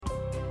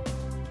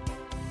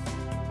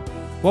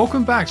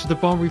Welcome back to the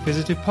Bond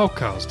Revisited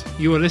podcast.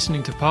 You are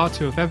listening to part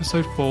 2 of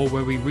episode 4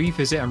 where we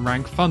revisit and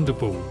rank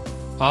Thunderball.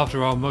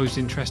 After our most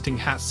interesting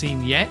hat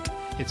scene yet,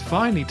 it's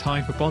finally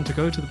time for Bond to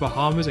go to the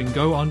Bahamas and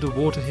go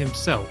underwater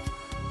himself.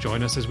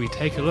 Join us as we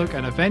take a look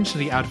and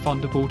eventually add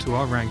Thunderball to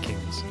our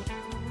rankings.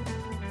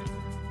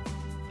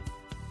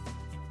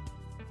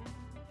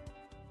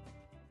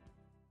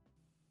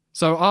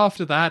 So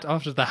after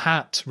the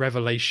hat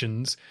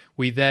revelations,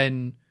 we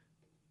then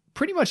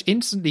pretty much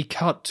instantly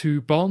cut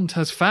to Bond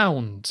has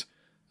found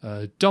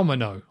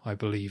Domino, I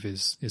believe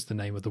is the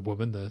name of the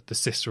woman, the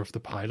sister of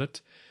the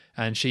pilot.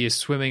 And she is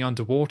swimming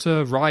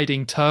underwater,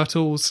 riding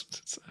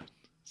turtles.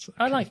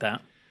 I like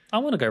that. I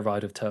want to go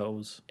ride with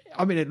turtles.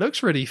 I mean, it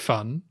looks really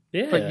fun.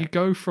 Yeah. But you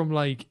go from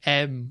like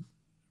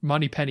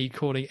Moneypenny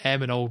calling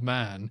M an old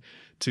man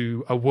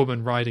to a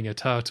woman riding a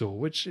turtle,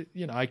 which,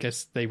 you know, I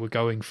guess they were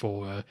going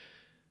for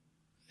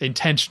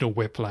intentional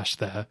whiplash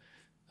there.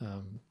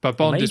 But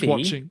Bond is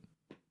watching.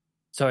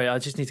 Sorry, I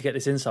just need to get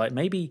this insight.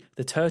 Maybe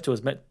the turtle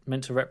is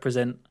meant to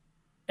represent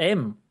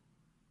M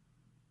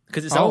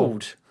because it's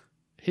old.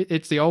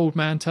 It's the old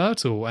man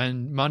turtle,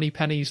 and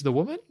Moneypenny's the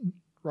woman,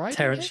 right?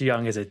 Terence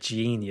Young is a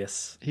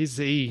genius.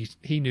 He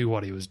knew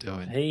what he was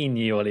doing. He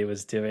knew what he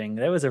was doing.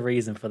 There was a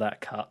reason for that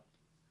cut.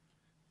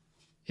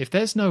 If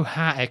there's no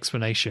hat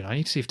explanation, I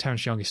need to see if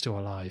Terence Young is still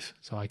alive,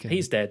 so I can.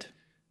 He's dead.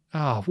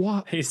 Oh,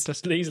 what? He's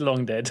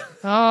long dead.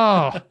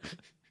 Oh,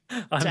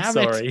 I'm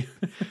sorry.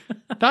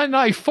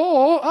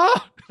 1994?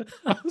 Oh,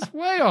 I was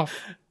way off.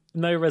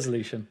 No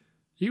resolution.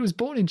 He was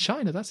born in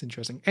China. That's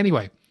interesting.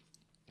 Anyway,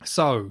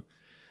 so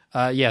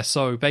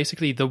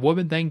basically the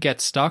woman then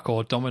gets stuck,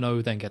 or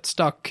Domino then gets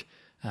stuck,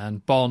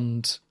 and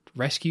Bond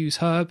rescues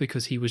her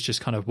because he was just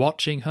kind of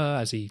watching her,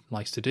 as he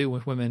likes to do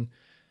with women.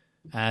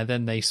 And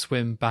then they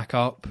swim back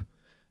up,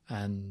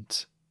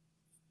 and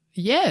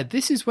yeah,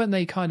 this is when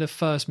they kind of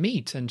first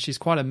meet, and she's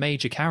quite a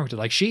major character.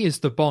 Like, she is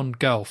the Bond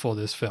girl for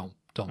this film,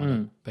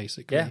 Domino,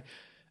 basically. Yeah.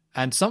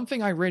 And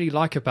something I really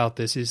like about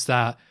this is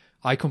that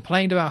I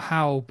complained about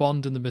how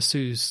Bond and the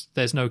masseuses,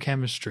 there's no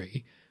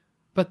chemistry,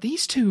 but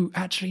these two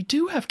actually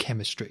do have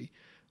chemistry.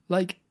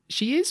 Like,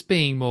 she is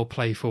being more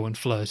playful and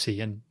flirty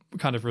and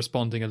kind of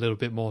responding a little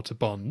bit more to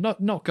Bond.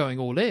 Not going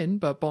all in,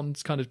 but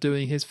Bond's kind of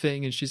doing his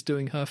thing and she's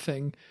doing her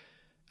thing.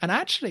 And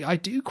actually, I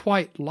do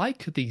quite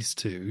like these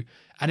two.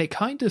 And it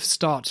kind of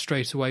starts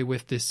straight away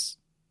with this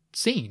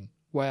scene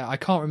where I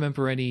can't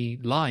remember any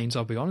lines,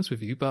 I'll be honest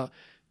with you, but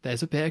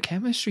there's a bit of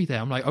chemistry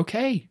there. I'm like,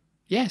 okay,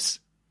 yes,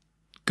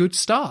 good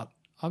start.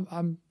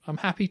 I'm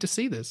happy to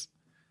see this.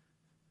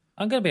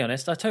 I'm going to be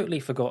honest, I totally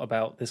forgot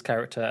about this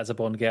character as a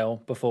Bond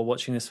girl before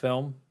watching this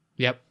film.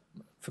 Yep.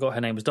 Forgot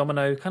her name was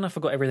Domino, kind of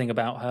forgot everything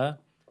about her.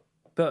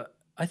 But,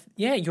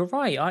 you're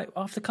right.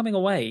 After coming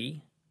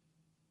away,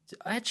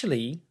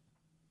 actually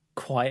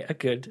quite a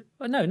good...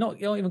 No, not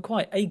even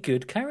quite, a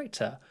good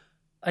character.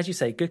 As you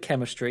say, good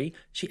chemistry.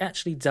 She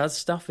actually does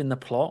stuff in the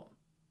plot,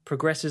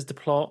 progresses the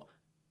plot,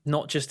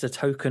 not just a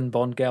token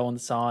Bond girl on the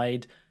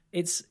side.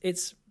 It's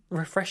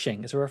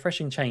refreshing. It's a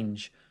refreshing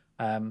change.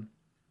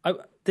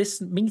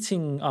 This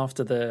meeting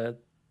after the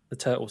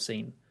turtle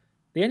scene,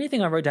 the only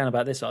thing I wrote down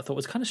about this I thought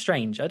was kind of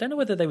strange. I don't know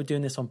whether they were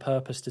doing this on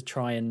purpose to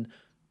try and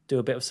do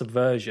a bit of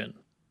subversion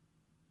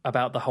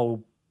about the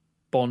whole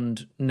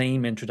Bond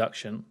name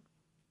introduction.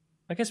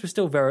 I guess we're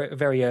still very,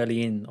 very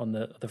early in on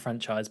the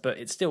franchise, but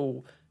it's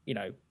still, you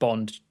know,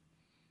 Bond,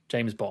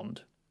 James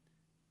Bond.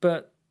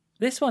 But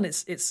this one,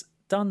 it's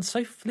done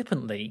so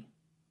flippantly.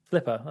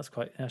 Flipper,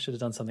 I should have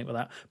done something with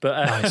that.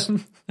 But nice.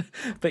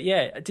 But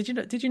yeah, did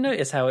you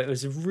notice how it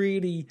was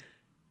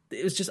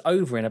just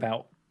over in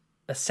about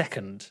a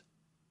second?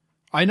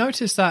 I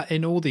noticed that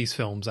in all these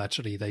films,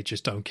 actually, they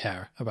just don't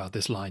care about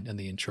this line in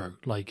the intro.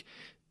 Like,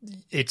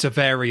 it's a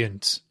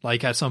variant.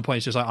 Like, at some point,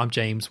 it's just like, I'm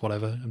James,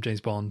 whatever. I'm James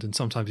Bond. And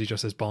sometimes he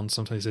just says Bond.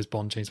 Sometimes he says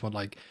Bond, James Bond.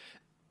 Like,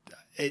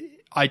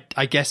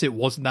 I guess it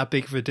wasn't that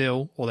big of a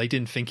deal, or they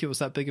didn't think it was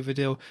that big of a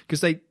deal,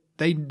 because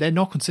they're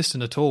not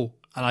consistent at all.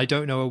 And I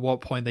don't know at what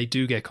point they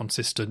do get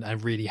consistent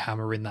and really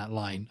hammer in that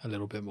line a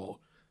little bit more.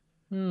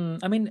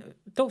 I mean,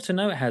 Dr.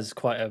 No has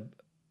quite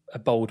a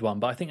bold one,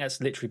 but I think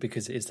that's literally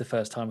because it is the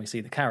first time we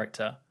see the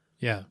character.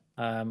 Yeah.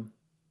 I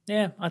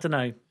don't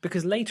know.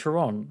 Because later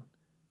on,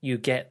 you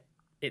get...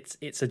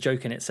 It's a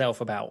joke in itself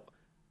about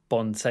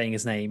Bond saying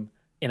his name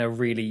in a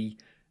really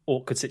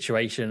awkward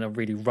situation, or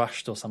really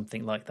rushed or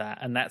something like that.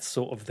 And that's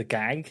sort of the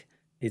gag,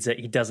 is that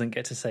he doesn't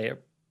get to say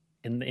it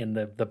in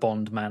the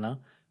Bond manner.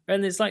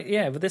 And it's like,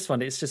 yeah, but this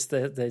one, it's just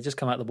they just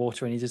come out of the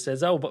water and he just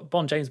says, oh, but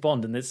Bond, James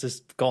Bond, and it's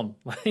just gone.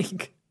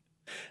 Like,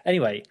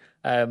 anyway,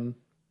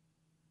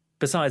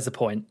 besides the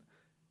point,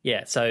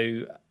 yeah,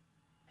 so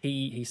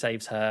he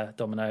saves her,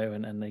 Domino,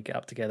 and they get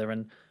up together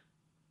and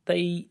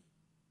they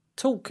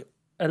talk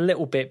a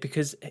little bit,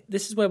 because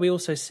this is where we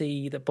also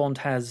see that Bond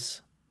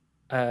has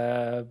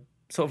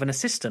sort of an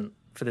assistant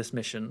for this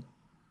mission.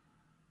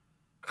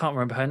 Can't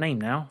remember her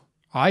name now.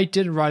 I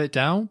didn't write it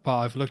down, but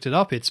I've looked it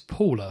up. It's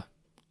Paula.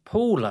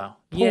 Paula,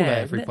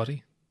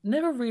 everybody.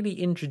 Never really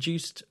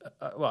introduced.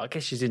 Well, I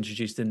guess she's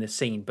introduced in this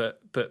scene,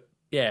 but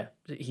yeah,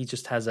 he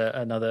just has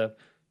another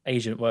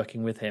agent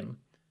working with him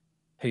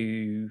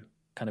who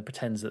kind of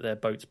pretends that their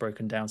boat's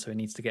broken down, so he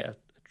needs to get a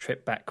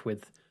trip back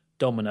with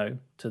Domino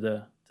to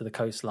the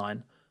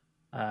coastline,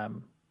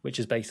 which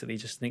is basically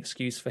just an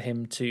excuse for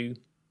him to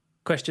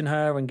question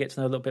her and get to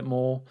know a little bit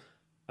more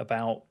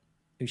about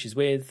who she's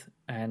with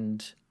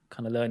and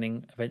kind of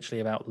learning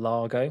eventually about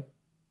Largo.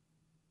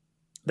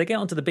 They get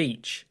onto the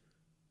beach,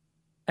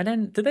 and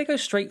then did they go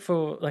straight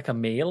for like a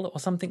meal or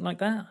something like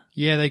that?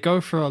 Yeah, they go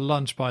for a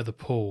lunch by the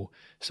pool.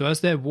 So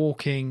as they're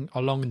walking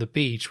along the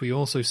beach, we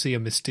also see a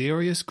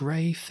mysterious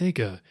grey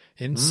figure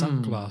in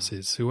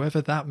sunglasses,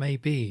 whoever that may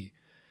be.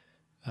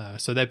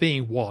 So they're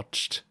being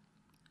watched.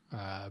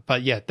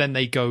 But yeah, then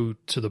they go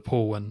to the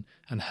pool and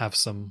have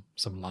some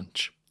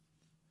lunch.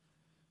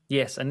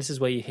 Yes, and this is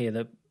where you hear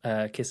the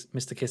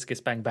Mr. Kiss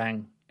Kiss Bang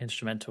Bang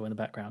instrumental in the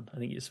background. I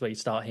think it's where you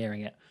start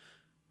hearing it.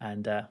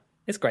 And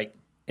it's great.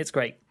 It's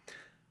great.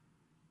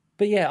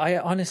 But yeah, I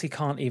honestly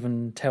can't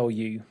even tell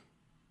you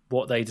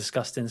what they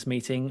discussed in this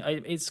meeting.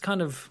 It's kind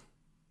of,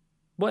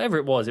 whatever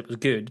it was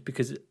good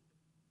because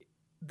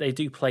they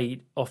do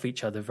play off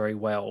each other very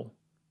well.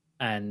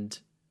 And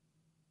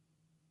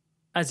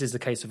as is the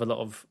case with a lot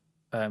of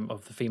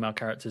the female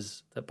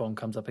characters that Bond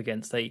comes up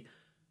against, they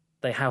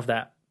have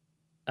that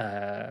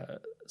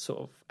sort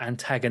of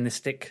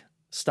antagonistic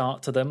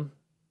start to them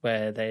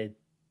where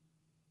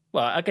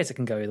well, I guess it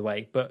can go either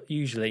way, but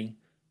usually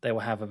they will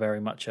have a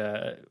very much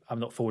I'm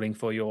not falling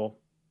for your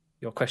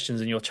questions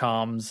and your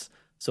charms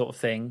sort of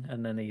thing,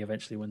 and then he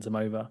eventually wins them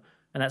over.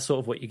 And that's sort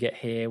of what you get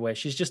here, where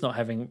she's just not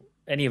having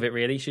any of it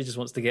really. She just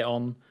wants to get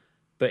on,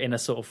 but in a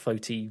sort of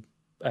floaty,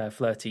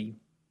 flirty,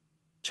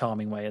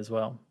 charming way as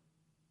well.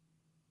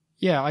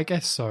 Yeah, I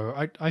guess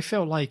so. I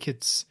felt like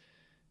it's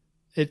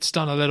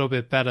done a little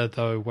bit better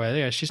though,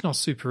 where she's not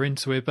super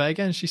into it, but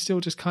again, she still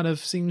just kind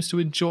of seems to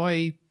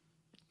enjoy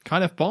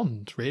kind of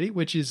Bond, really,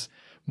 which is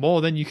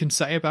more than you can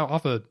say about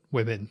other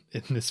women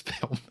in this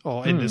film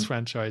or in this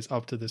franchise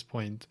up to this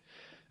point.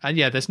 And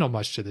yeah, there's not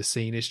much to this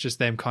scene. It's just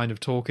them kind of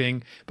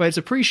talking, but it's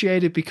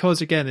appreciated because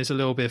again, it's a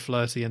little bit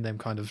flirty and them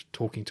kind of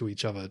talking to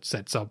each other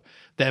sets up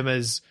them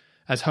as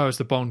her as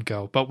the Bond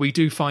girl. But we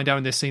do find out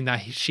in this scene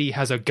that she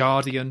has a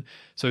guardian,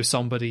 so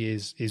somebody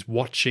is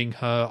watching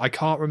her. I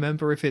can't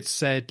remember if it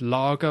said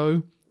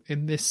Largo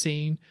in this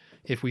scene,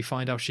 if we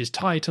find out she's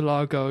tied to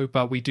Largo,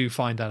 but we do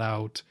find that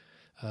out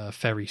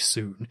very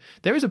soon.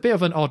 There is a bit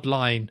of an odd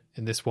line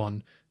in this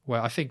one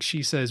where I think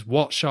she says,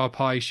 "What sharp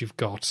eyes you've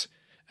got,"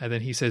 and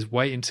then he says,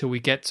 "Wait until we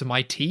get to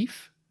my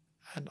teeth."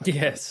 And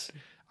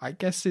I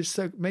guess it's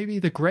maybe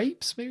the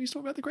grapes. Maybe he's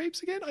talking about the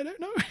grapes again. I don't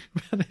know,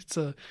 but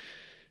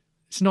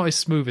it's not his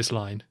smoothest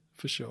line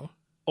for sure.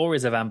 Or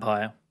is a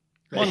vampire.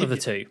 One of the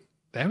two.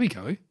 There we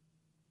go.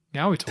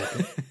 Now we're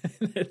talking.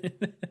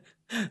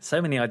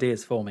 So many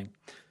ideas forming.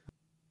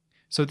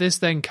 So this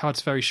then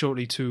cuts very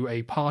shortly to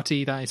a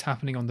party that is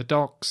happening on the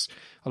docks.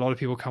 A lot of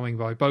people coming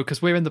by boat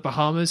because we're in the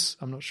Bahamas.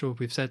 I'm not sure if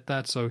we've said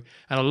that. And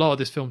a lot of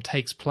this film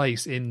takes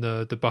place in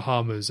the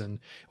Bahamas and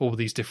all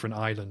these different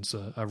islands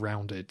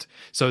around it.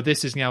 So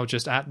this is now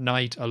just at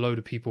night, a load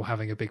of people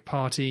having a big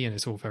party, and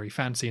it's all very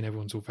fancy and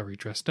everyone's all very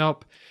dressed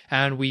up.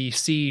 And we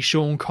see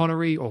Sean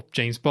Connery, or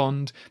James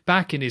Bond,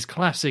 back in his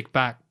classic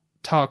back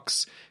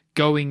tux,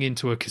 going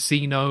into a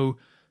casino,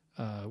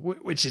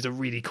 which is a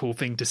really cool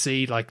thing to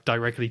see, like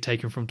directly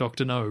taken from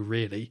Dr. No,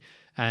 really.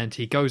 And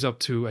he goes up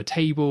to a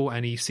table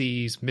and he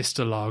sees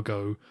Mr.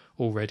 Largo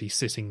already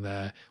sitting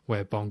there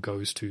where Bond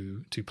goes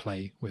to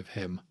play with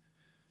him.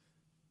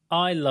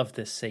 I love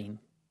this scene.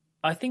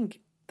 I think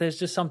there's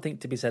just something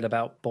to be said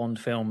about Bond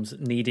films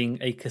needing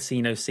a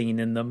casino scene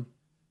in them.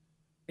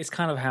 It's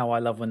kind of how I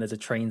love when there's a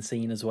train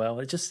scene as well.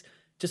 It just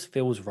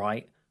feels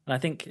right. And I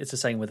think it's the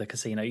same with a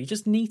casino. You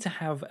just need to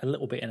have a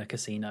little bit in a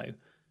casino.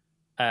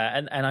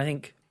 And I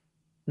think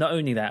not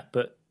only that,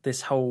 but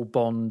this whole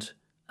Bond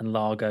and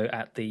Largo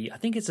I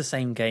think it's the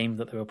same game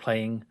that they were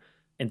playing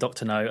in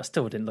Dr. No. I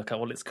still didn't look at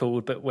what it's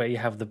called, but where you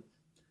have the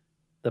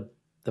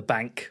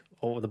bank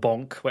or the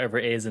bonk, whatever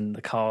it is, and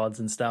the cards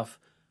and stuff.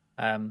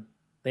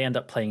 They end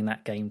up playing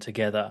that game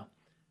together.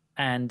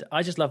 And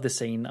I just love this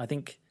scene. I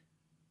think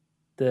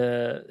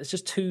it's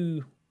just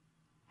two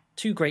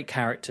great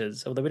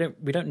characters, although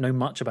we don't know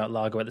much about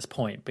Largo at this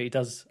point, but he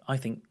does, I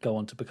think, go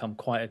on to become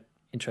quite an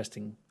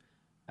interesting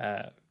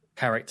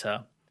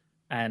character.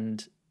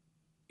 And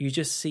you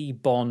just see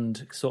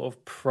Bond sort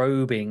of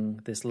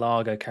probing this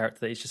Largo character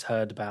that he's just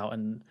heard about,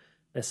 and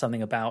there's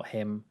something about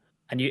him,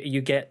 and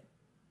you get.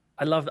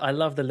 I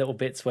love the little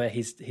bits where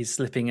he's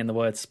slipping in the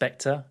word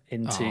Spectre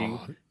into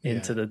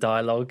the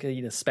dialogue.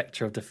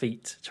 Spectre of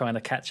defeat, trying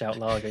to catch out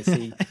Largo.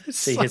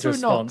 See his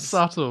response. Not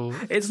subtle.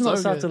 It's not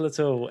subtle at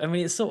all. I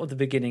mean, it's sort of the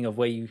beginning of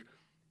where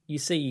you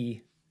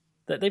see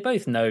that they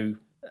both know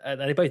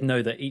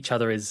that each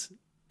other is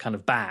kind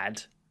of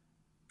bad,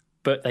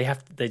 but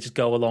they just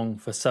go along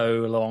for so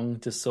long,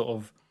 just sort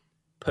of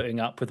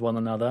putting up with one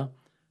another.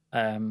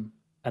 And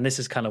this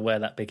is kind of where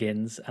that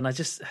begins. And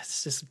it's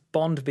just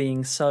Bond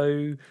being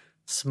so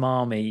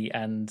smarmy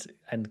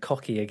and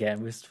cocky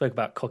again. We spoke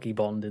about cocky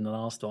Bond in the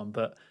last one,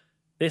 but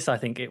this, I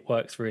think it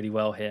works really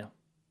well here.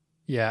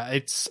 Yeah,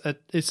 it's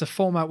a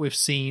format we've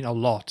seen a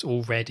lot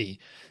already,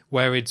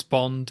 where it's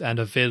Bond and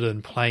a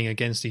villain playing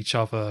against each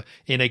other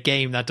in a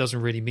game that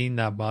doesn't really mean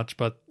that much,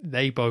 but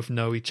they both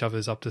know each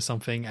other's up to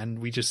something, and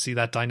we just see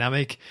that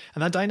dynamic,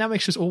 and that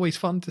dynamic's just always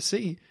fun to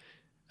see.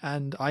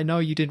 And I know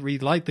you didn't really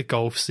like the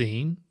golf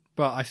scene,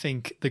 but I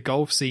think the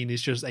golf scene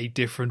is just a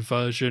different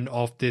version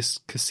of this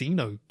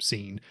casino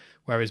scene,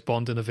 where it's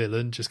Bond and a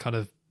villain just kind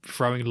of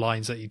throwing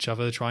lines at each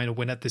other, trying to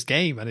win at this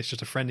game, and it's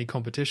just a friendly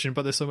competition,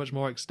 but there's so much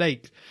more at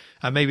stake.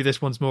 And maybe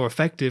this one's more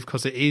effective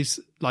because it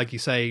is, like you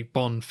say,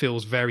 Bond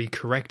feels very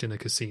correct in a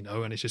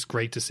casino, and it's just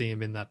great to see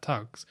him in that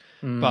tux.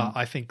 But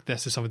I think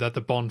this is something that the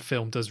Bond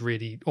film does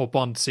really, or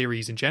Bond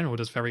series in general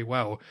does very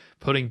well,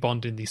 putting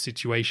Bond in these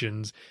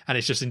situations, and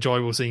it's just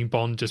enjoyable seeing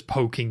Bond just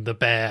poking the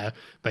bear,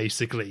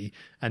 basically,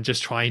 and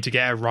just trying to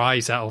get a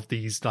rise out of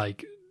these,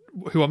 like,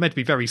 who are meant to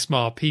be very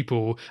smart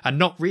people and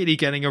not really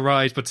getting a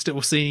rise, but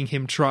still seeing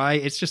him try.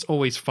 It's just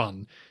always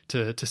fun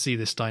to see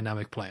this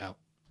dynamic play out.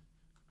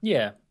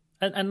 Yeah.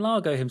 And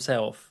Largo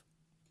himself,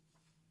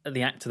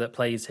 the actor that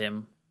plays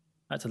him,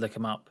 I had to look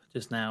him up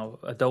just now,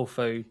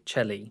 Adolfo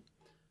Celli.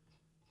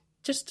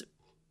 Just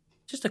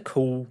a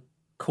cool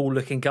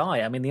looking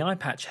guy. I mean, the eye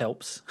patch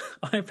helps.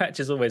 Eye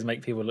patches always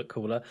make people look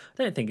cooler.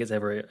 I don't think it's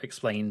ever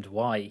explained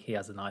why he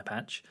has an eye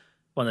patch.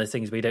 One of those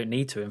things where you don't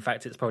need to. In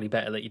fact, it's probably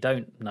better that you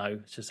don't know.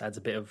 It just adds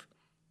a bit of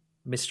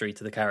mystery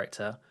to the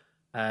character.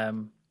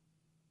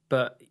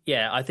 But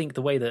yeah, I think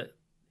the way that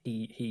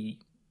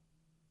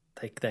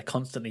they're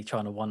constantly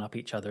trying to one up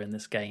each other in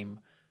this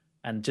game,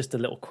 and just the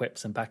little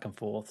quips and back and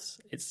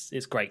forths,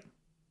 it's great.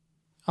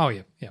 Oh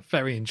yeah,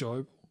 very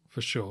enjoyable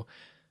for sure.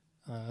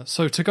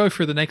 So to go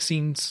through the next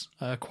scenes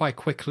quite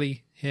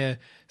quickly here.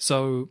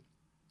 So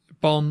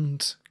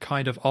Bond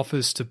kind of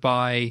offers to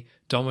buy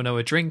Domino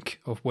a drink,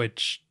 of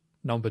which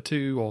number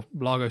 2 or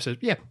Largo says,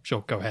 yeah,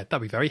 sure, go ahead.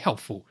 That'd be very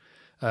helpful.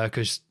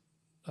 Because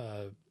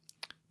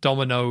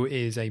Domino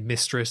is a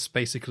mistress,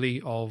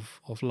 basically, of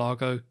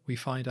Largo, we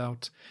find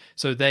out.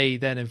 So they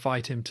then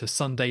invite him to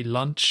Sunday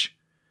lunch,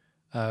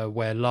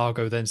 where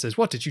Largo then says,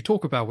 what did you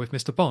talk about with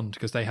Mr. Bond?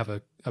 Because they have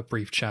a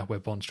brief chat where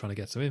Bond's trying to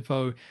get some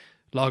info.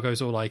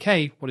 Largo's all like,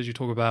 hey, what did you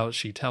talk about?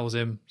 She tells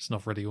him. It's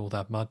not really all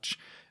that much.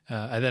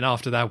 And then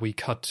after that, we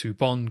cut to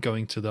Bond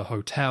going to the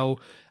hotel,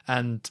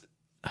 and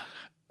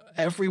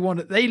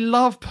everyone, they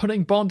love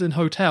putting Bond in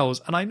hotels,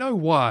 and I know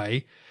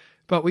why,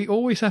 but we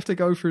always have to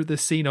go through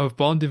this scene of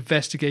Bond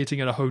investigating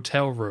in a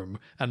hotel room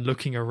and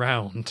looking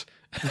around.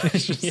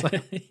 It's just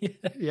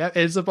yeah,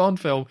 it's a Bond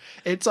film.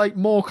 It's like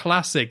more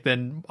classic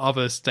than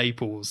other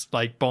staples,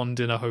 like Bond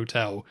in a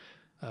hotel.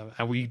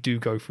 And we do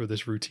go through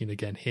this routine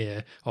again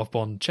here of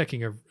Bond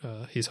checking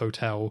his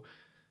hotel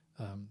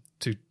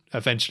to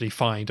eventually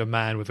find a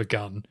man with a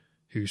gun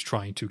who's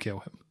trying to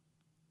kill him.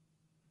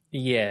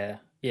 Yeah.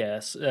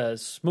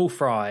 Small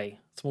fry,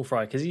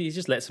 because he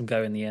just lets him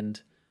go in the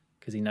end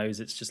because he knows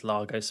it's just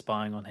Largo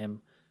spying on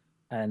him.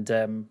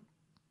 And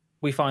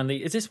we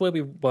finally, is this where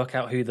we work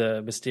out who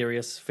the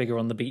mysterious figure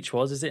on the beach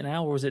was? Is it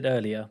now or is it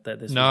earlier that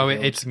this? No,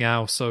 it's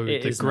now. So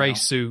the grey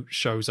suit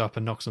shows up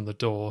and knocks on the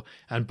door,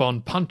 and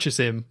Bond punches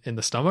him in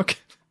the stomach.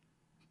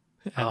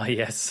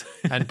 Yes.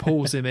 And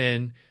pulls him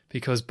in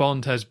because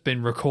Bond has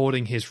been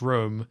recording his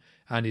room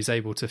and is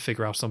able to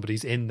figure out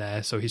somebody's in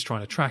there. So he's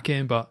trying to track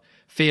him, but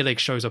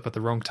Felix shows up at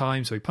the wrong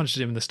time, so he punches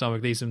him in the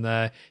stomach, leaves him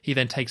there. He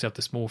then takes up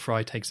the small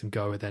fry, takes him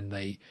go, and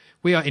then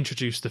we are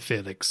introduced to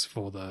Felix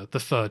for the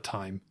third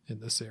time in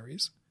the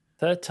series.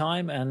 Third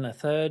time, and a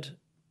third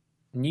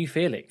new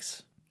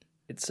Felix.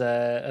 It's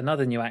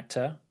another new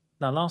actor.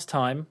 Now, last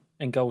time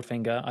in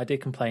Goldfinger, I did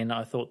complain that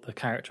I thought the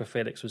character of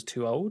Felix was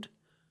too old,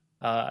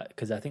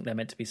 because I think they're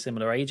meant to be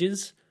similar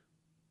ages.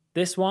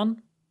 This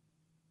one,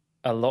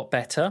 a lot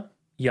better,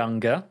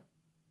 younger,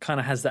 kind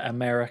of has that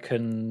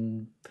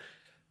American...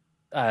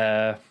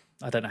 I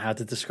don't know how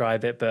to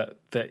describe it, but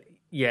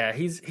yeah,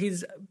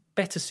 he's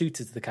better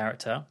suited to the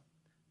character.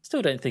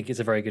 Still don't think it's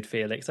a very good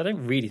Felix. I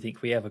don't really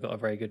think we ever got a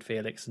very good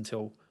Felix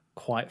until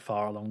quite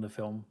far along the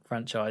film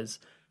franchise,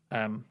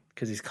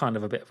 because he's kind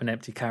of a bit of an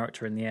empty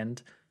character in the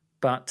end.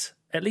 But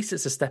at least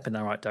it's a step in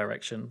the right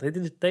direction.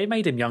 They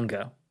made him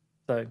younger,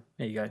 so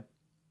there you go.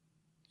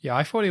 Yeah,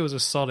 I thought he was a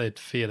solid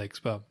Felix,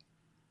 but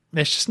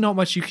there's just not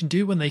much you can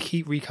do when they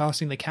keep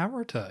recasting the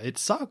character. It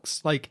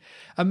sucks. Like,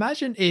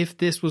 imagine if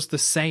this was the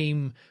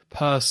same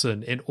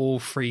person in all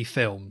 3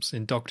 films,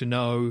 in Dr.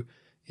 No,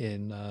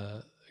 in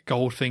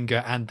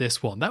Goldfinger, and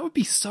this one. That would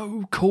be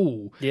so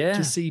cool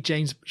to see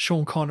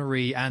Sean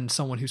Connery and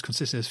someone who's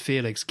consistent as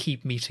Felix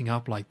keep meeting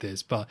up like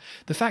this. But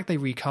the fact they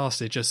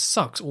recast it just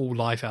sucks all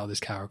life out of this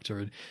character.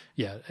 And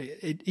yeah,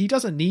 he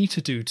doesn't need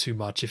to do too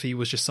much if he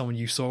was just someone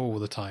you saw all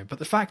the time. But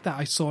the fact that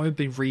I saw him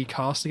being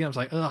recast again, I was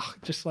like, ugh,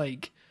 just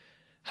like...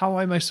 how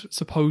am I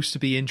supposed to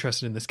be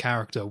interested in this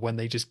character when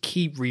they just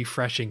keep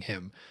refreshing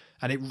him?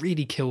 And it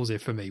really kills it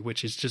for me,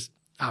 which is just,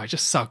 it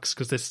just sucks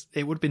because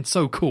it would have been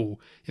so cool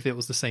if it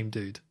was the same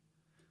dude.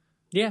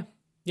 Yeah.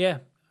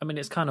 I mean,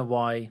 it's kind of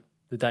why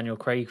the Daniel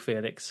Craig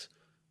Felix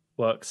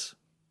works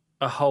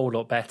a whole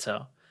lot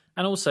better.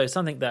 And also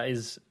something that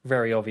is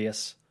very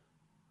obvious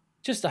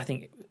just I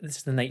think this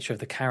is the nature of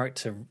the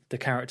character. The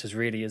characters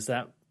really is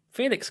that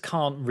Felix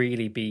can't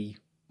really be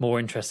more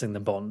interesting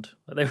than Bond.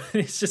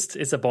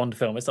 It's a Bond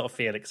film. It's not a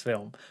Felix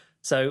film.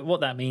 So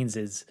what that means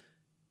is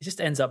it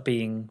just ends up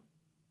being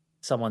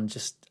someone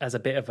just as a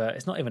bit of a.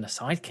 It's not even a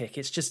sidekick.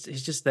 It's just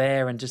he's just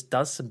there and just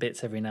does some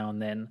bits every now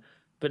and then,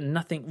 but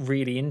nothing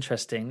really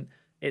interesting.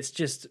 It's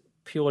just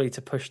purely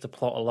to push the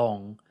plot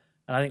along.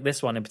 And I think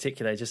this one in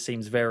particular just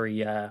seems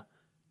very,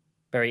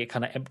 very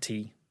kind of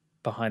empty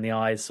behind the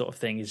eyes sort of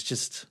thing. It's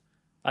just,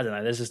 I don't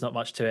know, there's just not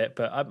much to it.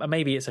 But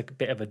maybe it's a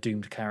bit of a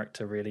doomed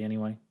character, really,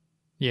 anyway.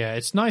 Yeah,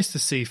 it's nice to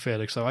see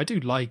Felix, though. I do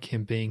like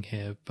him being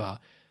here, but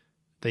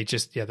they've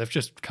just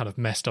kind of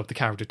messed up the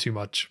character too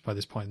much by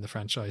this point in the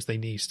franchise. They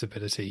need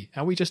stability,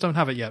 and we just don't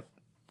have it yet,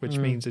 which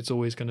means it's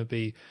always going to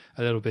be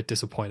a little bit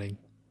disappointing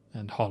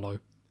and hollow.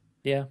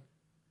 Yeah.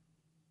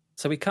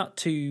 So we cut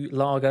to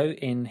Largo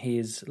in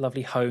his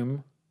lovely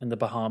home in the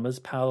Bahamas,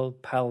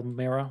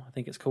 Palmyra, I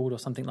think it's called, or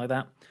something like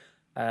that.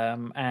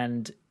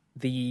 And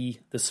the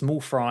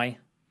small fry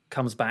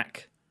comes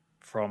back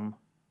from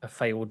a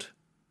failed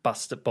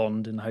bust at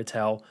Bond in the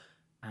hotel,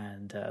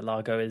 and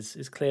Largo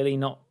is clearly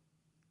not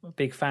a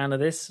big fan of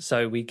this.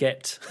 So we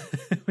get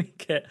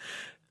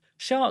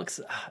sharks.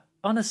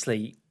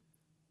 Honestly,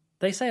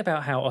 they say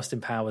about how Austin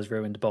Powers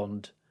ruined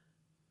Bond.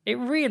 It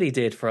really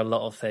did for a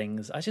lot of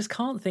things. I just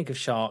can't think of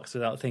sharks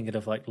without thinking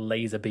of like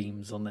laser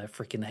beams on their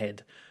freaking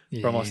head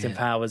from Austin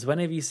Powers.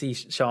 Whenever you see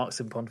sharks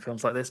in Bond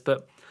films like this,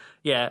 but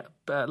yeah,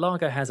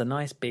 Largo has a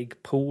nice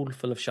big pool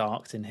full of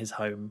sharks in his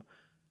home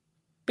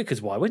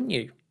because why wouldn't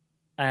you?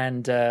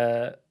 And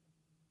the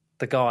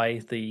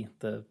guy,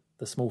 the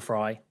small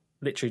fry,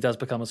 literally does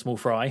become a small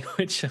fry,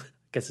 which I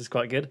guess is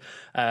quite good,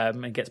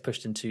 and gets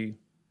pushed into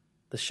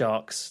the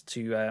sharks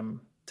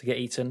to get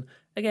eaten.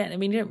 Again, I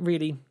mean, you don't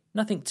really.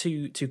 Nothing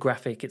too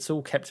graphic. It's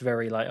all kept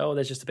very like, oh,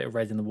 there's just a bit of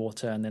red in the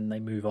water, and then they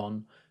move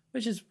on,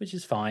 which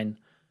is fine.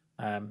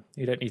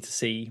 You don't need to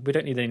see. We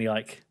don't need any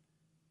like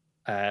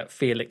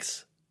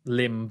Felix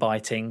limb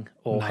biting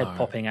or head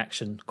popping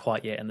action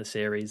quite yet in the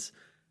series.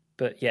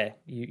 But yeah,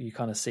 you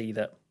kind of see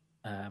that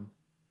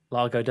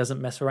Largo doesn't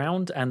mess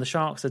around, and the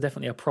sharks are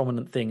definitely a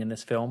prominent thing in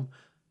this film.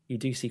 You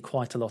do see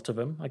quite a lot of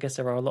them. I guess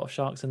there are a lot of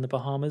sharks in the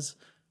Bahamas,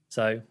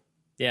 so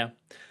yeah.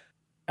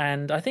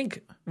 And I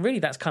think really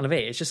that's kind of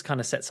it. It just kind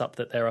of sets up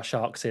that there are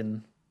sharks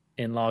in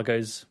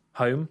Largo's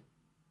home,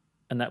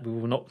 and that we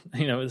will not,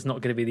 it's not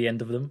going to be the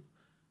end of them.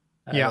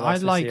 I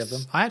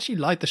actually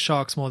like the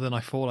sharks more than I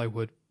thought I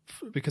would,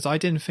 because I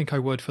didn't think I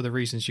would for the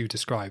reasons you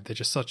described. They're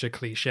just such a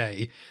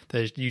cliche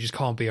that you just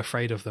can't be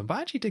afraid of them. But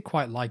I actually did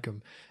quite like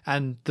them.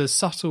 And the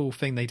subtle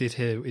thing they did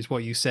here is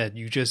what you said.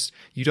 You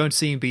don't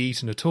see him be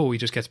eaten at all. He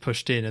just gets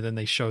pushed in, and then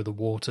they show the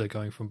water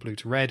going from blue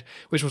to red,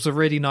 which was a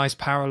really nice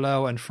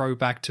parallel and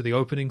throwback to the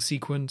opening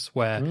sequence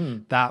where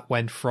that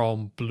went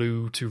from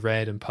blue to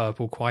red and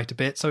purple quite a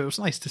bit. So it was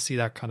nice to see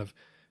that kind of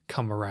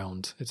come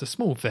around. It's a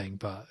small thing,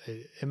 but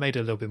it made it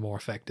a little bit more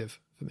effective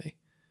for me.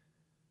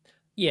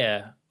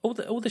 Yeah, all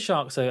the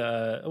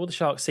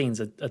shark scenes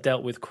are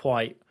dealt with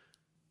quite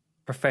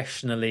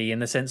professionally in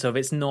the sense of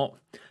it's not,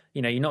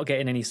 you're not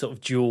getting any sort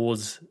of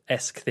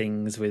Jaws-esque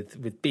things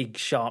with big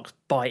sharks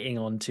biting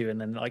onto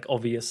and then like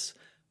obvious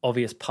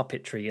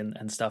puppetry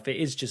and stuff. It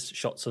is just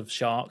shots of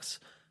sharks,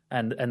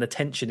 and the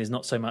tension is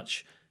not so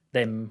much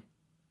them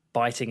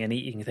biting and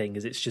eating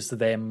things; it's just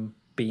them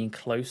being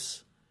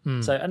close.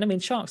 So, and I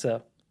mean, sharks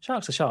are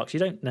sharks. You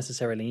don't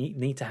necessarily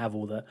need to have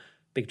all the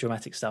big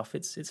dramatic stuff.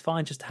 It's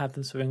fine just to have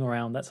them swimming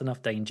around. That's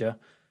enough danger,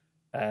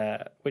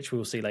 which we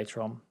will see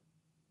later on.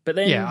 But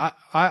then, yeah,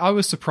 I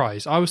was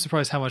surprised. I was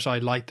surprised how much I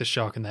liked the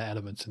shark and their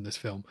elements in this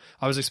film.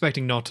 I was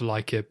expecting not to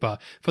like it,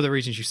 but for the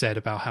reasons you said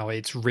about how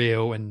it's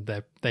real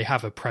and they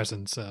have a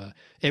presence,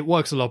 it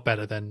works a lot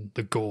better than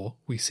the gore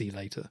we see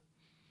later.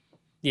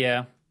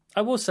 Yeah,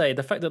 I will say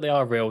the fact that they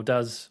are real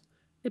does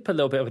put a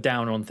little bit of a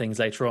downer on things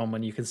later on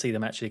when you can see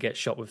them actually get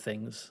shot with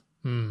things.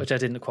 Which I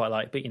didn't quite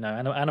like, but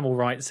animal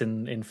rights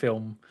in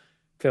film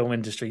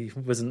industry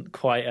wasn't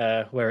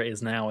quite where it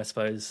is now, I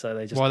suppose. So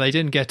they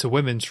didn't get to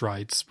women's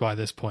rights by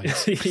this point,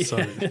 so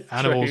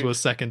animals were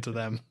second to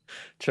them.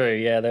 True,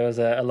 yeah, there was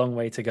a long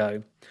way to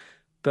go.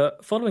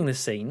 But following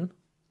this scene,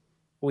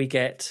 we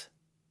get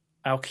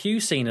our Q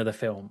scene of the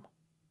film.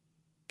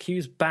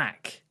 Q's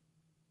back,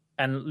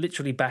 and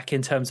literally back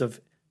in terms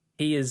of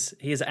he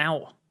is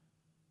out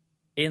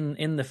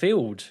in the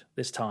field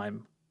this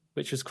time,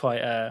 which was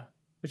quite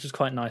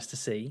nice to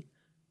see.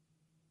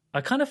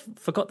 I kind of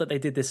forgot that they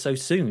did this so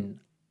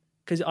soon,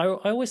 because I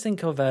always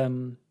think of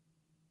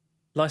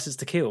License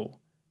to Kill.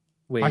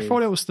 I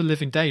thought it was The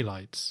Living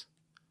Daylights.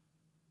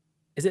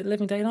 Is it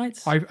Living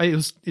Daylights?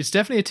 It's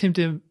definitely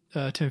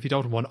a Timothy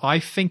Dalton one. I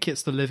think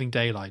it's The Living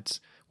Daylights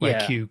where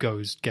Q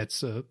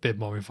gets a bit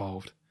more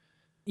involved.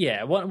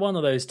 Yeah, one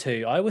of those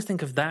two. I always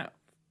think of that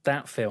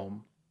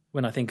film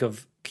when I think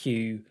of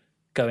Q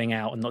going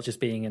out and not just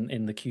being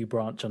in the Q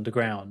branch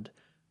underground.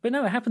 But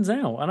no, it happens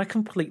now, and I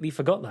completely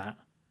forgot that.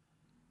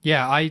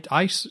 Yeah,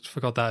 I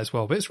forgot that as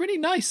well, but it's really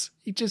nice.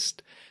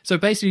 So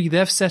basically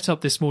they've set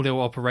up this small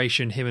little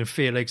operation, him and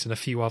Felix and a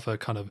few other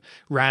kind of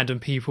random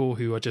people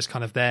who are just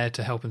kind of there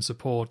to help and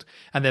support.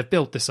 And they've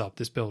built this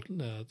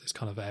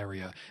kind of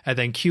area. And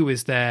then Q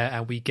is there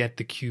and we get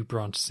the Q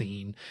brunch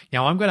scene.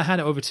 Now I'm going to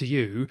hand it over to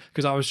you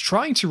because I was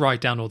trying to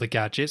write down all the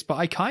gadgets, but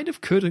I kind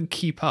of couldn't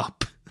keep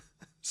up.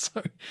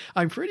 So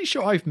I'm pretty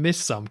sure I've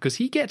missed some because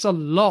he gets a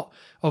lot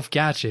of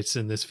gadgets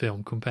in this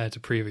film compared to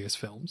previous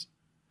films.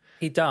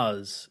 He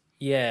does,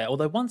 yeah.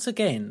 Although once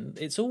again,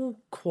 it's all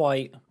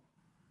quite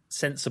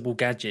sensible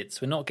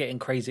gadgets. We're not getting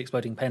crazy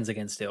exploding pens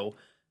again still.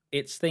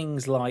 It's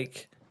things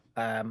like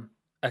a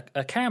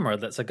camera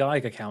that's a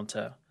Geiger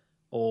counter,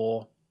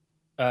 or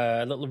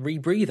a little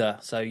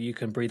rebreather so you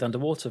can breathe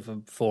underwater for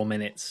 4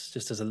 minutes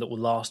just as a little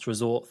last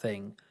resort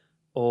thing,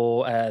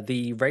 or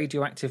the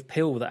radioactive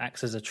pill that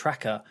acts as a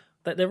tracker.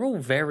 That they're all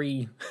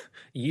very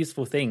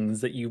useful things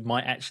that you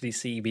might actually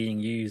see being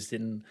used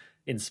in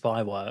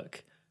spy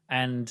work.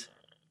 And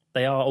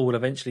they are all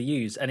eventually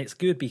used. And it's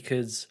good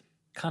because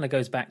it kind of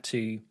goes back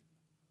to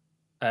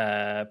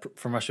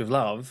From Russia with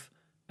Love,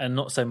 and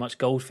not so much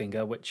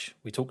Goldfinger, which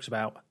we talked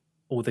about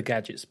all the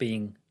gadgets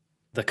being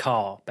the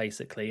car,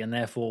 basically, and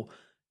therefore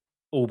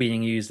all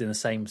being used in the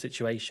same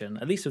situation.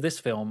 At least with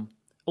this film,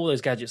 all those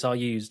gadgets are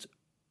used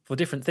for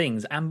different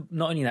things, and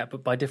not only that,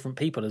 but by different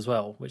people as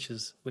well, which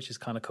is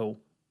kind of cool.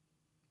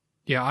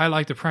 Yeah, I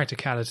like the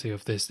practicality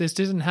of this. This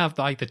doesn't have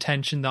like the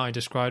tension that I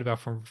described about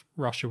From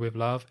Russia with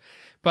Love,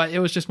 but it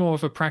was just more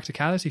of a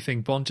practicality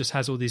thing. Bond just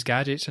has all these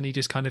gadgets and he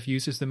just kind of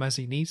uses them as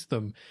he needs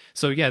them.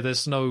 So yeah,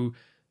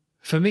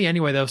 for me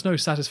anyway, there was no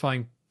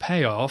satisfying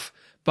payoff,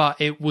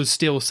 but it was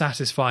still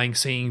satisfying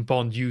seeing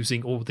Bond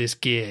using all this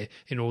gear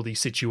in all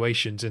these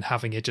situations and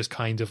having it just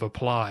kind of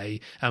apply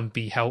and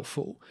be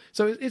helpful.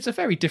 So it's a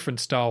very different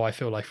style, I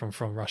feel like, from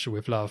Russia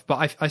with Love,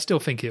 but I still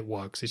think it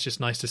works. It's just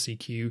nice to see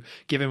Q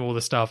give him all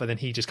the stuff and then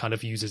he just kind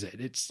of uses it.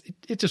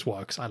 It just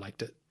works. I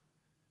liked it.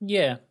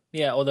 Yeah,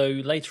 although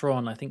later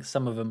on, I think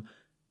some of them,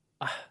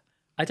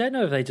 I don't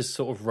know if they just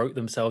sort of wrote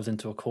themselves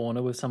into a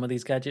corner with some of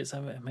these gadgets.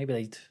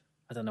 Maybe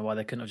I don't know why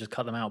they couldn't have just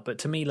cut them out. But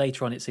to me,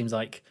 later on, it seems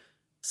like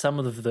some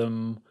of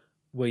them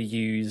were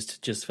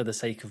used just for the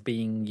sake of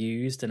being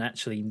used and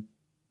actually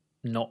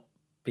not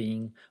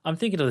being... I'm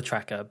thinking of the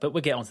tracker, but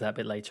we'll get onto that a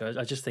bit later.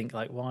 I just think,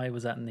 like, why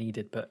was that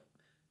needed? But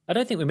I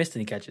don't think we missed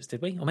any gadgets,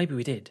 did we? Or maybe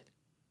we did.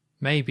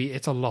 Maybe.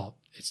 It's a lot.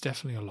 It's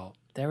definitely a lot.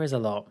 There is a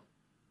lot.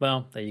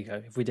 Well, there you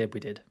go. If we did,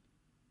 we did.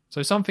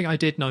 So something I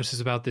did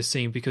notice about this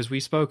scene, because we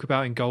spoke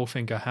about in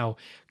Goldfinger how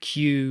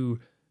Q...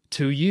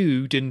 to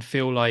you didn't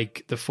feel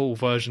like the full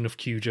version of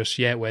Q just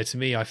yet, where to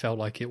me I felt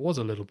like it was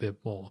a little bit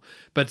more.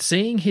 But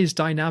seeing his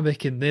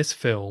dynamic in this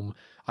film,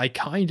 I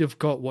kind of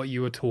got what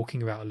you were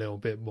talking about a little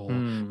bit more,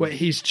 where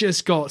he's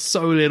just got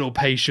so little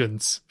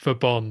patience for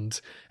Bond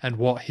and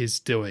what he's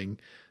doing.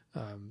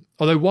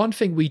 Although one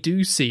thing we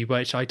do see,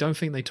 which I don't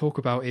think they talk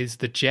about, is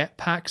the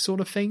jetpack sort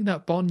of thing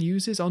that Bond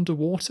uses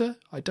underwater.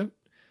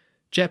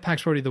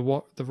 Jetpack's probably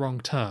the wrong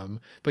term,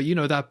 but you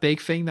know that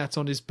big thing that's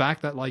on his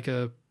back that like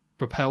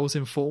propels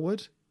him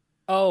forward.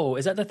 Oh,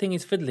 is that the thing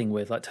he's fiddling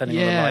with, like turning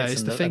on the lights? Yeah,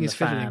 it's the thing he's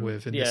fiddling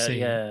with in the scene.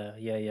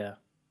 Yeah.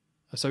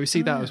 So we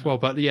see that as well.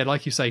 But yeah,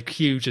 like you say,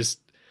 Q just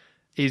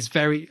is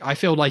I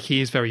feel like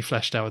he is very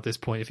fleshed out at this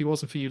point. If he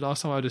wasn't for you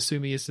last time, I'd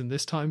assume he is in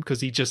this time,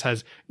 because he just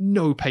has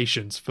no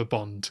patience for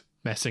Bond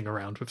messing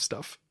around with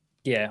stuff.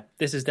 Yeah,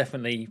 this is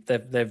definitely,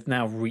 they've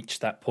now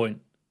reached that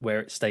point where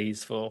it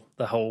stays for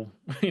the whole,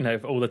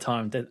 all the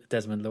time.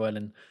 Desmond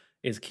Llewellyn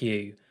is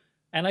Q.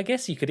 And I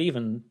guess you could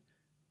even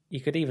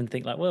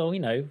think like, well,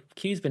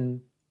 Q's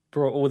been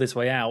brought all this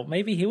way out.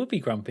 Maybe he would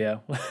be grumpier.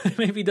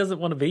 Maybe he doesn't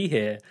want to be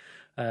here.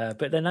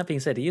 But then that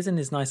being said, he is in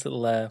his nice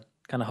little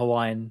kind of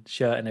Hawaiian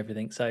shirt and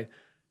everything. So,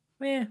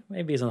 yeah,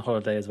 maybe he's on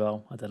holiday as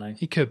well. I don't know.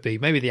 He could be.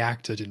 Maybe the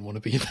actor didn't want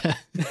to be there.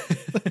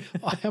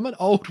 I am an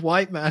old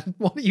white man.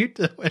 What are you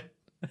doing?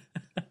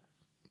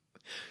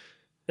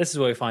 This is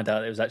where we find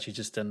out it was actually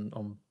just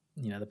on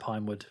the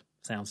Pinewood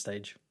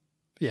soundstage.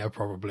 Yeah,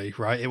 probably,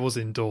 right? It was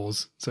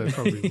indoors, so it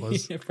probably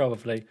was.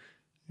 Probably.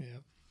 Yeah.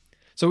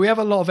 So we have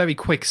a lot of very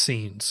quick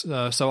scenes,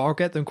 so I'll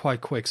get them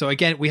quite quick. So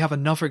again, we have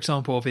another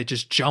example of it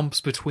just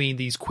jumps between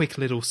these quick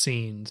little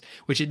scenes,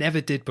 which it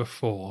never did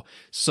before.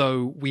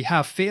 So we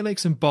have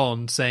Felix and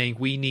Bond saying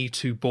we need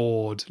to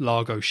board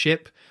Largo's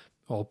ship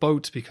or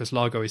boat, because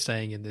Largo is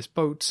staying in this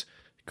boat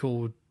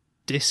called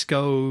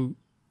Disco...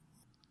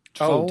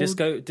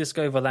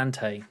 Disco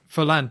Volante.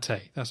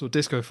 Volante. That's what,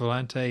 Disco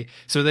Volante.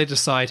 So they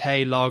decide,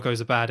 hey,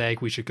 Largo's a bad egg,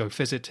 we should go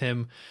visit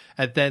him.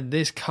 And then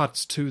this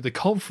cuts to the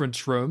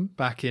conference room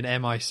back in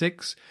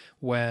MI6,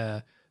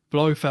 where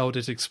Blofeld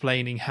is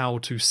explaining how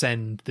to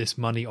send this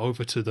money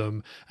over to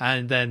them.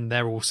 And then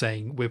they're all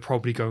saying, we're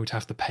probably going to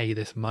have to pay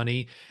this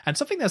money. And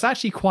something that's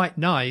actually quite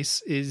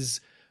nice is...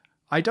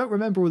 I don't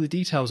remember all the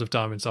details of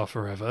Diamonds Are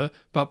Forever,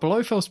 but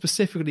Blofeld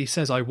specifically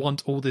says, I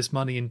want all this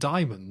money in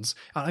diamonds.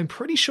 And I'm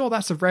pretty sure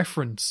that's a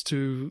reference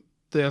to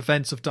the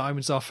events of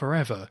Diamonds Are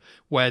Forever,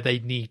 where they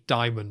need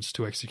diamonds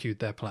to execute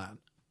their plan.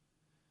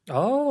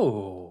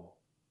 Oh.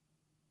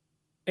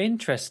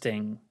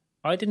 Interesting.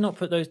 I did not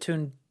put those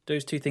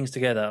two things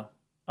together.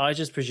 I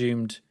just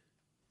presumed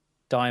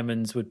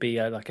diamonds would be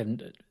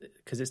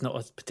because it's not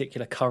a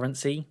particular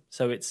currency,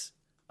 so it's,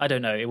 I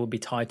don't know, it would be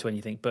tied to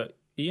anything. But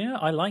yeah,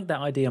 I like that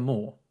idea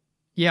more.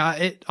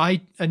 Yeah,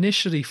 I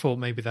initially thought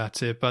maybe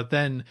that's it, but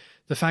then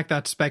the fact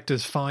that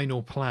Spectre's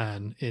final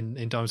plan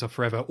in Diamonds Are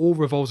Forever all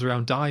revolves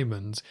around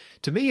diamonds,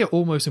 to me it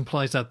almost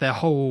implies that their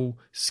whole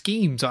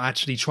schemes are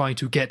actually trying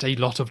to get a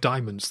lot of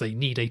diamonds. They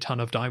need a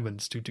ton of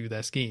diamonds to do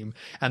their scheme,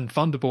 and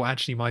Thunderball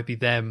actually might be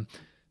their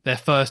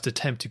first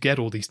attempt to get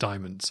all these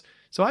diamonds.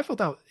 So I thought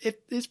that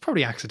it's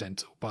probably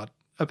accidental, but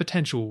a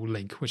potential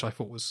link, which I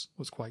thought was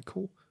quite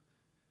cool.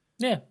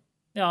 Yeah,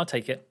 I'll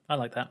take it. I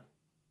like that.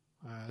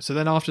 So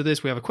then after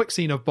this, we have a quick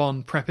scene of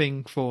Bond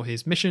prepping for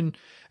his mission.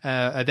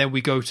 And then we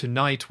go to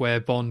night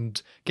where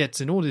Bond gets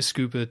in all his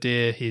scuba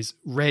gear, his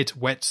red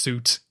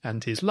wetsuit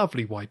and his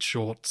lovely white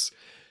shorts,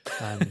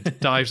 and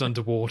dives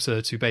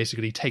underwater to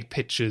basically take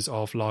pictures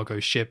of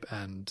Largo's ship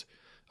and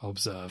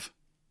observe.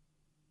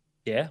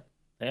 Yeah,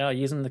 they are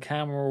using the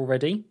camera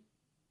already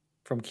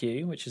from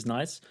Q, which is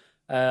nice.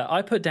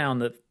 I put down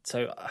that,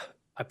 so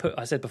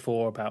I said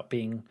before about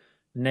being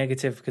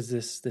negative because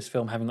this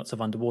film having lots of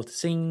underwater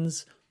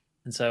scenes.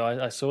 And so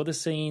I saw the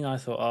scene, I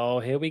thought, oh,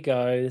 here we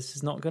go, this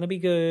is not going to be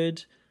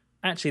good.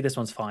 Actually, this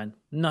one's fine.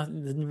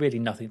 Really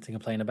nothing to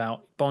complain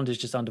about. Bond is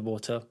just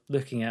underwater,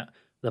 looking at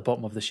the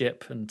bottom of the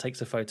ship and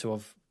takes a photo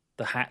of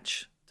the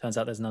hatch. Turns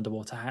out there's an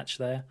underwater hatch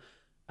there.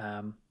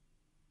 And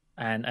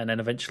then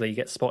eventually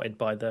gets spotted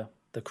by the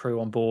crew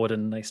on board,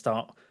 and they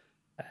start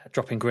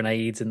dropping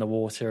grenades in the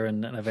water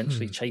and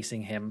eventually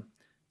chasing him.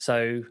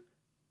 So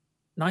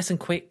nice and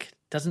quick,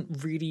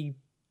 doesn't really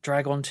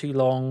drag on too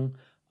long.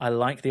 I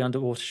like the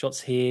underwater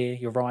shots here.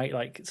 You're right.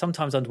 Like,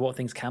 sometimes underwater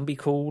things can be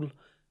cool.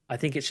 I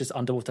think it's just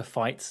underwater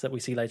fights that we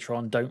see later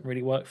on don't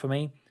really work for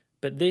me.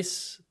 But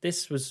this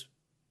was,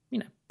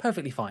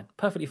 perfectly fine.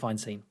 Perfectly fine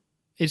scene.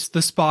 It's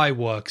the spy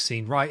work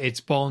scene, right?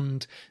 It's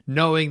Bond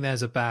knowing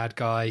there's a bad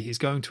guy. He's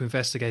going to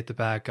investigate the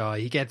bad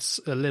guy. He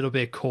gets a little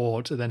bit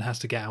caught and then has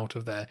to get out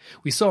of there.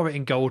 We saw it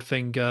in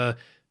Goldfinger.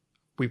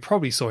 We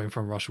probably saw him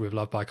from Russia with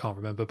Love, but I can't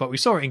remember. But we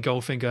saw it in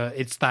Goldfinger.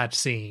 It's that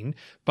scene.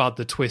 But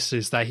the twist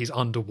is that he's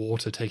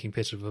underwater taking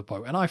pictures of a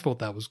boat. And I thought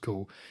that was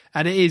cool.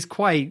 And it is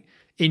quite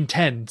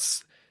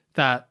intense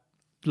that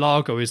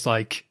Largo is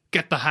like,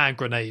 get the hand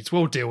grenades.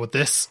 We'll deal with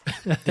this.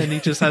 And he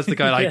just has the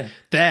guy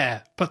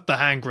there, put the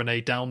hand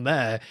grenade down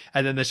there.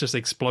 And then there's just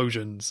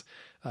explosions.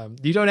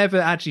 You don't ever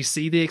actually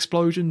see the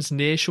explosions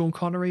near Sean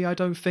Connery, I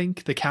don't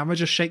think. The camera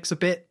just shakes a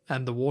bit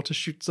and the water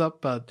shoots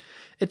up, but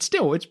it's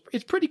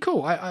pretty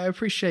cool. I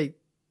appreciate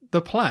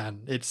the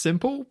plan. It's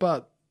simple,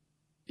 but,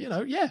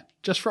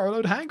 just throw a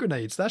load of hand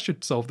grenades. That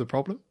should solve the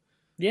problem.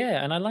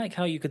 Yeah, and I like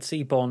how you could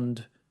see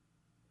Bond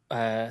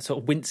sort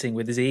of wincing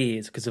with his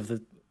ears because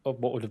of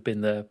what would have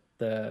been the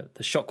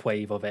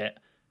shockwave of it.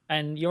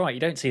 And you're right,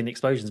 you don't see any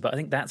explosions, but I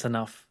think that's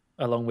enough,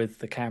 along with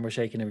the camera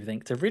shaking and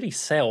everything, to really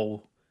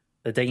sell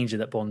the danger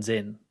that Bond's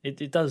in.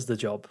 It does the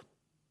job.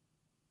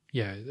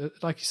 Yeah,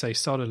 like you say,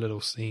 solid little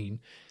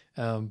scene.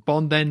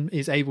 Bond then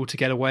is able to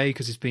get away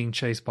because he's being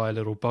chased by a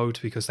little boat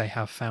because they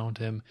have found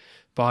him,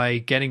 by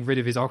getting rid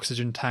of his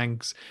oxygen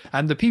tanks.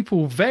 And the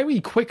people very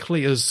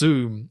quickly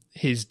assume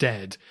he's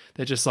dead.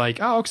 They're just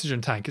like, oh,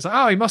 oxygen tank. It's like,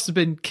 oh, he must have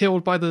been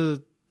killed by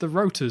the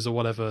rotors or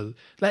whatever.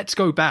 Let's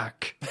go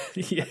back.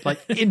 Yeah.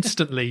 Like,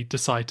 instantly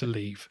decide to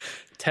leave.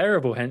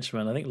 Terrible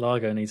henchman. I think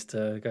Largo needs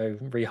to go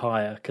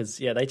rehire because,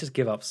 they just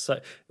give up so,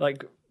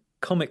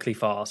 comically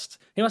fast.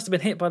 He must have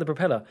been hit by the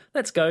propeller.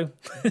 Let's go.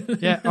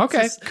 Yeah,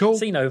 okay, cool.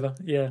 Scene over.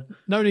 Yeah.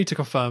 No need to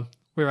confirm.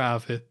 We're out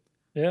of here.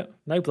 Yeah,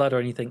 no blood or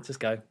anything. Just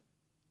go.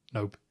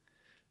 Nope.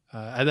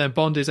 And then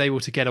Bond is able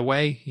to get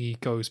away. He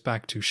goes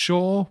back to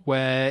shore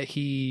where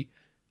he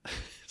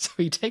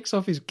takes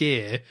off his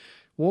gear,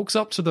 walks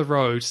up to the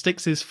road,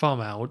 sticks his thumb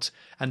out,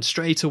 and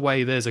straight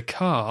away there's a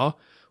car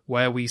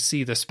where we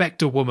see the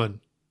Spectre woman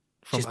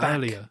from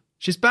earlier.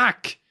 She's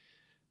back!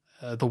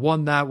 The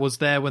one that was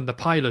there when the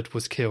pilot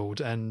was killed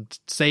and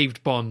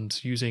saved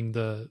Bond using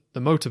the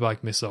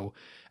motorbike missile,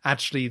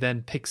 actually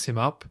then picks him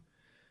up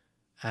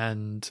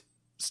and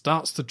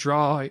starts to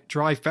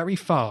drive very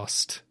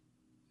fast.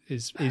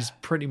 Is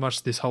pretty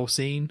much this whole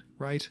scene,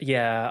 right?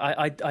 Yeah,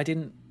 I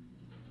didn't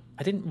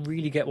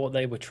really get what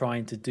they were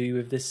trying to do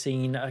with this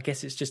scene. I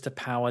guess it's just a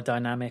power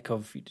dynamic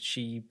of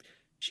she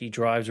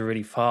drives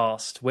really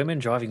fast. Women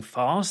driving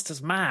fast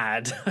is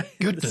mad.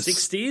 In the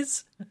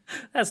 60s?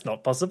 That's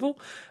not possible.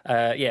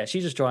 She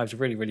just drives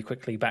really, really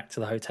quickly back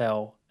to the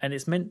hotel. And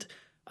it's meant...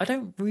 Is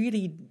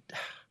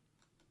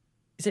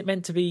it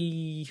meant to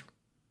be...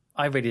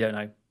 I really don't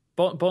know.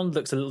 Bond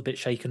looks a little bit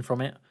shaken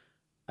from it.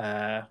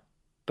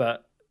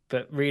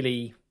 But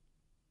really,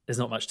 there's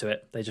not much to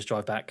it. They just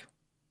drive back.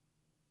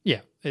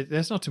 Yeah,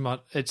 there's not too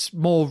much. It's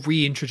more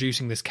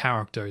reintroducing this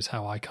character is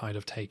how I kind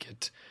of take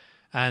it.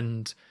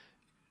 And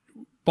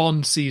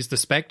Bond sees the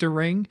Spectre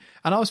ring,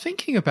 and I was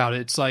thinking about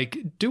it. It's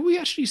like, do we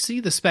actually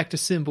see the Spectre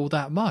symbol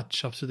that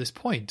much up to this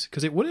point?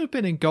 Because it wouldn't have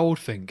been in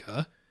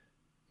Goldfinger,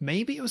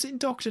 maybe it was in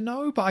Doctor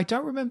No, but I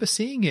don't remember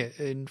seeing it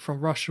in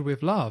From Russia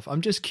with Love.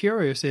 I'm just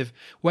curious if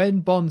when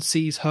Bond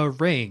sees her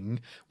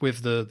ring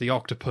with the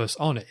octopus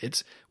on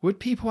it, would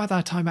people at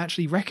that time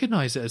actually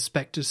recognize it as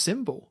Spectre's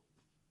symbol?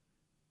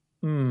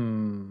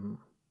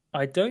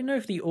 I don't know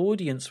if the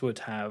audience would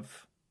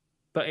have,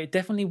 but it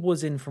definitely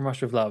was in From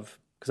Russia with Love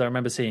because I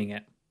remember seeing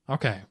it.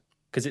 Okay.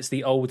 Because it's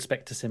the old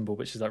Spectre symbol,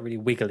 which is like really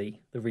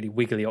wiggly, the really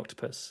wiggly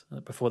octopus,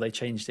 before they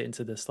changed it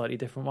into the slightly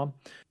different one.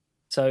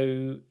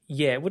 So,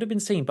 yeah, it would have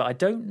been seen, but I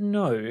don't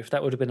know if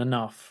that would have been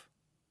enough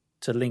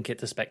to link it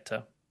to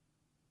Spectre.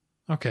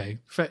 Okay.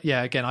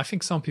 Yeah, again, I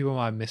think some people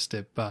might have missed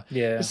it, but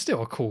it's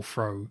still a cool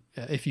throw.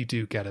 If you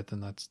do get it,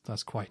 then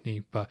that's quite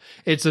neat. But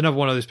it's another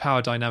one of those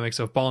power dynamics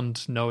of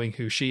Bond knowing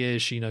who she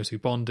is, she knows who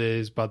Bond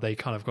is, but they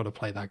kind of got to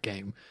play that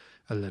game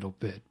a little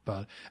bit.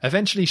 But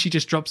eventually she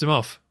just drops him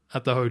off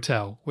at the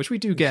hotel, which we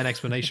do get an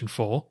explanation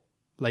for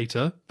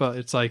later, but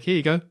it's like, here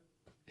you go.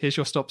 Here's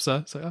your stop,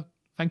 sir. So, oh,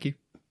 thank you.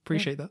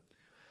 Appreciate that.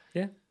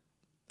 Yeah.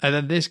 And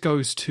then this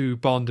goes to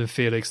Bond and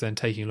Felix then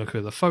taking a look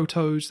at the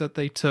photos that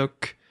they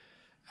took,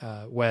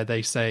 where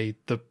they say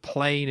the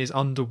plane is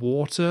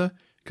underwater,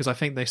 because I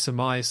think they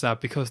surmise that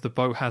because the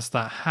boat has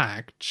that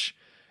hatch,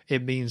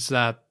 it means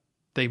that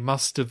they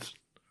must have...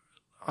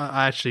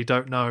 I actually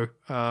don't know.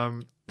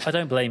 I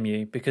don't blame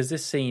you, because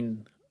this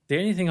scene... The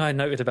only thing I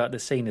noted about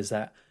this scene is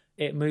that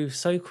it moves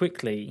so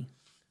quickly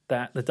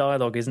that the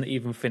dialogue isn't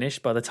even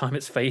finished by the time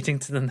it's fading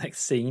to the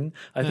next scene.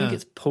 I think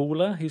it's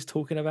Paula who's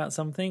talking about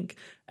something,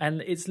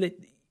 and it's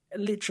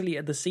literally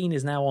the scene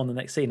is now on the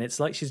next scene. It's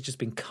like she's just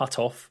been cut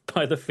off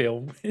by the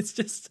film.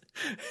 It's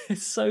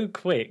so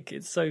quick.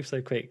 It's so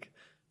quick.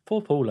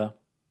 Poor Paula.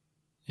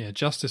 Yeah,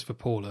 justice for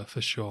Paula,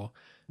 for sure.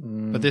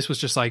 But this was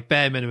just like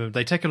bare minimum.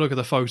 They take a look at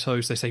the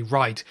photos. They say,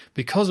 right,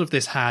 because of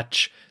this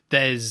hatch,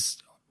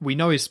 we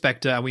know it's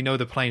Spectre and we know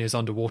the plane is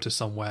underwater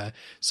somewhere.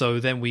 So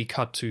then we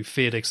cut to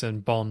Felix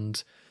and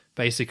Bond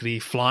basically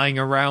flying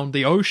around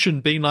the ocean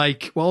being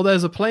like, well,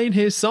 there's a plane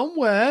here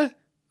somewhere,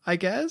 I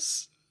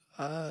guess.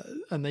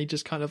 And they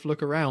just kind of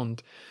look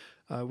around.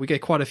 We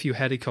get quite a few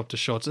helicopter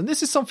shots. And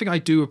this is something I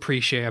do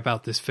appreciate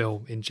about this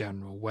film in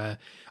general, where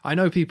I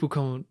know people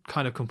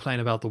kind of complain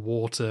about the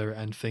water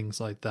and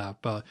things like that,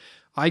 but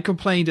I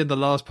complained in the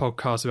last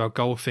podcast about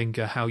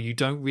Goldfinger how you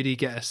don't really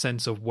get a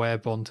sense of where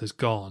Bond has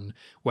gone,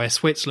 where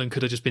Switzerland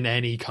could have just been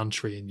any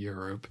country in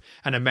Europe,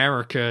 and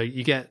America,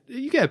 you get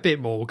a bit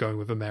more going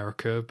with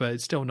America, but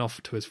it's still not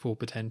to its full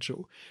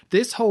potential.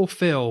 This whole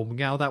film,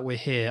 now that we're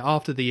here,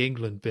 after the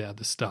England bit at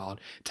the start,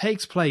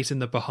 takes place in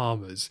the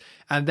Bahamas,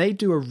 and they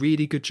do a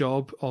really good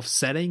job of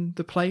setting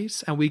the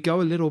place, and we go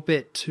a little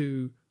bit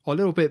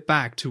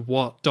back to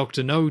what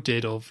Dr. No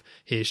did of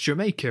here's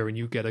Jamaica, and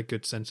you get a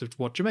good sense of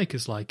what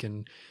Jamaica's like,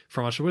 and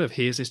from Russia with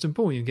here's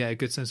Istanbul, you get a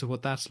good sense of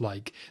what that's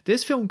like.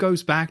 This film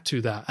goes back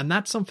to that, and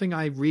that's something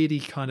I really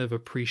kind of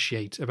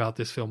appreciate about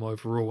this film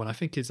overall, and I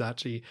think is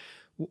actually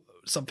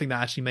something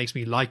that actually makes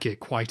me like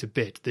it quite a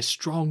bit. This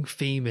strong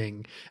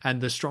theming,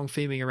 and the strong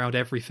theming around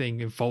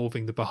everything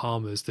involving the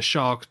Bahamas, the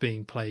sharks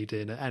being played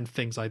in, and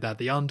things like that,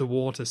 the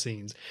underwater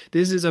scenes.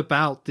 This is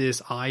about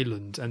this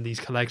island and these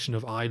collection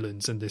of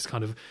islands and this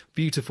kind of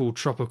beautiful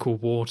tropical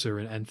water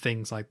and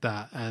things like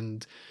that.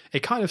 And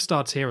it kind of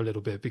starts here a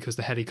little bit because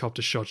the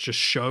helicopter shots just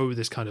show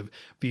this kind of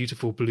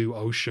beautiful blue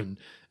ocean,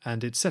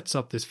 and it sets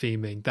up this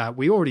theming that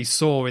we already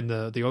saw in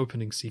the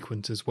opening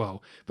sequence as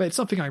well. But it's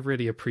something I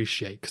really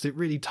appreciate because it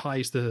really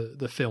ties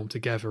the film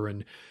together,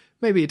 and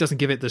maybe it doesn't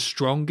give it the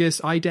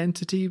strongest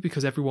identity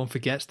because everyone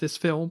forgets this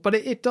film, but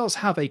it does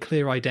have a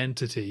clear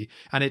identity,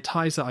 and it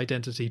ties that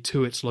identity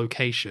to its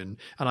location,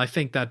 and I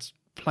think that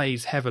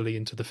plays heavily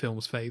into the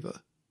film's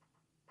favour.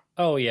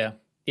 Oh, yeah.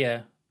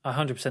 Yeah, I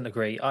 100%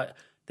 agree.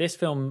 This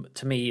film,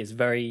 to me, is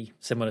very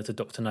similar to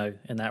Dr. No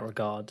in that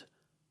regard.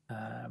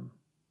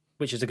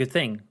 Which is a good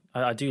thing.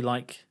 I do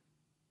like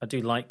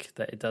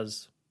that it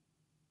does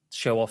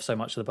show off so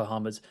much of the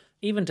Bahamas,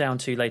 even down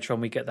to later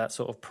on we get that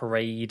sort of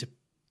parade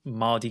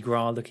Mardi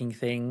Gras looking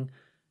thing.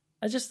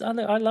 I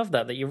love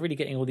that you're really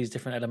getting all these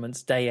different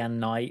elements day and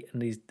night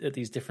and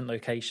these different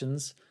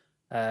locations.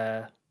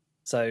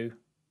 So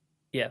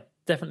yeah,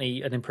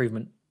 definitely an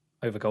improvement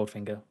over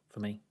Goldfinger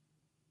for me.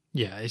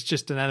 Yeah, it's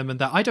just an element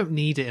that I don't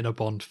need it in a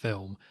Bond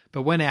film,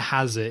 but when it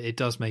has it, it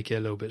does make it a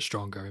little bit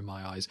stronger in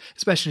my eyes,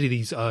 especially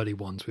these early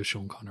ones with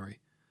Sean Connery.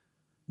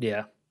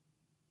 Yeah.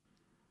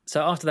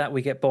 So after that,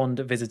 we get Bond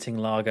visiting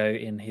Largo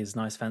in his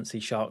nice fancy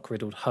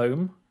shark-riddled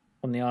home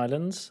on the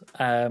islands.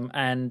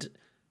 And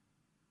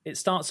it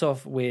starts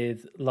off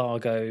with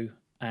Largo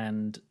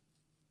and...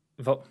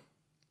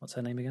 What's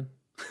her name again?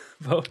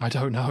 I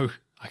don't know.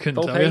 I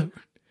couldn't tell you.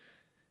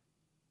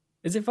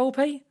 Is it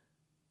Volpe?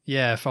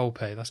 Yeah,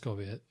 Volpe. That's got to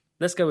be it.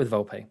 Let's go with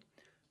Volpe.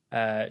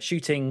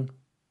 Shooting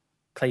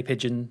clay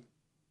pigeon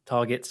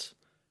targets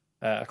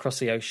across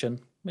the ocean,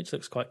 which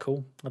looks quite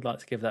cool. I'd like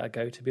to give that a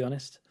go, to be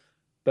honest.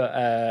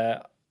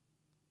 But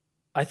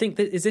I think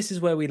this is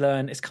where we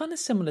learn. It's kind of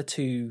similar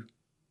to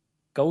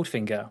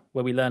Goldfinger,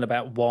 where we learn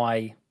about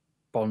why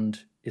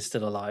Bond is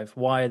still alive,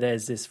 why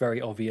there's this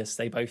very obvious,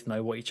 they both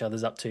know what each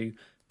other's up to,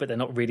 but they're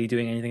not really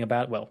doing anything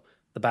about it. Well,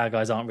 the bad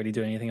guys aren't really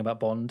doing anything about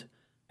Bond,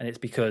 and it's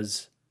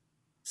because,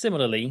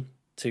 similarly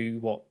to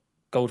what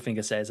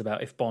Goldfinger says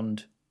about if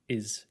Bond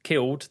is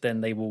killed,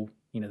 then they will,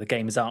 the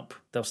game is up.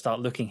 They'll start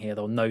looking here.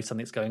 They'll know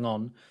something's going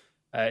on.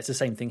 It's the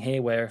same thing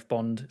here, where if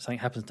something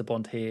happens to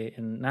Bond here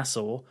in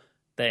Nassau,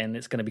 then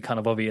it's going to be kind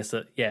of obvious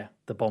that,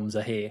 the bombs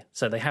are here.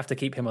 So they have to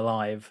keep him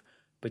alive,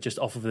 but just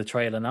off of the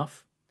trail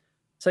enough.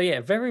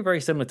 So very, very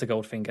similar to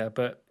Goldfinger,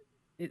 but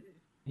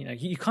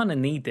you kind of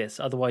need this.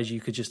 Otherwise, you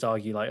could just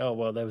argue like, oh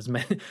well, there was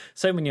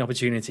so many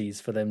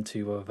opportunities for them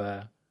to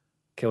have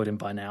killed him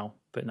by now,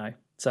 but no.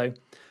 So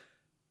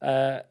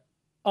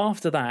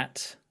after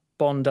that,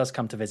 Bond does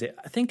come to visit.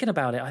 Thinking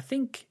about it, I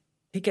think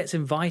he gets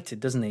invited,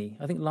 doesn't he?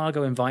 I think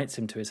Largo invites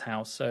him to his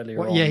house earlier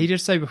on. Yeah, he did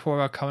say before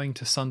about coming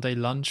to Sunday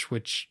lunch,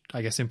 which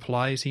I guess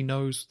implies he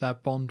knows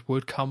that Bond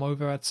would come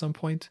over at some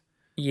point.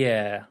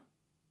 Yeah.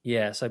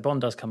 So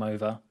Bond does come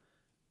over.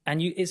 And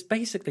it's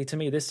basically, to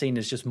me, this scene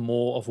is just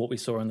more of what we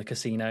saw in the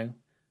casino.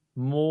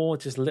 More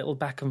just little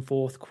back and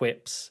forth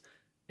quips.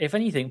 If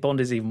anything, Bond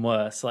is even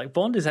worse. Like,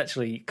 Bond is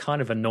actually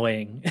kind of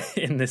annoying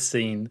in this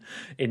scene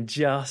in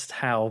just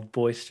how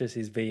boisterous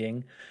he's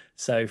being.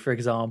 So, for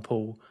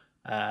example,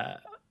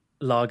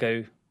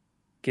 Largo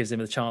gives him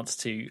the chance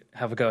to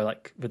have a go,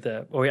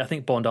 I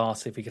think Bond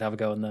asks if he could have a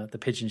go on the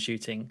pigeon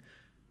shooting,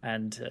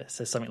 and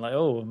says something like,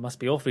 oh, it must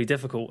be awfully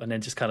difficult, and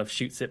then just kind of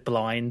shoots it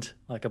blind,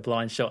 like a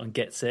blind shot, and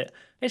gets it.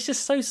 It's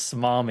just so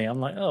smarmy. I'm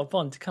like, oh,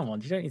 Bond, come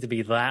on, you don't need to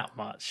be that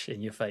much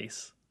in your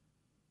face.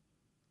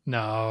 No,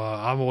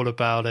 I'm all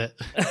about it.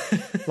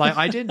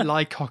 I didn't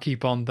like Cocky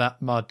Bond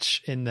that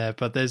much in there,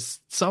 but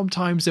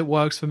sometimes it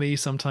works for me,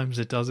 sometimes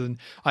it doesn't.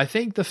 I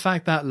think the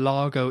fact that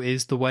Largo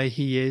is the way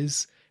he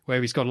is, where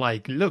he's got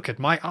look at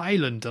my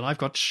island and I've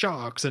got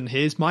sharks and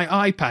here's my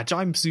eye patch,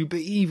 I'm super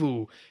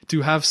evil,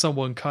 to have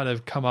someone kind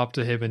of come up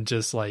to him and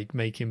just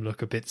make him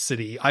look a bit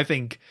silly. I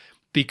think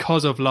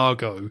because of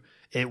Largo,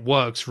 it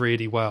works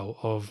really well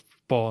of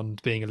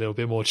Bond being a little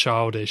bit more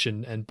childish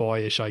and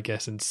boyish, I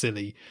guess, and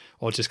silly,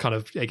 or just kind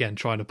of, again,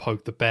 trying to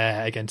poke the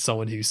bear against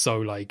someone who's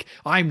so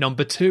I'm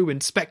number 2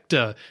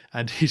 inspector,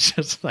 and he's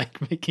just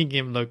making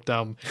him look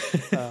dumb.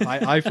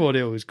 I thought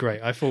it was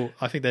great. I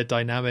think their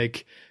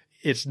dynamic,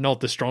 it's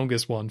not the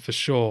strongest one for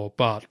sure,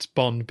 but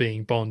Bond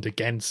being Bond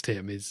against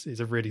him is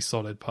a really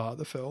solid part of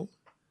the film.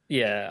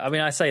 Yeah, I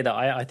mean, I say that.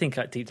 I think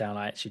deep down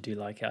I actually do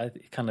like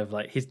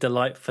it. He's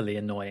delightfully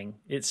annoying.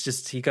 It's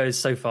just he goes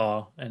so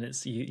far, and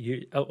it's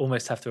you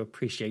almost have to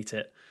appreciate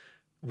it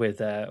with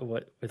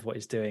what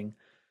he's doing.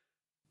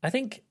 I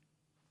think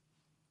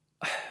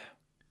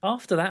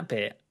after that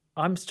bit,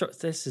 I'm struck.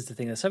 This is the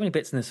thing. There's so many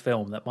bits in this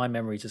film that my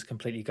memory just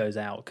completely goes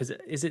out. Because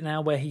is it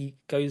now where he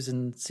goes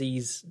and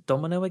sees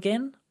Domino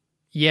again?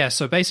 Yeah.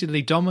 So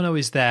basically, Domino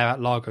is there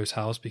at Largo's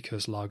house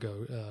because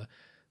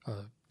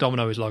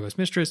Domino is Largo's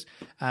mistress,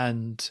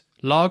 and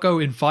Largo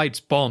invites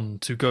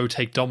Bond to go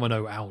take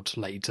Domino out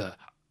later.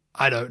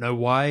 I don't know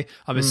why.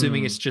 I'm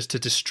assuming it's just to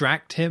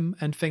distract him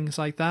and things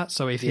like that.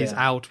 So if he's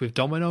out with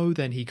Domino,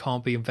 then he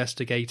can't be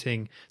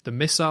investigating the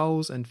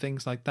missiles and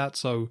things like that.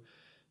 So,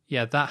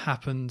 yeah, that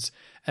happens.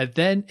 And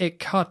then it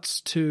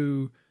cuts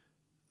to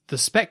the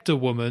Spectre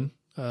woman,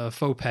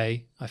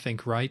 Fopay, I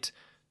think, right,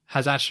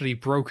 has actually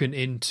broken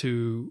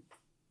into...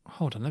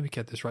 Hold on, let me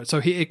get this right.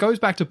 So it goes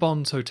back to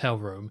Bond's hotel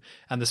room,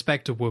 and the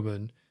Spectre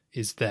woman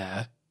is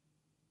there.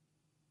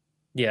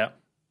 Yeah.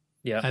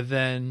 And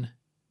then...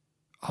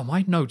 Oh,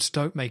 my notes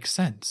don't make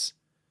sense.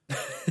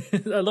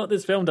 A lot of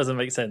this film doesn't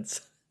make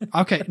sense.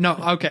 Okay,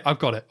 I've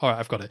got it. All right,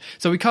 I've got it.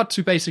 So we cut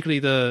to basically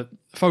the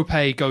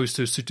Fopay goes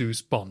to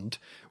seduce Bond.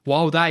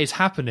 While that is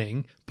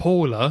happening,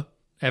 Paula,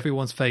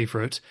 everyone's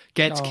favourite,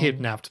 gets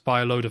kidnapped by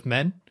a load of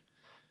men.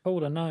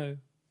 Paula, no.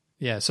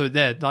 Yeah, so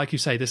there, like you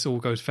say, this all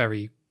goes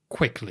very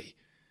quickly.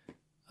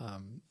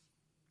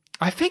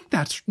 I think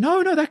that's...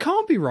 No, that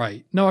can't be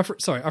right. No,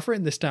 I've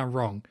written this down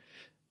wrong.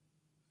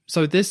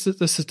 So the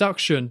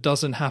seduction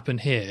doesn't happen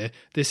here.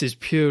 This is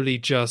purely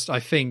just, I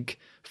think,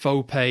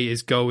 Fopay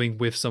is going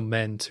with some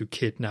men to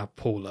kidnap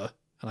Paula.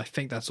 And I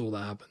think that's all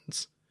that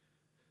happens.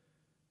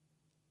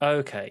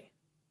 Okay.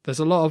 There's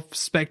a lot of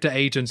Spectre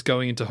agents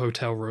going into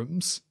hotel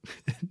rooms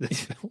in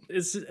this film.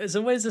 It's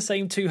always the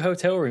same 2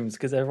 hotel rooms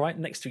because they're right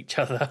next to each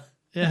other.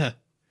 Yeah.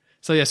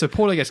 So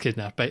Paula gets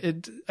kidnapped. But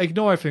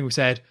ignore everything we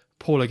said.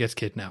 Paula gets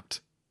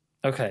kidnapped.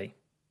 Okay.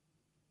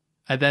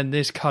 And then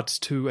this cuts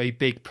to a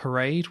big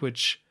parade,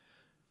 which,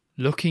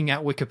 looking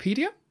at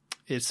Wikipedia,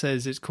 it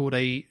says it's called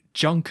a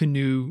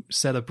Junkanoo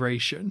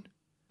celebration.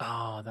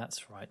 Oh,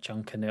 that's right,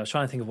 Junkanoo. I was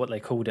trying to think of what they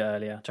called it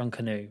earlier.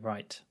 Junkanoo,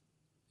 right.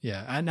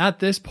 Yeah, and at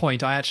this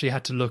point, I actually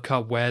had to look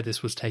up where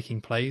this was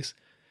taking place,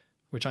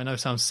 which I know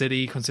sounds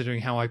silly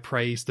considering how I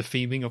praised the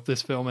theming of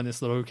this film and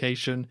its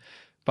location.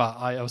 But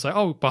I was like,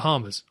 oh,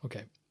 Bahamas.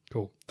 Okay,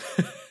 cool.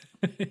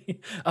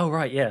 Oh,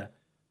 right, yeah.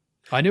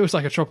 I knew it was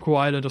like a tropical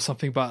island or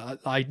something,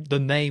 but the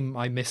name,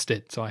 I missed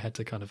it, so I had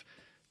to kind of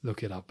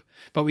look it up.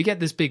 But we get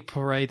this big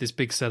parade, this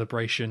big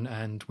celebration,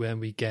 and when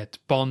we get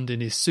Bond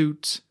in his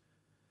suit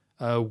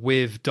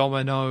with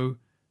Domino,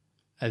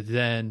 And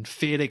then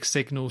Felix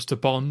signals to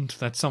Bond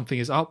that something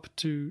is up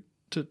to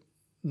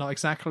not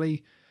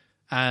exactly.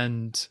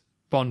 And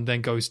Bond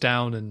then goes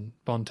down and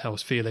Bond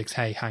tells Felix,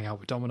 hey, hang out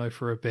with Domino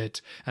for a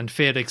bit. And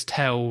Felix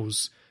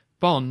tells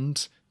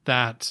Bond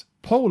that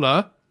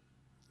Paula,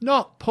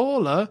 not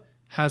Paula,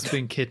 has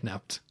been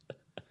kidnapped.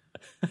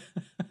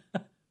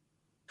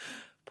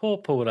 Poor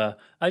Paula.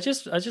 I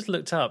just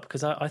looked up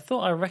because I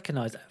thought I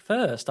recognised at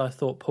first. I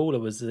thought Paula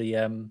was the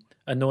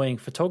annoying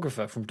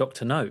photographer from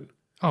Dr. No.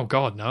 Oh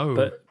God, no!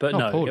 But not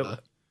no, Paula.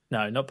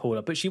 No, not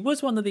Paula. But she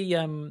was one of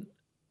the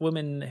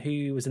women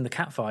who was in the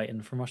cat fight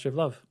in From Russia with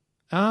Love.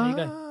 Oh, there you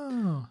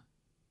go.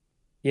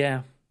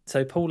 Yeah.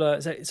 So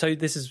Paula.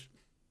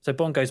 So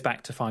Bond goes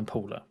back to find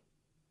Paula.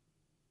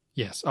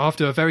 Yes,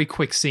 after a very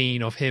quick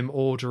scene of him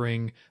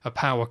ordering a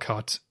power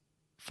cut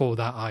for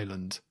that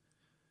island.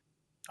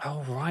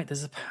 Oh right,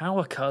 there's a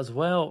power cut as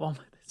well. Oh,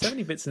 so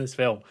many bits in this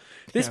film.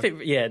 This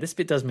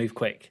bit does move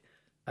quick.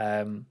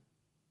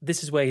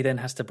 This is where he then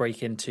has to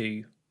break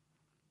into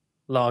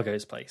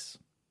Largo's place.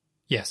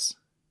 Yes,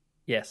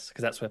 because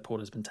that's where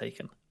Paula's been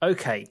taken.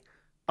 Okay,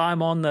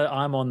 I'm on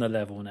the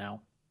level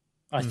now.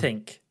 I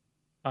think.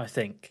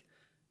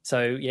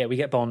 So yeah, we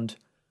get Bond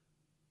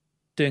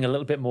doing a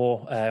little bit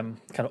more kind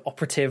of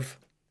operative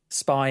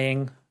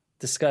spying,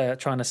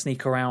 trying to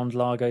sneak around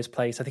Largo's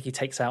place. I think he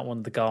takes out one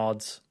of the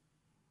guards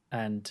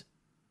and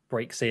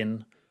breaks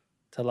in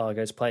to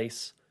Largo's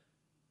place,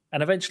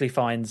 and eventually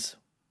finds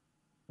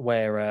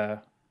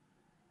where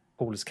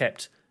Paul is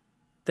kept.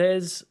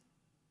 Is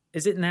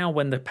it now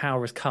when the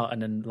power is cut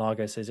and then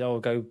Largo says, oh,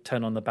 go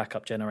turn on the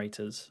backup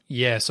generators?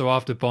 Yeah, so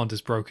after Bond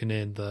has broken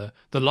in, the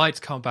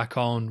lights come back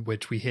on,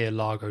 which we hear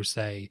Largo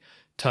say,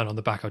 turn on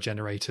the backup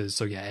generators.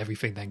 So yeah,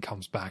 everything then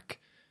comes back.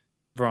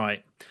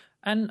 Right.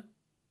 And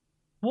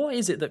what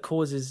is it that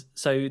causes...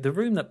 So the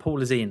room that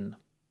Paul is in,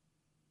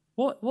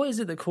 what is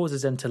it that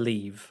causes them to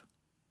leave?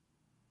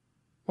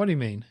 What do you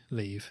mean,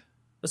 leave?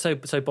 So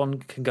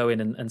Bond can go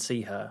in and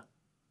see her.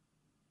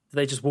 Do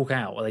they just walk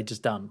out, or are they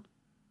just done?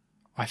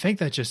 I think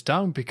they're just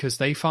done because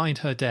they find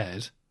her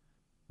dead.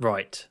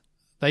 Right.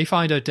 They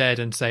find her dead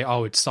and say,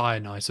 oh, it's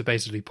cyanide. So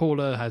basically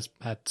Paula has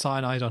had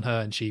cyanide on her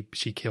and she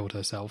killed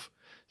herself.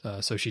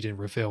 So she didn't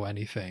reveal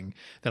anything.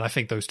 Then I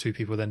think those two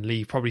people then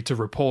leave, probably to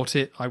report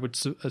it, I would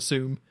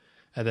assume.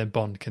 And then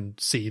Bond can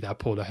see that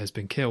Paula has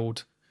been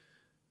killed.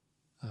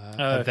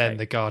 And then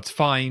the guards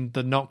find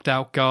the knocked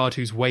out guard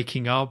who's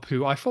waking up,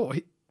 who I thought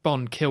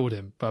Bond killed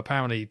him, but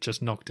apparently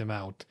just knocked him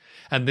out.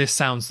 And this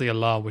sounds the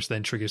alarm, which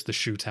then triggers the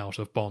shootout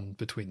of Bond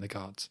between the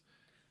guards.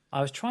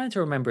 I was trying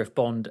to remember if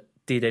Bond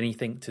did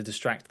anything to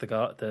distract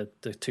the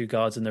two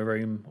guards in the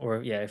room,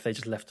 or if they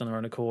just left on their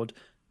own accord.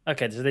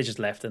 Okay, so they just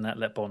left, and that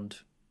let Bond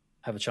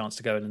have a chance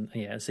to go in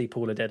and see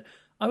Paula dead.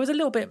 I was a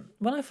little bit,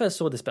 when I first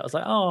saw this bit, I was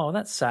like, oh,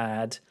 that's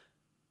sad.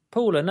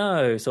 Paula,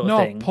 no, sort of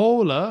thing. Not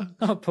Paula.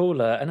 Not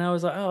Paula. And I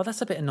was like, oh,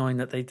 that's a bit annoying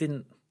that they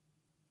didn't.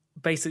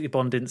 Basically,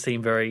 Bond didn't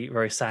seem very,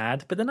 very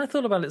sad. But then I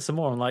thought about it some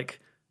more. I'm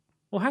like,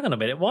 well, hang on a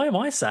minute. Why am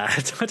I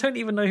sad? I don't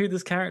even know who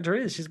this character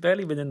is. She's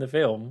barely been in the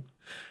film.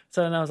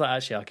 So then I was like,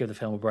 actually, I'll give the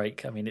film a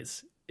break. I mean,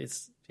 it's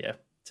just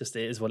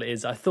it is what it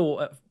is. I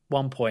thought at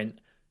one point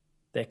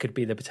there could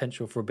be the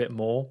potential for a bit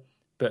more.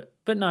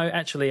 But no,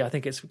 actually, I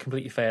think it's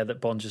completely fair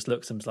that Bond just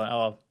looks and is like,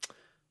 oh,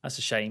 that's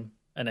a shame.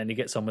 And then he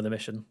gets on with the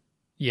mission.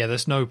 Yeah,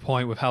 there's no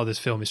point with how this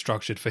film is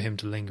structured for him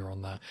to linger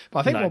on that. But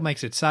I think what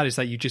makes it sad is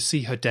that you just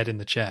see her dead in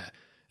the chair.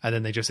 And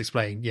then they just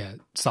explain,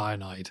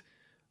 cyanide.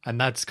 And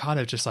that's kind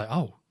of just like,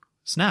 oh,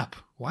 snap.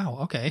 Wow,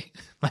 okay.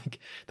 Like,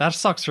 that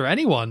sucks for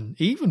anyone.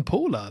 Even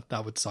Paula,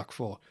 that would suck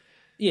for.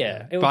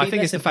 Yeah. But I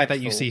think it's the fact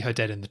that you see her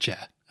dead in the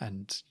chair.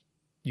 And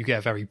you get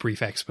a very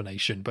brief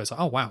explanation. But it's like,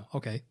 oh, wow,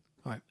 okay.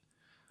 All right.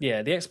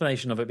 Yeah, the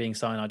explanation of it being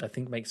cyanide, I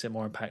think, makes it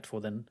more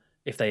impactful than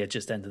if they had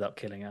just ended up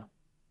killing her.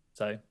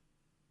 So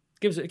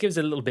it gives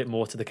a little bit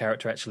more to the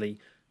character actually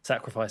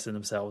sacrificing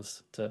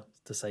themselves to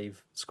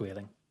save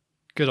Squealing.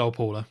 Good old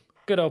Paula.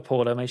 Good old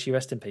Paula, may she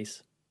rest in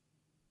peace.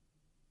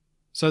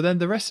 So then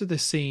the rest of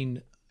this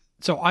scene...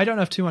 So I don't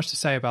have too much to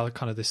say about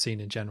kind of this scene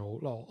in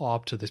general, or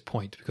up to this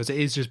point, because it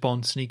is just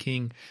Bond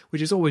sneaking,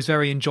 which is always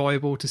very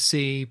enjoyable to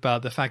see, but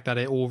the fact that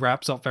it all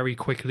wraps up very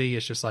quickly,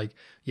 it's just like,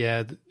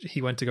 yeah,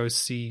 he went to go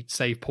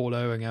save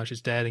Paula, and now she's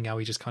dead, and now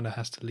he just kind of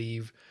has to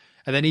leave.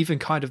 And then even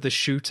kind of the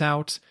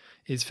shootout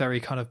is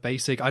very kind of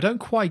basic. I don't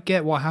quite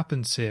get what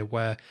happens here,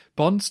 where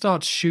Bond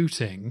starts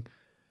shooting,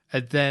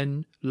 and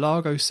then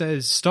Largo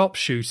says, stop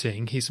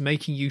shooting, he's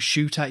making you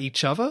shoot at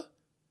each other?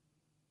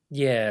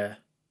 Yeah.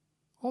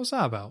 What was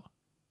that about?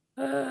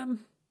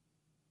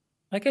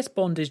 I guess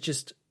Bond is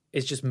just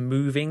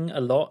moving a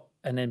lot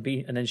and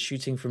then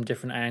shooting from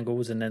different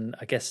angles, and then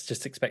I guess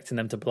just expecting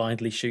them to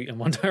blindly shoot in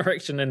one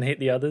direction and hit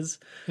the others.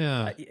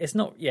 Yeah, it's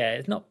not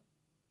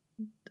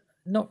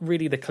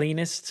really the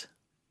cleanest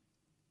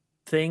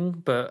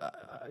thing, but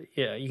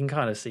you can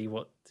kind of see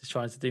what he's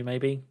trying to do,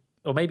 maybe,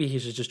 or maybe he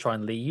should just try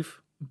and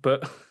leave,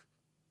 but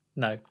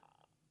no.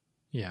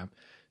 Yeah.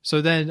 So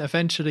then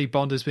eventually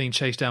Bond is being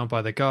chased down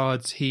by the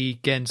guards. He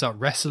ends up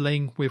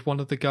wrestling with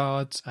one of the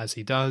guards, as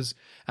he does,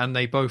 and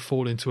they both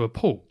fall into a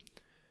pool.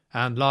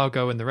 And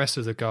Largo and the rest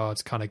of the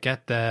guards kind of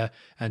get there,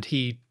 and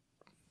he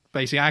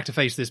basically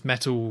activates this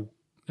metal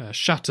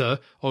shutter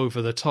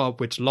over the top,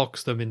 which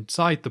locks them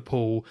inside the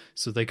pool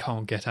so they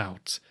can't get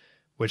out,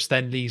 which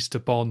then leads to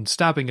Bond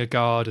stabbing a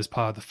guard as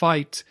part of the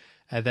fight,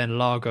 and then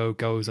Largo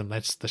goes and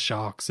lets the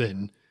sharks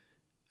in.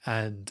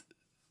 And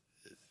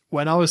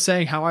when I was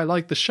saying how I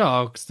like the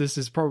sharks, this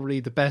is probably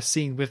the best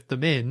scene with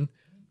them in,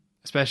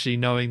 especially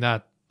knowing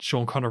that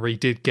Sean Connery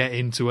did get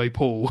into a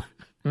pool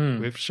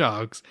with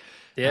sharks.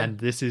 Yeah. And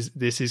this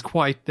is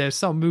quite, there's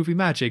some movie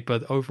magic,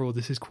 but overall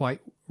this is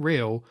quite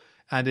real.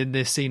 And in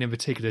this scene in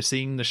particular,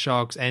 seeing the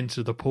sharks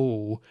enter the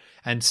pool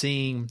and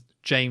seeing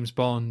James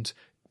Bond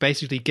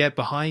basically get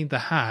behind the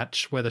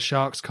hatch where the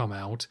sharks come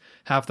out,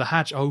 have the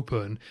hatch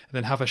open, and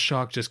then have a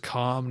shark just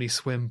calmly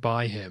swim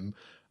by him,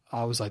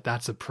 I was like,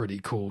 that's a pretty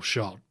cool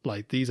shot.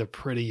 Like, these are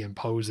pretty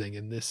imposing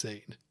in this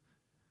scene.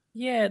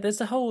 Yeah,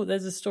 there's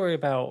a story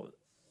about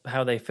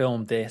how they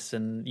filmed this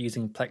and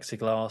using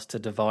plexiglass to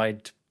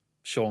divide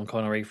Sean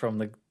Connery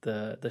from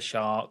the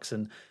sharks,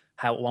 and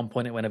how at one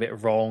point it went a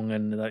bit wrong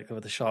and like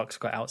the sharks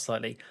got out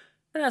slightly.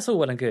 And that's all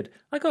well and good.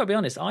 I gotta be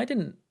honest,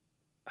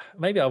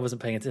 maybe I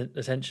wasn't paying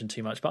attention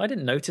too much, but I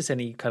didn't notice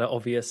any kind of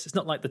obvious. It's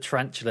not like the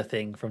tarantula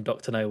thing from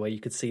Dr. No, where you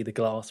could see the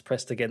glass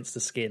pressed against the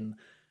skin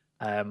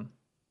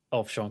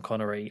of Sean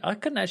Connery. I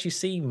couldn't actually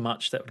see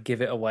much that would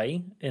give it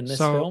away in this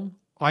film.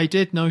 I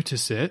did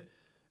notice it,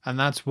 and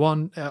that's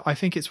one. I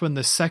think it's when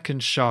the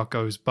second shark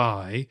goes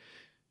by,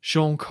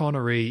 Sean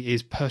Connery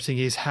is putting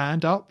his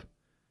hand up,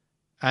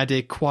 and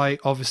it quite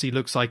obviously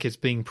looks like it's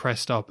being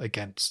pressed up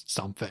against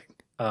something.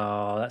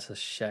 Oh, that's a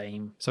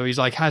shame. So he's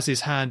like has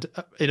his hand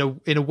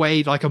in a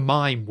way like a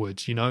mime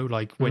would, you know,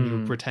 like when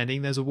you're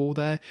pretending there's a wall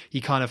there. He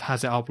kind of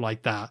has it up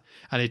like that,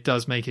 and it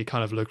does make it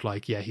kind of look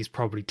like he's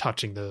probably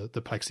touching the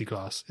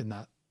plexiglass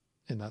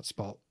in that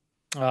spot.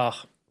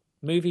 Oh,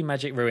 movie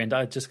magic ruined.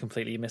 I just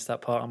completely missed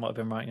that part. I might have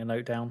been writing a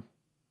note down.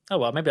 Oh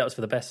well, maybe that was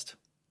for the best.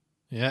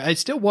 Yeah, it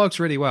still works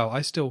really well.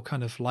 I still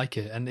kind of like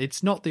it. And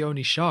it's not the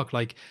only shark.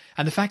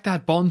 And the fact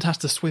that Bond has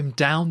to swim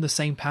down the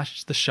same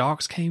passage the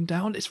sharks came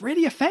down, it's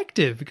really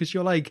effective because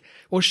you're like,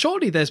 well,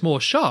 surely there's more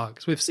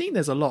sharks. We've seen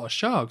there's a lot of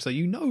sharks. So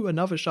you know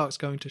another shark's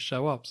going to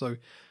show up. So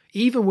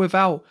even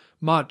without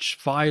much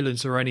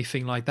violence or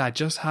anything like that,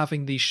 just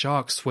having these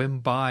sharks swim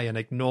by and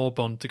ignore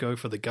Bond to go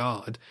for the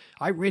guard,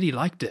 I really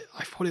liked it.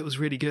 I thought it was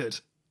really good.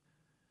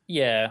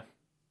 Yeah.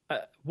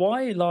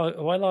 Why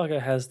Largo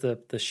has the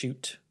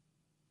chute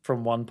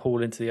from one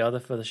pool into the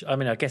other I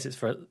mean, I guess it's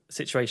for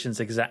situations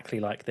exactly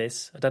like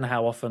this. I don't know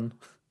how often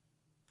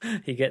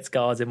he gets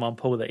guards in one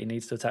pool that he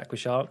needs to attack with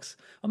sharks.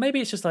 Or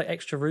maybe it's just like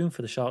extra room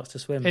for the sharks to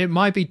swim. It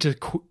might be to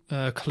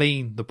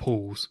clean the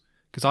pools,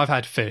 because I've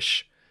had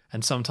fish,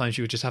 and sometimes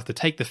you would just have to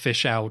take the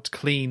fish out,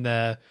 clean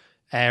their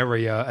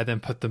area, and then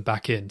put them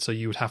back in. So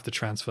you would have to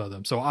transfer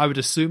them. So I would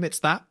assume it's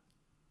that.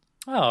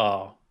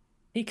 Oh,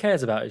 he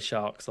cares about his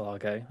sharks,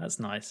 Largo. That's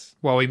nice.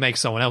 Well, he makes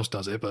someone else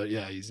does it, but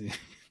yeah,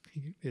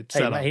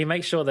 he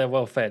makes sure they're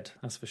well fed,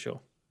 that's for sure.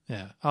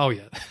 Yeah. Oh,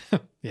 yeah.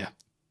 Yeah.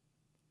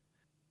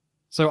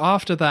 So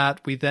after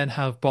that, we then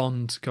have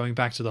Bond going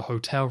back to the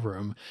hotel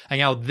room. And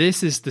now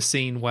this is the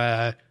scene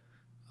where,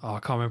 I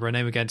can't remember her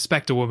name again,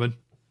 Spectre Woman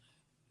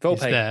Volpe.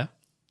 is there.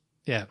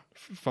 Yeah,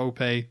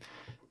 Volpe.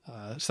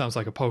 Sounds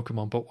like a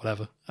Pokemon, but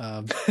whatever.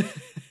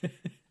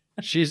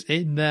 She's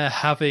in there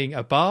having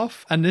a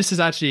bath. And this is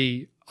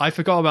actually, I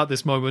forgot about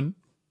this moment.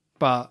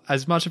 But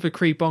as much of a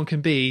creep Bond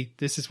can be,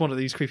 this is one of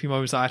these creepy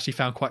moments I actually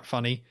found quite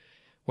funny,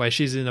 where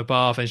she's in a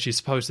bath and she's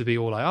supposed to be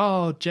all like,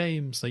 oh,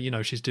 James, like, you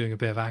know, she's doing a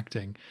bit of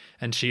acting.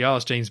 And she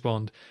asks James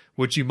Bond,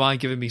 would you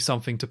mind giving me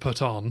something to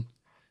put on?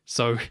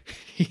 So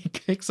he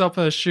picks up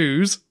her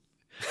shoes,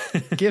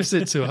 gives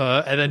it to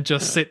her, and then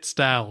just sits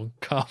down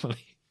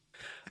calmly.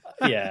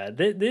 Yeah,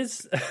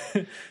 this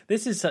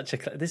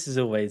is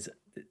always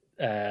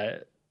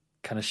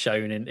kind of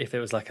shown in, if it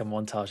was like a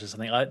montage or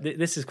something.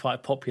 This is quite a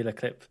popular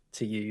clip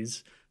to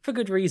use for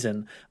good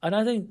reason, and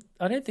I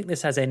don't think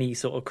this has any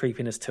sort of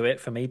creepiness to it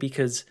for me,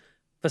 because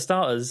for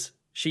starters,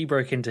 she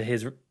broke into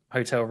his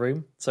hotel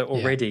room, so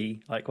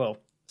already well,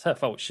 it's her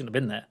fault. She shouldn't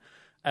have been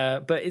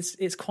there. But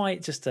it's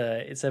quite just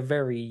it's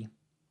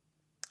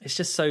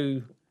just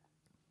so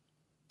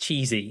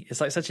cheesy.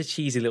 It's like such a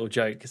cheesy little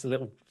joke. It's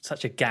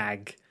such a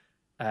gag,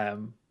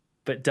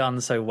 but done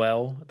so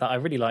well that I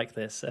really like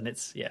this, and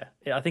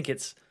I think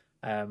it's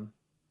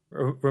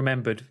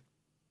remembered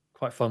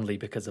quite fondly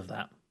because of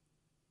that.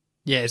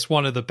 Yeah, it's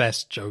one of the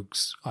best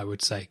jokes, I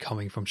would say,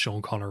 coming from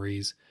Sean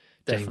Connery's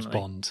James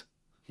Bond.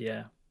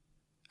 Yeah.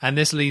 And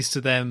this leads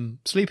to them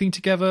sleeping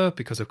together,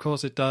 because of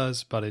course it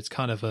does, but it's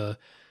kind of a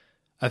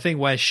thing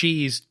where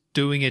she's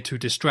doing it to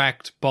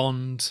distract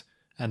Bond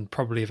and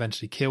probably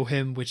eventually kill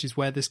him, which is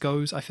where this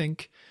goes, I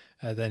think.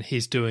 Then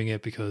he's doing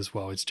it because,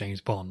 well, it's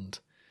James Bond.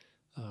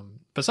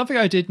 But something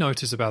I did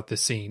notice about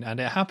this scene,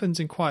 and it happens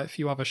in quite a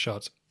few other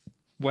shots,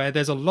 where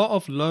there's a lot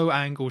of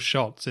low-angle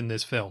shots in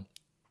this film,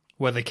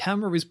 where the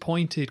camera is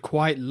pointed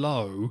quite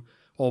low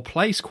or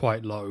placed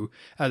quite low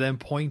and then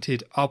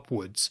pointed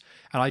upwards.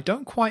 And I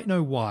don't quite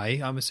know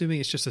why. I'm assuming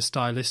it's just a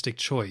stylistic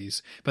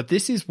choice. But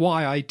this is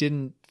why I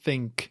didn't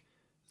think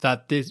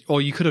that this,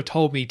 or you could have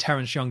told me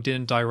Terrence Young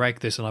didn't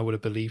direct this and I would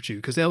have believed you,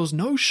 because there was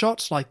no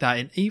shots like that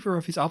in either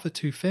of his other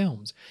two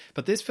films.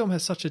 But this film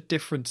has such a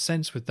different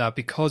sense with that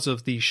because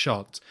of these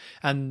shots,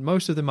 and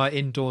most of them are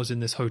indoors in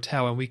this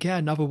hotel, and we get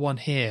another one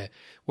here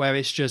where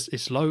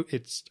it's low,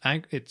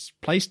 it's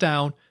placed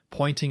down,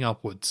 pointing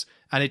upwards,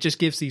 and it just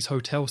gives these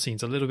hotel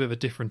scenes a little bit of a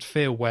different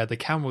feel, where the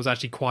camera was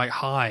actually quite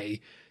high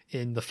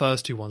in the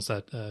first two ones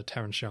that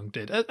Terrence Young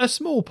did. A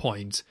small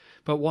point,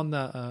 but one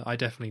that I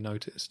definitely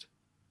noticed.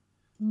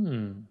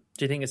 Do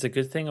you think it's a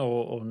good thing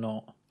or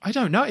not? I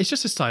don't know. It's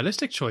just a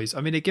stylistic choice.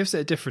 I mean, it gives it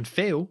a different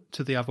feel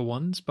to the other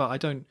ones, but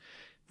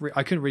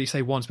I couldn't really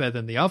say one's better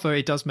than the other.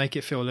 It does make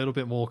it feel a little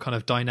bit more kind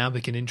of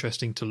dynamic and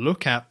interesting to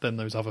look at than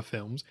those other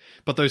films.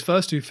 But those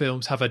first two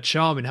films have a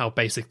charm in how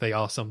basic they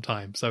are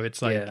sometimes. So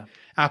it's like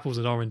apples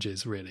and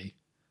oranges, really.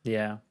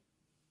 Yeah,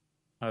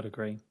 I would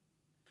agree.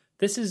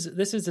 This is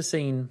the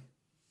scene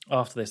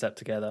after they slept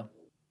together.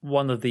 I'm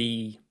going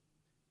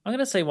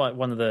to say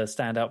one of the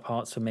standout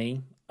parts for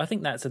me. I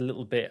think that's a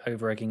little bit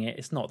over-egging it.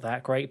 It's not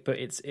that great, but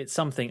it's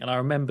something. And I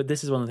remember,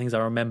 this is one of the things I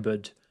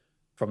remembered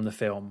from the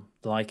film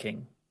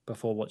liking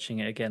before watching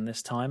it again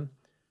this time.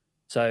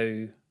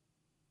 So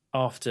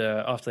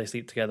after they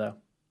sleep together,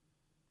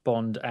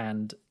 Bond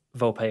and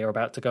Volpe are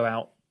about to go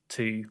out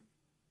to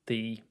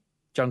the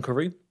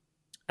Junkaroo,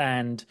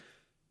 and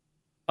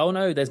oh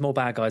no, there's more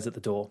bad guys at the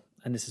door.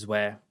 And this is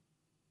where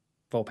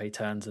Volpe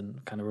turns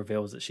and kind of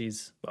reveals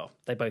that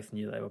they both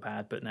knew they were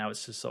bad, but now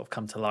it's just sort of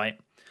come to light.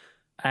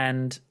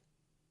 And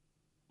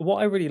what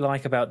I really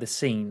like about this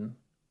scene,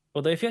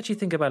 although if you actually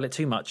think about it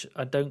too much,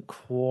 I don't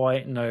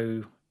quite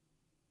know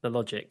the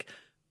logic,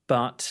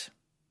 but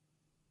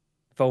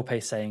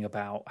Volpe saying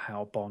about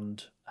how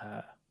Bond,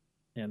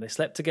 they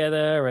slept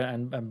together,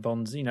 and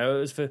Bond's, it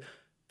was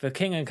for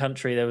king and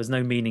country, there was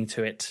no meaning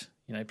to it,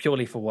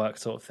 purely for work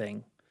sort of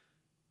thing.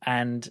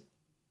 And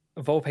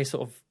Volpe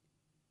sort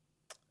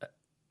of,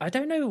 I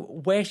don't know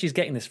where she's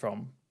getting this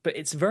from, but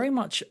it's very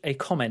much a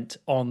comment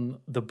on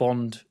the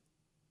Bond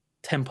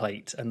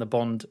template and the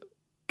Bond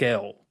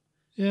girl,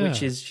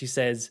 which is, she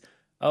says,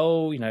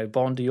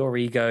 Bond, your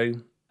ego,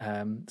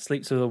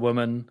 sleeps with a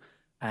woman,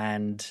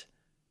 and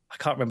I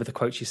can't remember the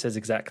quote she says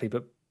exactly,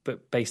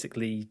 but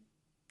basically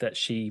that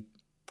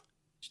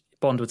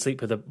Bond would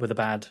sleep with a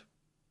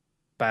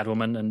bad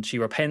woman, and she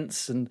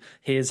repents and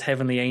hears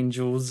heavenly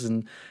angels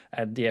and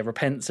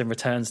repents and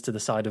returns to the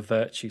side of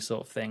virtue,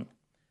 sort of thing.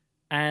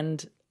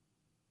 And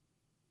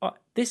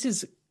this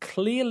is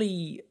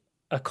clearly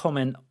a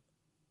comment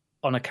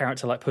on a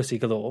character like Pussy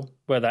Galore,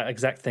 where that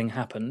exact thing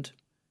happened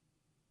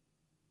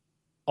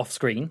off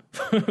screen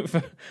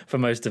for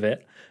most of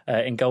it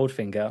in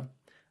Goldfinger.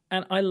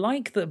 And I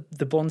like that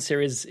the Bond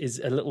series is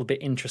a little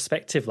bit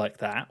introspective like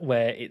that,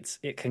 where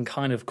it can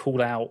kind of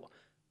call out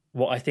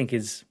what I think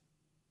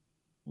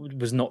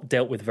was not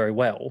dealt with very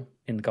well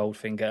in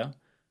Goldfinger.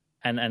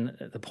 And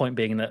the point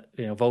being that,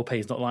 Volpe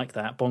is not like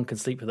that. Bond can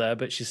sleep with her,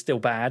 but she's still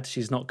bad.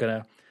 She's not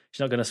gonna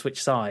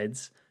switch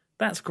sides.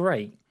 That's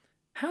great.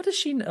 How does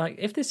she,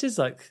 if this is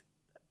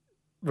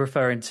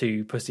referring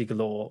to Pussy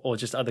Galore or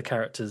just other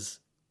characters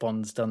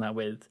Bond's done that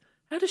with,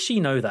 how does she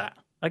know that?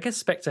 I guess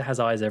Spectre has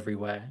eyes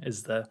everywhere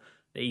is the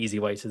easy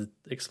way to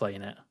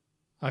explain it.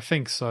 I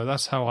think so.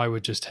 That's how I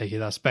would just take it.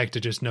 That Spectre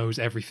just knows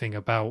everything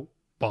about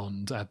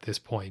Bond at this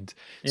point.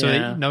 So he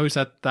knows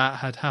that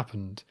had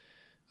happened.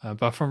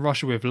 But From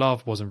Russia with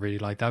Love wasn't really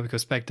like that,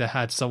 because Spectre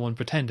had someone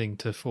pretending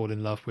to fall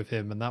in love with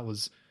him, and that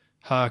was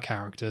her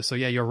character. So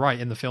yeah, you're right,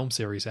 in the film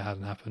series it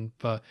hadn't happened.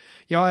 But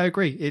yeah, I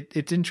agree.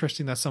 It's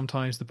interesting that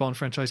sometimes the Bond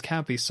franchise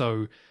can be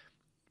so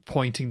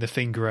pointing the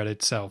finger at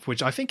itself,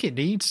 which I think it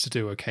needs to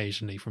do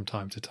occasionally from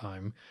time to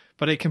time.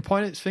 But it can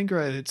point its finger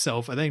at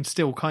itself and then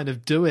still kind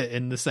of do it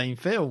in the same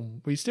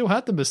film. We still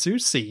had the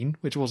masseuse scene,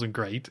 which wasn't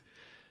great.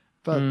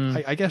 But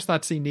I guess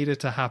that scene needed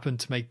to happen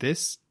to make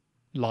this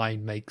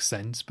line make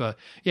sense. But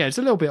yeah, it's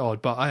a little bit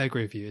odd, but I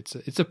agree with you.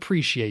 It's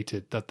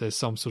appreciated that there's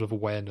some sort of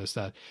awareness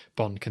that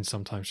Bond can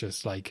sometimes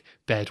just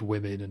bed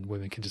women, and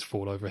women can just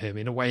fall over him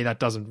in a way that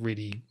doesn't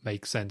really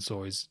make sense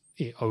or is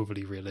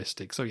overly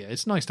realistic. So yeah,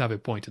 it's nice to have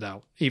it pointed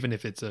out, even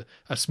if it's a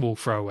small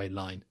throwaway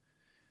line.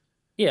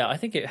 Yeah, I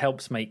think it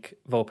helps make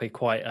Volpe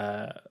quite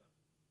a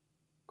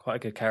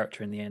good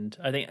character in the end.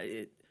 I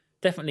think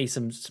definitely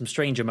some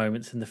stranger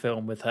moments in the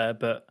film with her,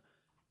 but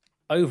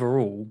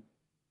overall,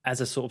 as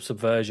a sort of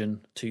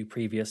subversion to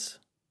previous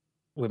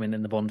women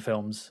in the Bond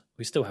films,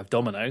 we still have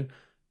Domino,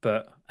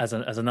 but as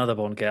another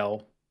Bond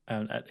girl,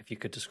 if you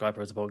could describe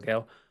her as a Bond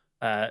girl,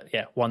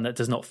 one that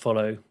does not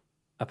follow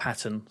a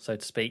pattern, so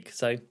to speak.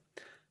 So,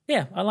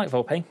 yeah, I like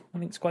Volpe. I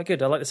think it's quite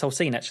good. I like this whole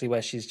scene, actually,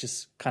 where she's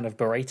just kind of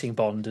berating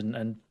Bond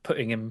and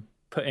putting him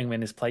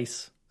in his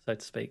place, so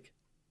to speak.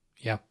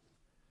 Yeah.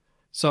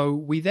 So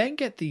we then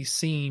get these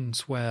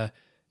scenes where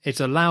it's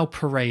a loud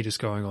parade is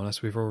going on,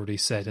 as we've already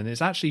said, and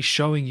it's actually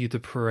showing you the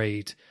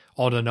parade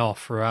on and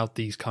off throughout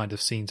these kind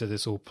of scenes that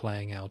it's all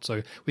playing out.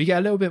 So we get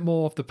a little bit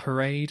more of the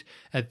parade,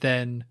 and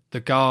then the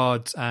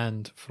guards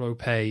and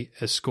Flope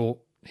escort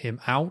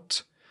him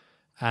out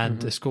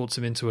and escorts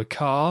him into a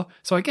car.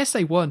 So I guess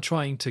they weren't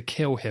trying to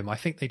kill him. I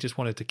think they just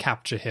wanted to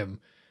capture him.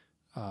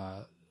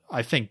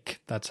 I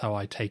think that's how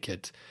I take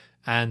it.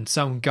 And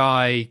some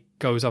guy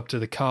goes up to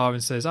the car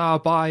and says,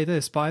 buy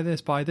this, buy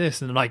this, buy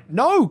this. And they're like,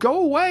 no,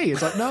 go away.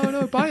 It's like,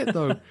 no, buy it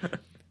though.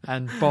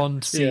 And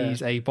Bond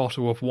sees a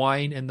bottle of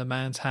wine in the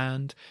man's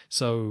hand,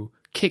 so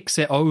kicks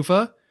it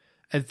over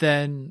and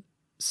then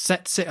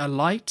sets it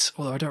alight,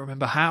 although I don't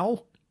remember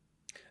how.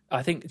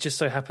 I think it just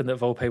so happened that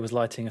Volpe was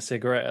lighting a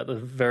cigarette at the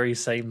very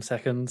same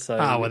second. So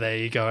well, there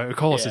you go. Of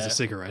course it's a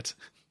cigarette.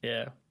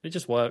 Yeah, it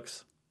just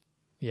works.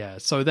 Yeah,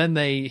 so then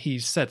he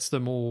sets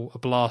them all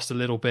ablast a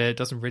little bit,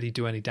 doesn't really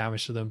do any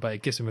damage to them, but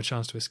it gives him a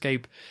chance to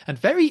escape. And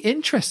very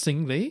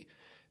interestingly,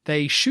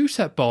 they shoot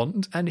at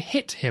Bond and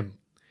hit him.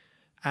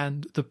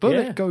 And the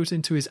bullet goes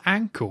into his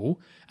ankle,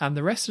 and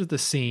the rest of the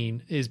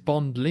scene is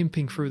Bond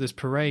limping through this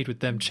parade with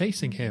them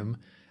chasing him,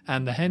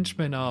 and the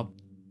henchmen are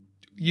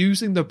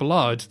using the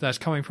blood that's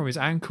coming from his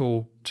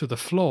ankle to the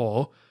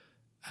floor,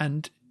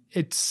 and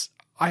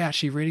I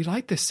actually really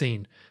like this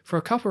scene for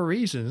a couple of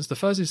reasons. The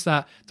first is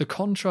that the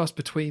contrast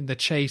between the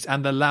chase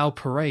and the loud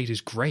parade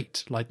is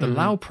great. Like the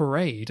loud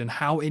parade and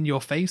how in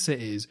your face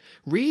it is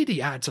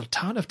really adds a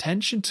ton of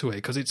tension to it,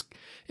 because it's,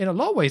 in a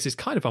lot of ways, it's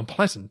kind of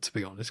unpleasant, to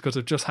be honest, because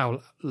of just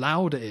how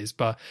loud it is.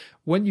 But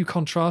when you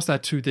contrast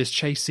that to this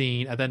chase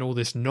scene and then all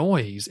this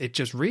noise, it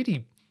just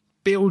really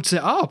builds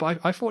it up.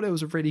 I thought it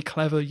was a really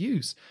clever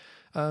use.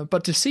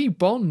 But to see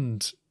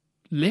Bond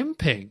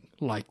limping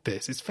like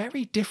this, it's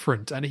very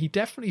different, and he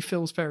definitely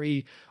feels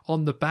very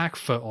on the back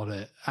foot on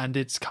it, and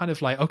it's kind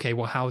of like, okay,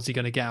 well, how is he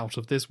going to get out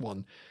of this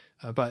one?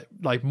 But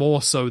like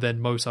more so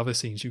than most other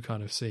scenes you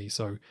kind of see.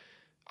 So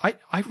I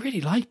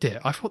really liked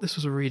it. I thought this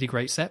was a really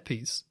great set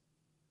piece.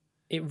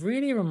 It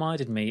really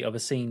reminded me of a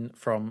scene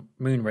from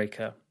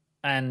Moonraker,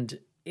 and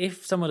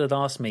if someone had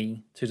asked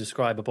me to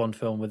describe a Bond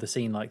film with a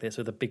scene like this,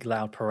 with a big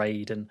loud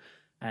parade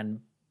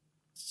and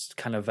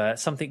kind of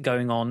something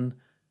going on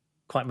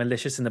quite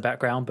malicious in the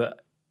background,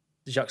 but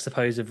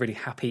juxtaposed with really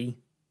happy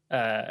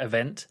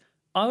event,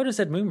 I would have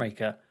said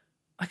Moonraker.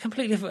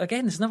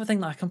 Again, it's another thing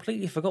that I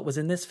completely forgot was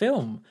in this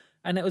film,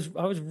 and I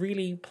was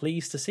really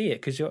pleased to see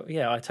it, because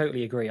I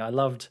totally agree. I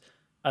loved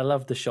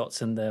the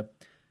shots and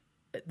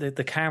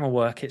the camera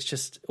work. It's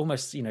just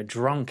almost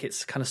drunk.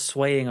 It's kind of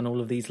swaying on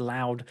all of these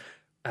loud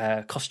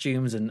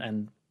costumes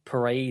and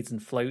parades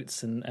and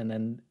floats, and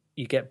then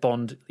you get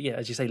Bond,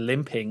 as you say,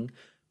 limping,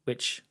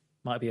 which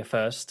might be a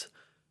first.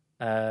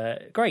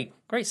 Great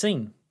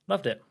scene.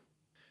 Loved it.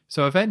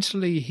 So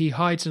eventually he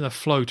hides in a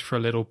float for a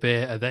little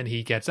bit, and then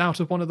he gets out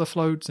of one of the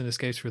floats and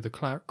escapes through the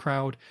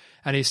crowd,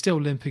 and he's still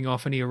limping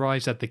off, and he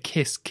arrives at the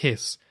Kiss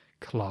Kiss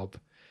Club,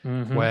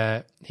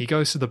 where he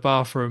goes to the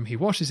bathroom, he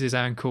washes his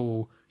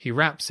ankle, he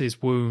wraps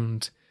his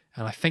wound,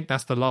 and I think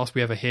that's the last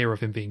we ever hear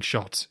of him being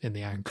shot in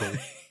the ankle.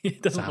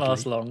 It doesn't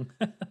last long.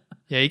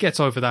 Yeah, he gets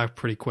over that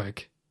pretty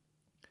quick.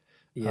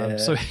 Yeah.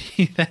 So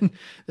he then,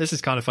 this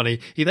is kind of funny,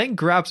 he then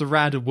grabs a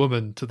random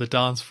woman to the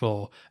dance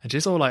floor and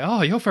she's all like,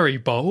 oh, you're very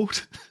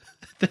bold.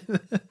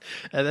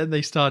 And then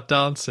they start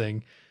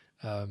dancing.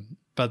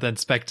 But then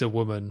Spectre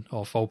Woman,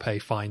 or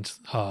Volpe, finds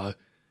her,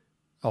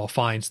 or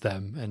finds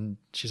them, and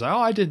she's like, oh,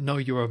 I didn't know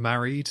you were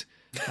married.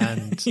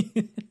 And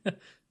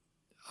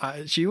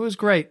she was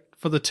great.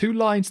 For the 2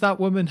 lines that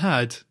woman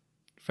had,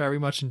 very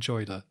much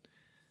enjoyed her.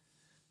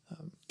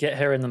 Get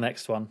her in the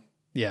next one.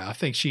 Yeah, I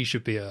think she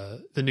should be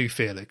the new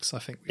Felix. I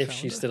think if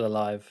she's still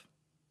alive.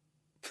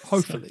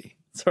 Hopefully.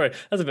 Sorry,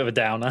 that's a bit of a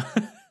downer.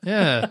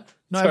 Yeah.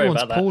 Not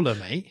everyone's Paula,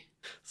 mate.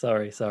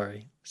 Sorry.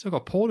 Still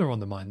got Paula on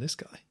the mind, this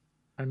guy.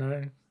 I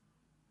know.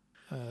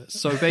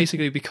 So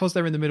basically, because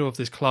they're in the middle of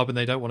this club and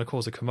they don't want to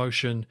cause a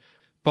commotion,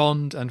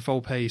 Bond and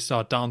Volpe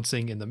start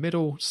dancing in the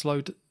middle.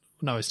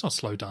 No, it's not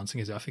slow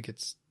dancing, is it? I think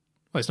it's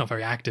not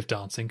very active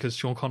dancing, because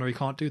Sean Connery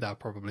can't do that,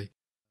 probably.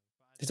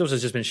 He's also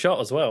just been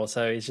shot as well,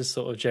 so he's just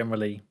sort of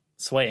generally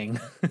swaying.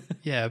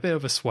 Yeah, a bit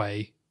of a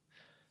sway.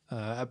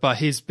 But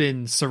he's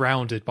been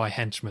surrounded by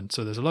henchmen,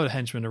 so there's a lot of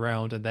henchmen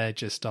around, and they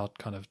just start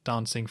kind of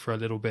dancing for a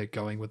little bit,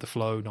 going with the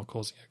flow, not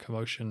causing a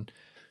commotion.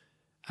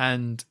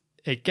 And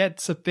it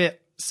gets a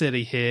bit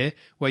silly here,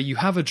 where you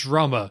have a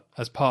drummer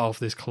as part of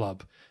this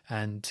club,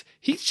 and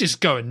he's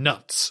just going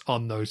nuts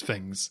on those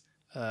things.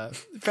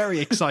 Very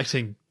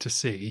exciting to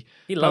see.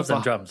 He loves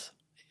them drums.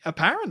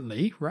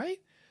 Apparently, right?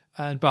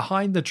 And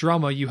behind the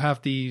drummer, you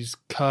have these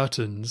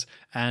curtains,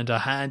 and a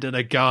hand and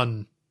a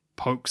gun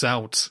pokes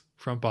out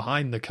from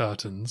behind the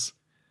curtains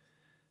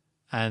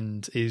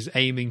and is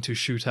aiming to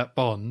shoot at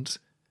Bond.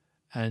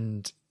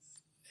 And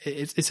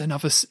it's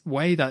another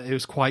way that it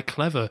was quite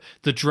clever.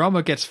 The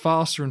drummer gets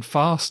faster and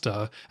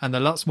faster, and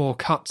there are lots more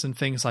cuts and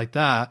things like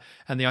that.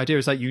 And the idea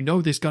is that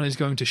this gun is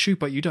going to shoot,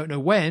 but you don't know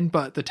when.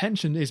 But the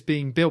tension is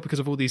being built because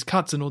of all these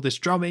cuts and all this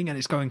drumming, and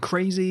it's going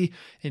crazy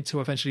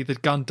until eventually the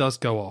gun does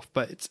go off.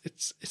 But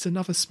it's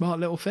another smart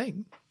little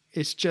thing.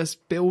 It's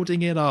just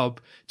building it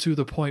up to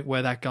the point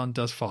where that gun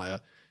does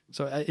fire.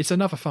 So it's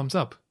another thumbs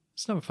up.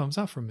 It's another thumbs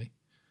up from me.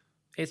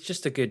 It's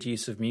just a good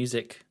use of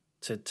music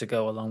to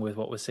go along with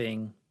what we're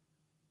seeing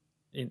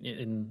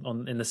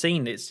in the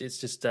scene. It's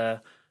just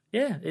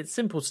it's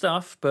simple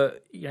stuff,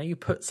 but you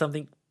put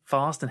something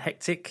fast and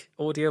hectic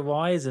audio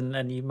wise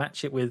and you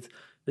match it with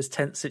this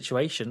tense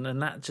situation,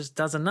 and that just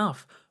does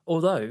enough.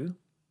 Although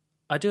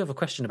I do have a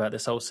question about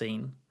this whole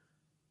scene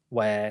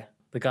where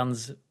the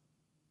gun's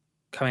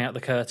coming out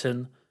the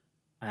curtain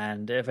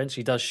and it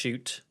eventually does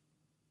shoot,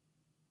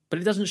 but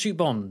it doesn't shoot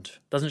Bond.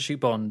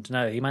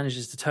 No, he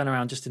manages to turn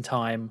around just in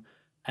time,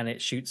 and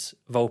it shoots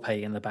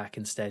Volpe in the back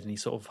instead, and he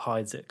sort of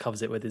hides it,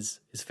 covers it with his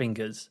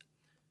fingers.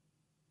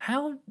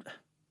 How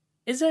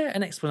is there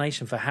an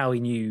explanation for how he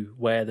knew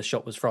where the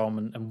shot was from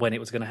and when it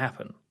was going to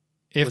happen?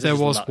 If there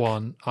was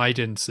one, I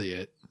didn't see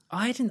it.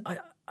 I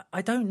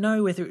don't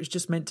know whether it was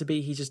just meant to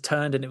be he just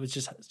turned and it was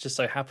just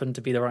so happened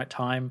to be the right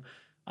time.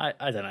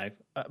 I don't know.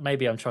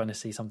 Maybe I'm trying to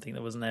see something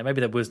that wasn't there.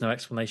 Maybe there was no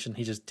explanation.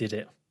 He just did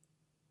it.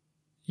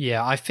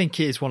 Yeah, I think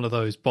it is one of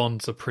those.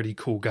 Bond's a pretty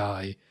cool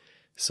guy,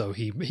 so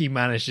he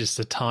manages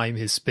to time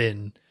his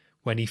spin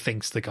when he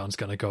thinks the gun's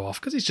going to go off,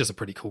 because he's just a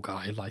pretty cool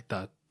guy like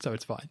that, so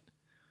it's fine.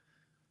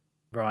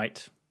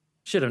 Right.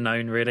 Should have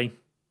known, really.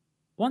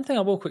 One thing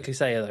I will quickly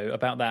say, though,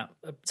 about that.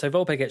 So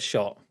Volpe gets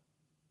shot,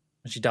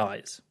 and she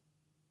dies.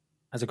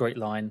 Has a great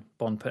line,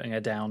 Bond putting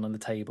her down on the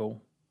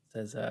table.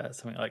 Says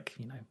something like,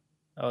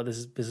 oh,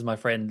 this is my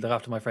friend. Look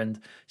after my friend.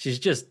 She's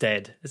just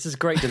dead. This is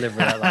great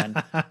delivery, that line.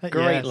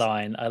 Great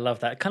line. I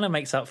love that. It kind of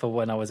makes up for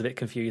when I was a bit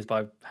confused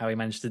by how he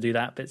managed to do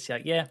that. But it's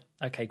like, yeah,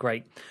 okay,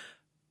 great.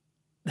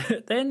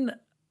 Then,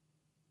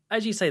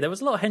 as you say, there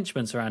was a lot of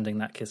henchmen surrounding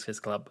that Kiss Kiss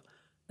Club.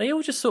 They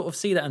all just sort of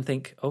see that and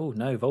think, oh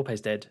no,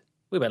 Volpe's dead.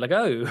 We better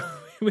go.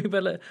 we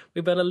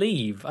better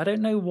leave. I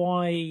don't know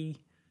why.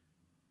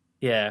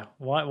 Yeah,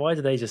 why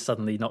do they just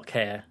suddenly not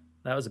care?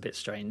 That was a bit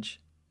strange.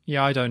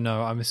 Yeah, I don't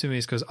know. I'm assuming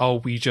it's because,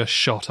 we just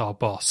shot our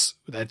boss.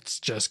 Let's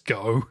just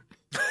go.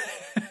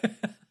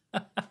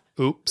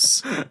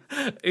 Oops.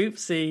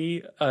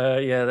 Oopsie.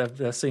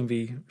 There'll soon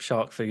be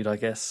shark food, I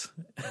guess.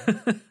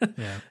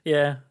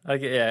 Yeah.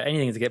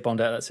 Anything to get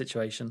Bond out of that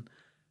situation.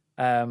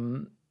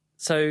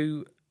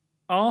 So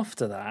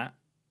after that,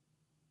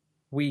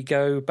 we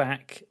go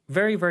back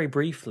very, very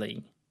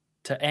briefly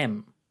to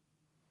M.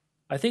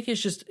 I think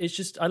it's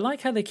just I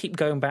like how they keep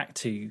going back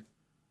to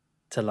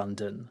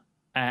London.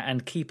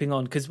 And keeping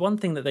on, because one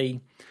thing that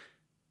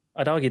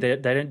I'd argue they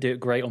don't do it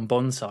great on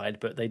Bond's side,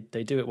 but they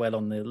do it well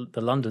on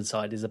the London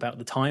side, is about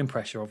the time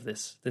pressure of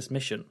this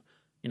mission.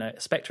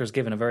 Spectre has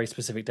given a very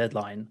specific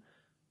deadline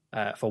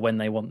for when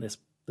they want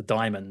the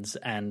diamonds,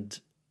 and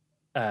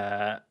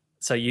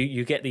so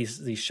you get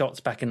these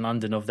shots back in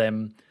London of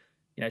them,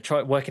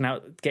 try working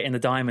out getting the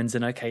diamonds,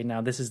 and okay,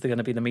 now this is going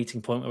to be the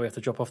meeting point where we have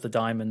to drop off the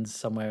diamonds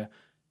somewhere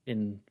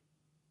in,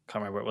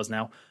 can't remember where it was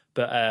now.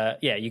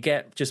 But you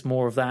get just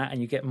more of that, and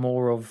you get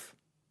more of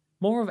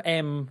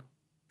M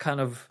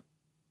kind of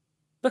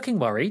looking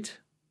worried,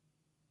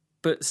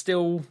 but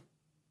still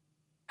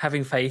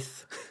having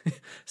faith,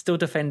 still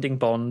defending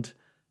Bond,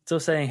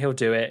 still saying he'll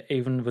do it,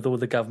 even with all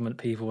the government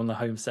people and the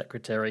Home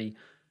Secretary.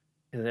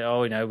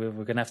 We're going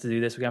to have to do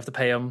this, we're going to have to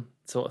pay them,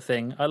 sort of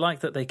thing. I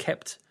like that they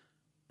kept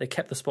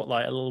the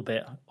spotlight a little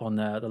bit on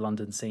the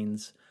London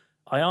scenes.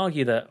 I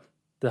argue that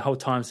the whole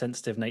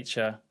time-sensitive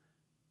nature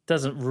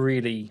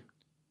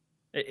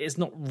it's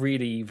not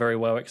really very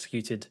well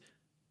executed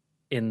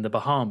in the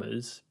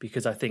Bahamas,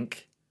 because I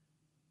think,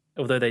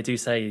 although they do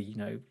say,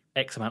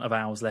 X amount of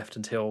hours left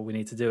until we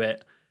need to do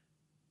it,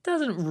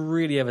 doesn't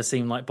really ever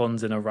seem like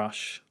Bond's in a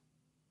rush.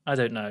 I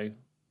don't know.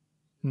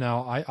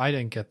 No, I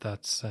didn't get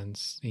that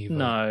sense either.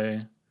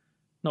 No,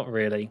 not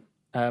really.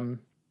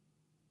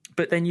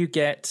 But then you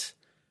get...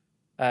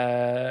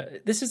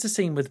 this is the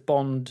scene with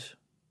Bond...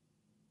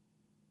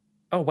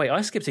 Oh, wait,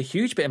 I skipped a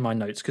huge bit in my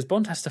notes, because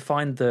Bond has to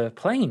find the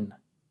plane.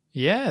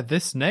 Yeah,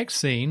 this next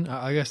scene,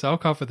 I guess I'll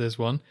cover this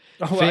one.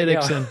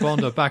 Felix and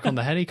Bond are back on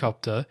the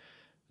helicopter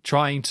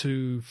trying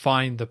to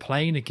find the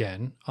plane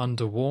again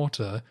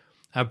underwater.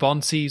 And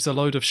Bond sees a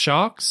load of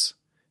sharks.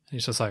 And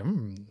he's just like,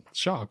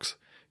 sharks.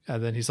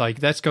 And then he's like,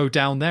 let's go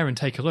down there and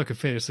take a look. And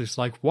Felix is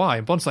like, why?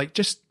 And Bond's like,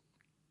 there's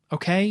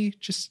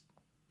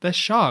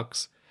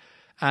sharks.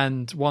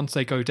 And once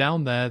they go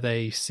down there,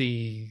 they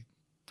see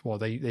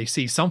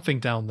something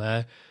down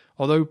there.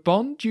 Although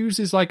Bond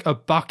uses like a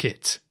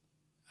bucket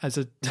as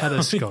a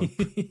telescope,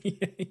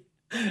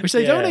 which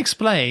they don't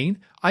explain.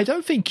 I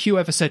don't think Q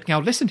ever said, now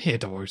listen here,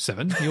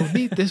 007, you'll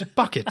need this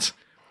bucket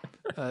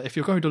if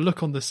you're going to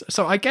look on this.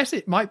 So I guess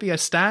it might be a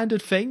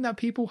standard thing that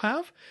people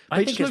have. But I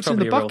think it just looks in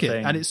the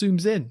bucket and it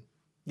zooms in.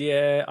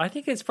 Yeah, I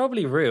think it's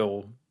probably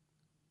real.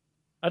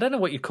 I don't know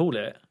what you call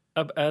it.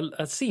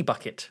 a sea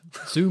bucket.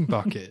 Zoom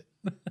bucket.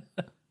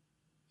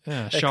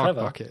 Yeah, shark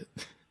clever. bucket.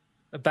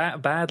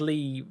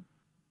 Badly,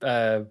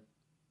 what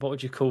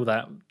would you call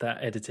that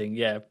editing?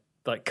 Yeah,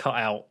 like cut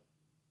out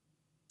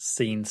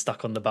scene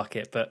stuck on the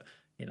bucket, but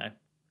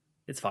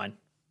it's fine.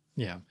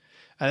 Yeah.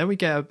 And then we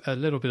get a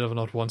little bit of an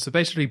odd one. So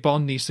basically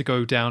Bond needs to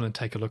go down and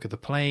take a look at the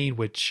plane,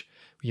 which,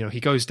 he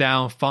goes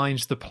down,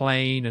 finds the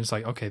plane, and it's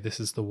like, okay, this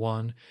is the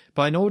one.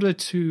 But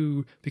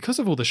because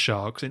of all the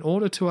sharks, in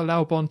order to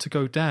allow Bond to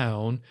go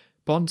down,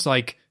 Bond's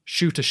like,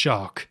 shoot a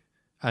shark.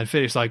 And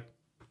Felix like,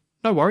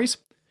 no worries.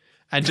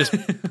 And just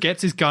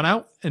gets his gun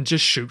out and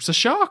just shoots a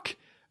shark.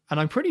 And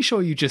I'm pretty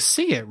sure you just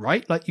see it,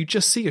 right? Like, you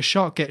just see a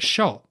shark get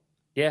shot.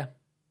 Yeah.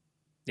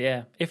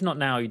 Yeah. If not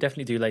now, you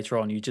definitely do later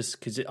on.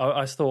 Because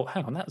I thought,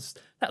 hang on, that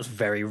was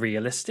very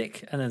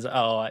realistic. And then it's like,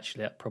 oh,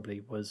 actually, that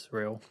probably was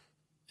real.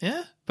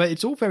 Yeah. But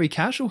it's all very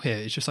casual here.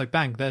 It's just like,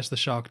 bang, there's the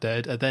shark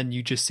dead. And then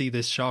you just see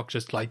this shark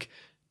just like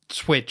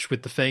twitch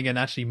with the thing and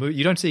actually move.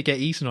 You don't see it get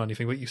eaten or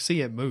anything, but you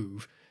see it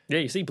move. Yeah,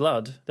 you see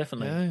blood,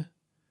 definitely. Yeah.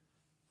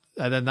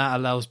 And then that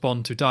allows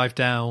Bond to dive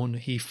down.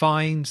 He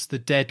finds the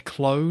dead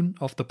clone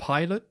of the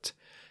pilot,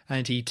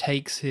 and he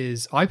takes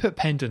his... I put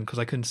pendant because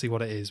I couldn't see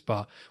what it is,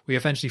 but we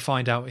eventually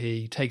find out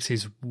he takes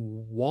his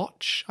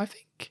watch, I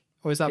think?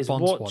 Or is that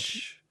Bond's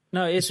watch?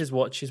 No, it's his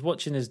watch. He's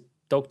watching his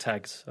dog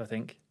tags, I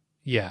think.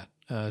 Yeah.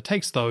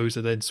 Takes those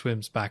and then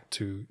swims back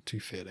to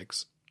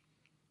Felix.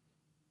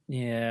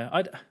 Yeah,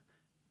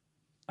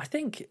 I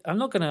think... I'm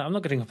not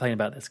gonna complain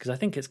about this because I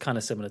think it's kind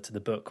of similar to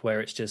the book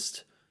where it's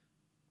just...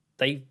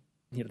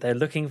 They're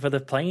looking for the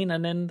plane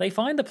and then they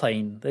find the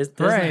plane. There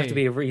doesn't have to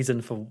be a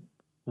reason for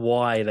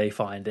why they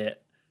find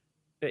it.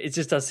 It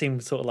just does seem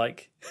sort of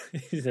like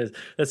they're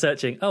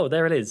searching. Oh,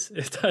 there it is.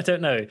 I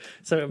don't know.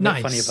 So a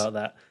bit funny about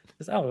that.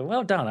 It's, oh,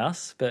 well done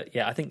us. But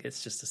yeah, I think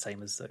it's just the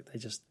same as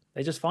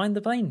they just find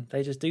the plane.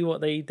 They just do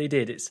what they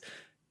did. It's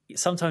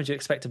sometimes you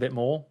expect a bit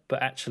more,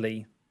 but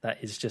actually that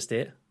is just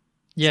it.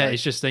 Yeah,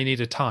 it's just they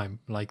needed time.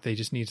 Like, they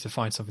just needed to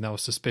find something that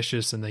was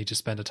suspicious, and they just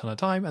spend a ton of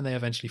time, and they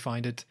eventually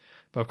find it.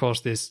 But of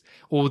course,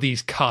 all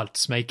these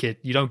cuts make it...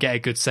 You don't get a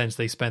good sense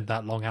they spent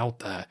that long out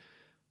there.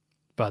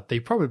 But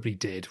they probably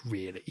did,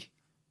 really.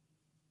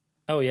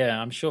 Oh,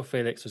 yeah, I'm sure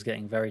Felix was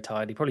getting very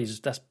tired.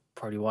 That's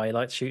probably why he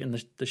liked shooting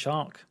the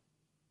shark.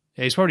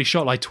 Yeah, he's probably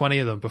shot like 20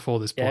 of them before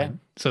this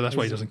point, so that's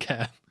why he doesn't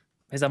care.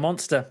 He's a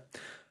monster.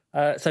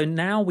 So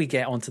now we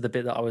get onto the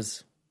bit that I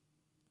was...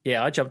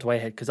 Yeah, I jumped way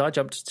ahead because I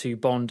jumped to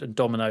Bond and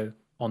Domino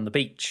on the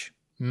beach,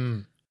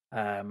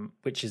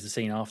 which is the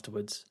scene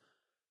afterwards.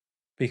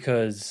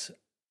 Because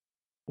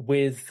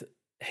with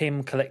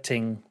him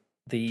collecting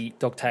the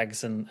dog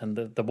tags and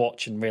the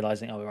watch and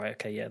realizing, oh, right,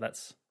 okay, yeah,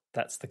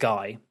 that's the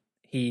guy,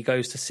 he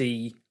goes to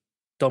see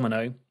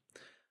Domino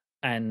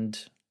and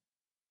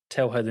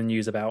tell her the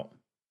news about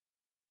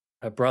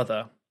her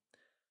brother.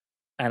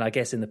 And I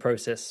guess in the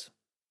process,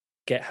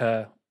 get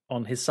her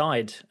on his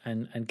side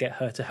and get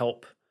her to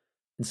help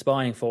in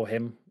spying for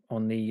him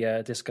on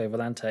the Disco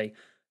Volante.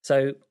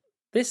 So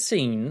this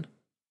scene,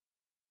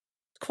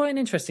 quite an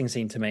interesting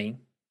scene to me.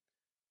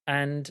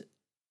 And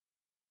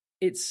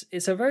it's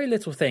a very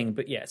little thing,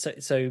 but yeah,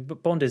 so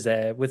Bond is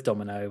there with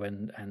Domino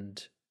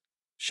and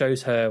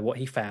shows her what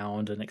he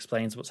found and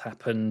explains what's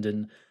happened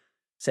and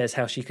says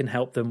how she can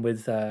help them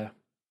with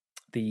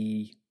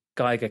the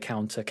Geiger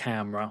counter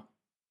camera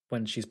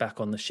when she's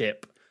back on the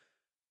ship.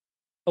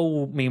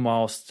 All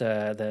meanwhile,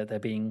 they're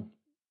being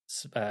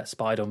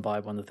spied on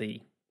by one of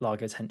the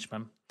Largo's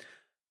henchmen.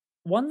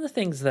 One of the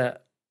things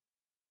that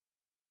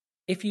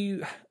if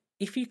you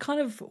kind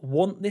of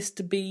want this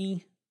to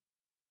be,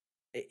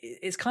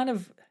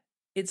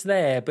 it's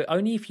there, but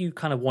only if you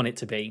kind of want it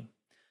to be,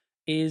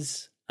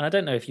 is, and I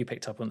don't know if you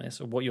picked up on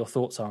this or what your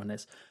thoughts are on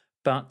this,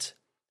 but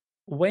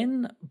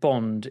when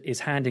Bond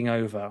is handing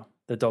over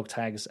the dog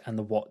tags and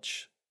the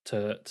watch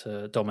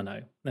to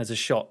Domino, there's a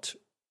shot,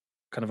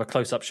 kind of a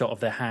close-up shot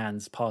of their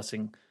hands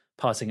passing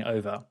it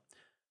over.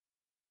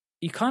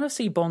 You kind of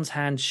see Bond's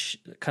hand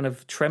kind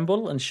of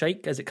tremble and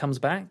shake as it comes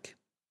back.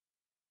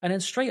 And then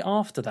straight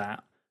after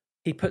that,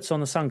 he puts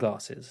on the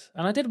sunglasses.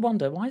 And I did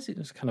wonder, why is it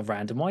just kind of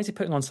random? Why is he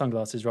putting on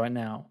sunglasses right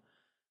now?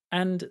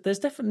 And there's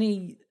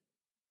definitely,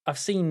 I've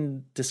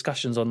seen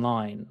discussions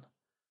online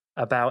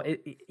about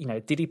it. You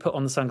know, did he put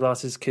on the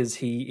sunglasses because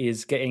he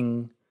is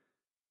getting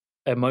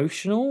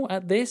emotional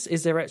at this?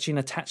 Is there actually an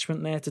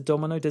attachment there to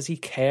Domino? Does he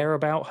care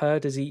about her?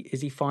 Is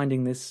he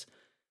finding this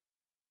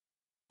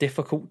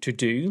difficult to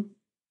do?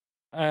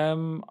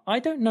 I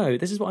don't know.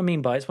 This is what I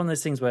mean by it's one of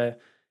those things where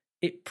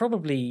it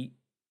probably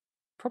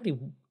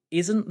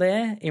isn't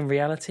there in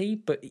reality,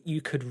 but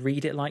you could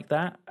read it like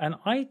that. And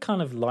I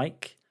kind of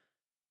like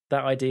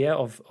that idea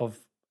of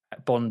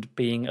Bond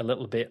being a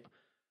little bit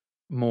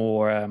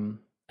more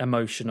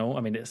emotional. I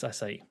mean, I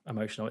say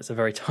emotional, it's a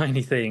very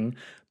tiny thing,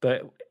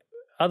 but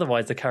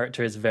otherwise the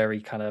character is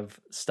very kind of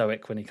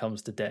stoic when he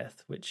comes to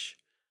death, which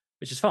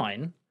is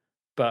fine.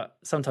 But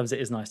sometimes it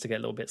is nice to get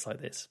little bits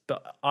like this.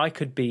 But I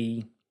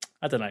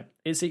don't know.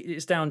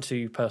 It's down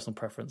to personal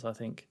preference, I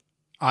think.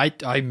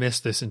 I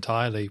missed this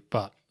entirely,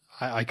 but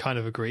I kind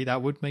of agree.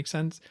 That would make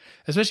sense,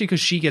 especially because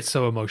she gets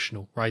so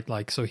emotional, right?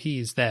 Like, so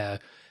he's there.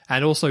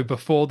 And also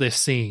before this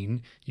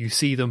scene, you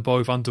see them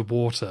both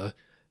underwater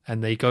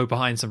and they go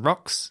behind some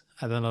rocks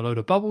and then a load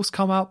of bubbles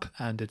come up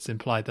and it's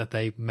implied that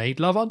they made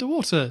love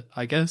underwater,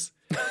 I guess.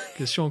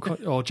 Because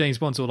James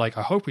Bond's all like,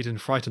 I hope we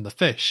didn't frighten the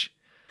fish.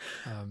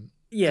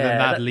 Yeah. And then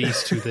that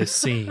leads to this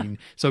scene.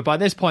 So by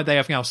this point, they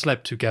have now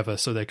slept together.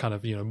 So they're kind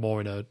of, more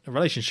in a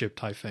relationship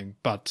type thing.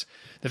 But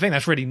the thing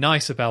that's really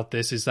nice about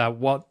this is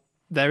that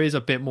there is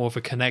a bit more of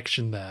a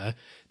connection there.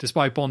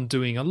 Despite Bond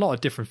doing a lot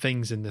of different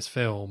things in this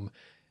film,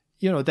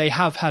 they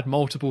have had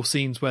multiple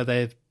scenes where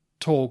they've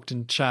talked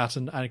and chat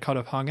and kind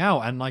of hung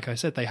out. And like I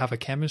said, they have a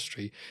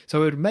chemistry.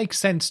 So it would make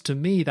sense to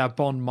me that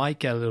Bond might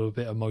get a little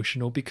bit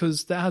emotional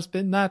because there has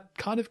been that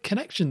kind of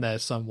connection there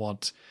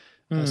somewhat.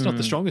 It's not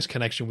the strongest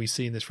connection we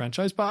see in this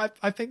franchise, but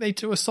I think they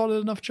do a solid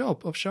enough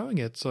job of showing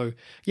it. So,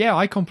 yeah,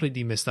 I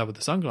completely missed that with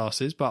the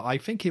sunglasses, but I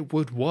think it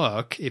would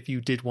work if you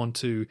did want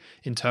to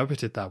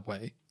interpret it that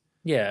way.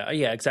 Yeah,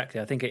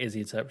 exactly. I think it is the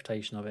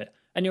interpretation of it.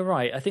 And you're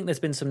right. I think there's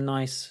been some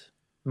nice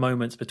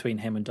moments between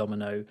him and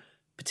Domino,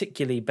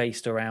 particularly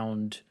based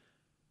around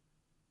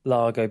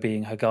Largo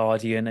being her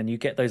guardian, and you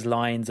get those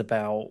lines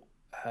about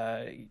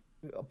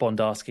Bond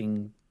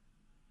asking,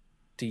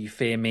 do you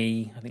fear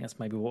me? I think that's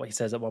maybe what he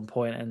says at one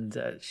point, and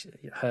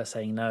her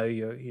saying no,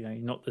 you're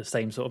not the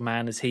same sort of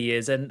man as he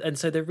is, and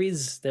so there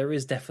is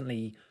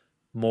definitely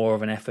more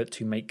of an effort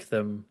to make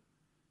them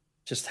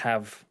just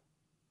have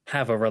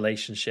a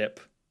relationship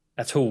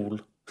at all.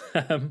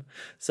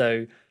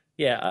 So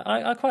yeah,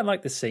 I quite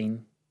like this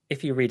scene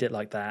if you read it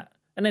like that,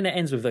 and then it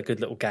ends with a good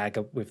little gag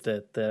with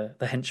the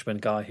henchman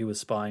guy who was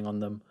spying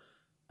on them,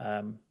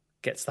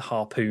 gets the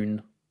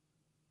harpoon.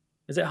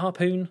 Is it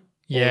harpoon?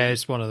 Yeah,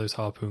 it's one of those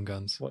harpoon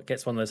guns. What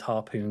gets one of those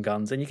harpoon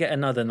guns, and you get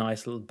another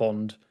nice little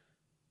Bond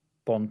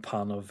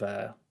pun of.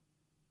 I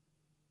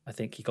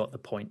think he got the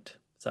point.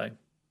 So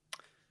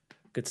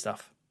good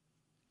stuff.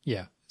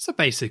 Yeah, it's a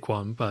basic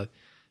one, but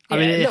yeah, I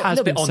mean, it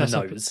has been on the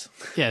set up. nose.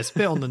 Yeah, it's a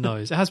bit on the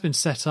nose. It has been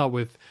set up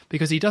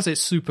because he does it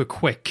super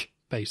quick,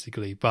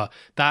 basically. But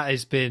that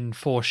has been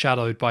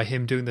foreshadowed by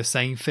him doing the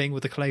same thing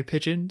with the clay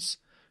pigeons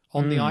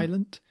on the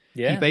island.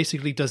 Yeah. He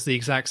basically does the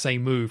exact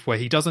same move where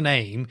he doesn't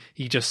aim,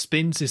 he just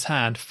spins his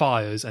hand,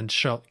 fires, and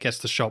gets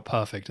the shot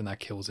perfect, and that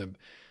kills him.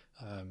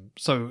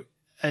 So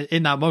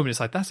in that moment, it's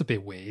like, that's a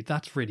bit weird.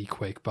 That's really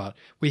quick, but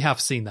we have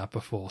seen that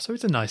before. So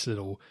it's a nice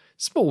little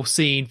small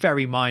scene,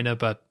 very minor,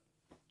 but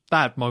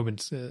that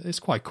moment is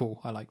quite cool.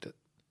 I liked it.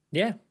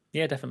 Yeah,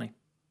 definitely.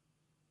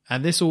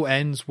 And this all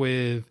ends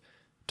with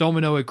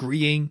Domino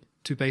agreeing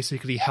to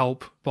basically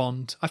help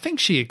Bond. I think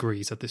she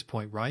agrees at this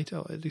point, right?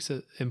 Or at least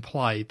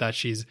implied that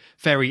she's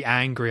very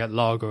angry at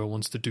Largo and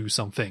wants to do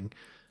something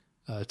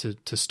to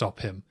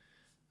stop him.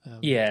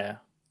 Yeah.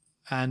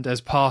 And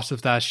as part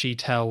of that, she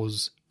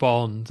tells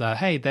Bond that,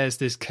 hey, there's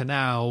this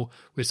canal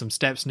with some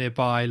steps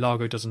nearby.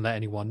 Largo doesn't let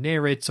anyone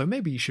near it, so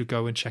maybe you should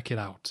go and check it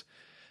out.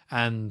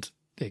 And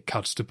it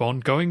cuts to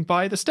Bond going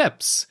by the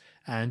steps,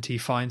 and he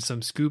finds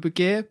some scuba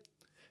gear.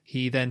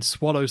 He then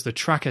swallows the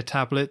tracker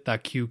tablet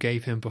that Q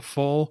gave him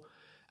before,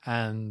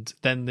 and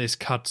then this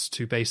cuts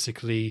to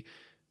basically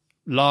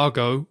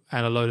Largo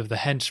and a load of the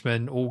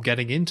henchmen all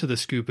getting into the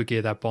scuba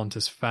gear that Bond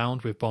has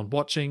found, with Bond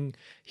watching.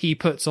 He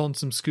puts on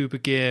some scuba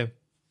gear,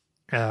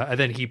 and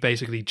then he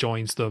basically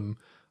joins them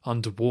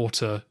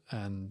underwater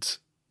and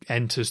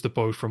enters the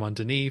boat from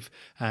underneath.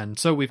 And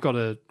so we've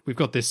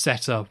got this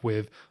setup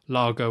with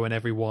Largo and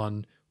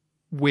everyone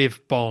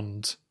with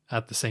Bond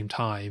at the same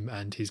time,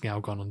 and he's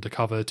now gone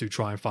undercover to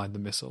try and find the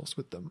missiles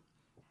with them.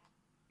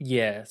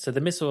 Yeah, so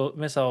the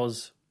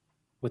missiles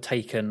were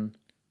taken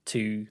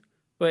to...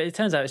 Well, it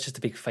turns out it's just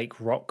a big fake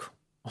rock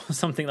or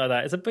something like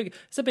that.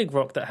 It's a big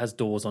rock that has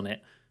doors on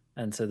it,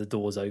 and so the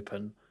doors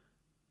open,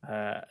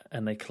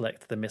 and they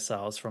collect the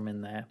missiles from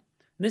in there.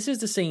 And this is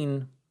the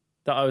scene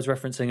that I was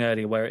referencing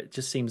earlier, where it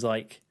just seems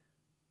like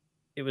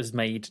it was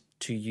made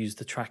to use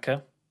the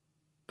tracker.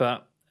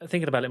 But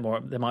thinking about it more,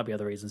 there might be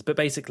other reasons. But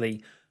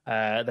basically,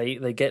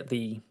 they get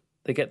the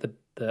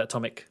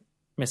atomic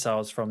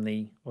missiles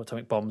or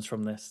atomic bombs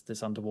from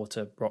this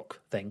underwater rock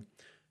thing,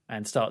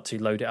 and start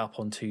to load it up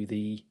onto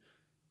the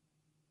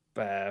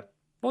what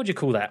would you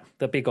call that?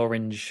 The big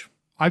orange.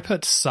 I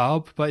put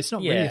sub, but it's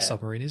not really a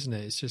submarine, isn't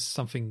it? It's just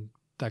something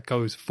that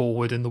goes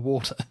forward in the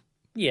water.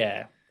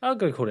 Yeah, I'll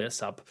go call it a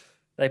sub.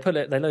 They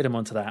load them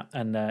onto that,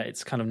 and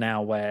it's kind of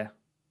now where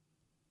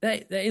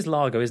there is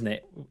Largo, isn't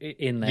it?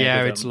 In there,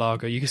 yeah, it's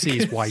Largo. You can see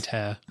his white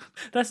hair.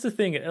 That's the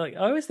thing. Like,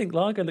 I always think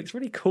Largo looks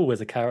really cool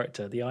as a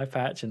character, the eye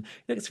patch, and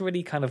he looks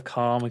really kind of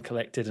calm and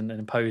collected and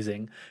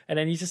imposing. And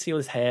then you just see all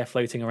his hair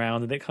floating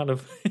around, and it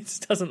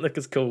just doesn't look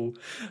as cool.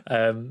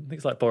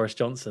 Looks like Boris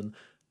Johnson,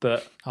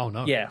 but oh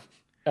no, yeah.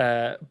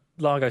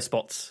 Largo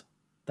spots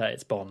that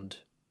it's Bond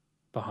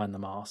behind the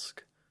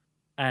mask,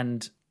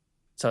 and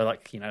so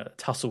a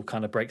tussle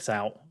kind of breaks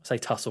out. I say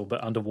tussle,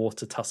 but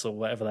underwater tussle,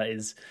 whatever that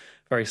is.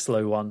 Very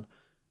slow one,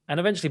 and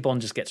eventually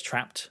Bond just gets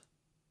trapped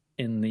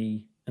in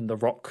the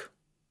rock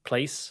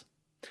place.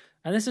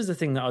 And this is the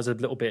thing that I was a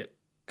little bit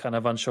kind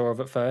of unsure of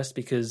at first,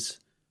 because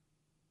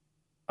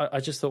I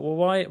just thought,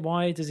 well,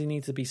 why does he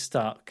need to be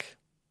stuck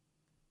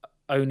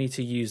only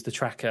to use the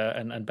tracker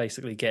and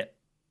basically get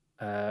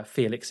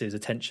Felix's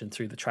attention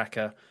through the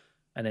tracker,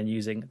 and then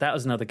using... That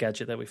was another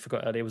gadget that we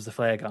forgot earlier, was the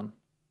flare gun.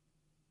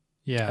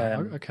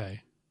 Yeah,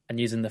 okay. And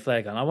using the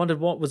flare gun. I wondered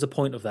what was the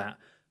point of that.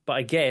 But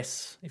I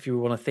guess, if you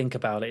want to think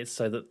about it, it's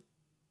so that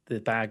the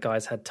bad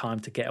guys had time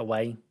to get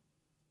away.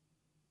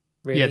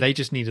 Really? Yeah, they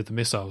just needed the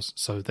missiles,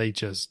 so they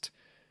just...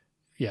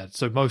 Yeah,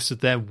 so most of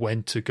them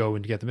went to go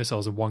and get the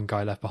missiles and one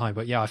guy left behind.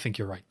 But yeah, I think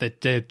you're right.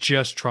 They're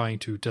just trying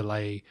to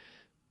delay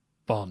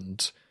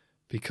Bond,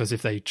 because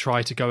if they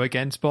try to go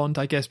against Bond,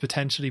 I guess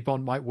potentially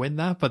Bond might win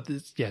that. But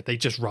yeah, they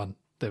just run.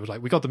 They were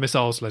like, we got the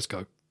missiles, let's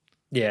go.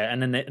 Yeah,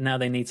 and then now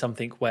they need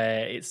something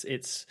where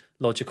it's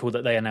logical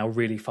that they are now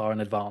really far in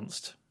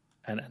advanced.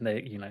 And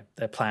they,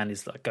 their plan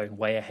is like going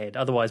way ahead.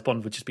 Otherwise,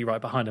 Bond would just be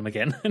right behind him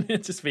again, and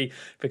it'd just be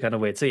kind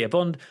of weird. So yeah,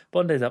 Bond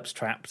ends up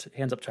trapped.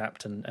 He ends up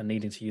trapped and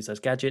needing to use those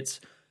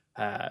gadgets.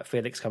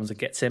 Felix comes and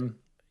gets him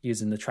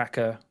using the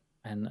tracker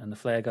and the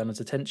flare gun as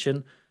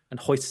attention, and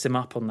hoists him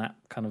up on that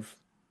kind of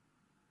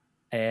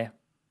air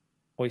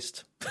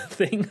hoist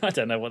thing. I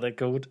don't know what they're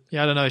called.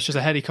 Yeah, I don't know. It's just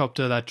a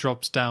helicopter that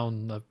drops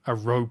down a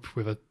rope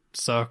with a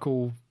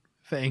circle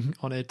thing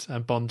on it,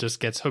 and Bond just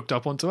gets hooked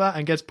up onto it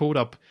and gets pulled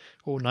up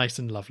all nice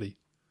and lovely.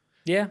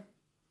 Yeah,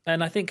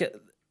 and I think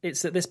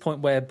it's at this point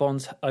where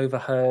Bond's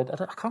overheard. I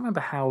can't remember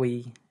how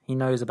he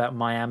knows about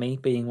Miami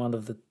being one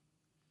of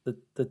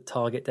the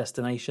target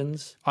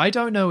destinations. I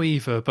don't know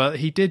either, but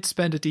he did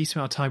spend a decent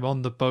amount of time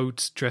on the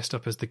boat dressed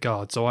up as the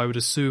guard, so I would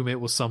assume it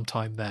was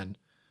sometime then.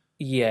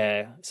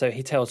 Yeah, so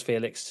he tells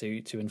Felix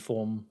to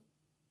inform,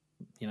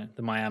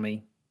 the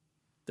Miami,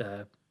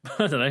 I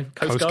don't know,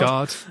 Coast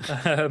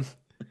Guard.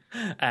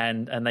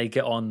 And they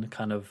get on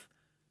kind of...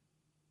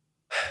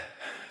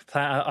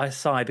 I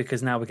sigh,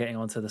 because now we're getting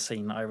onto the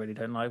scene that I really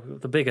don't like.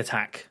 The big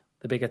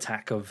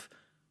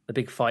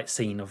fight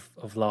scene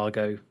of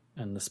Largo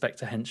and the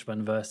Spectre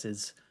henchmen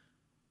versus,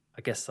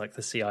 I guess, like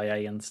the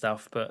CIA and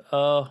stuff. But,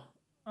 I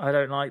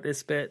don't like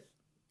this bit.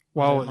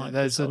 Well,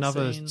 there's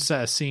another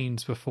set of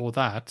scenes before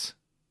that.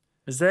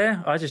 Is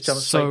there? I just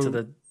jumped straight to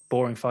the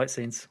boring fight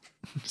scenes.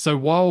 So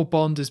while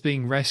Bond is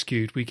being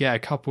rescued, we get a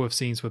couple of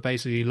scenes where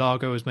basically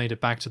Largo has made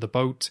it back to the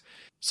boat.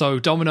 So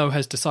Domino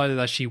has decided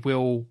that she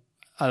will,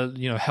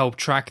 help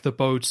track the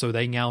boat, so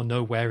they now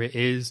know where it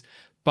is.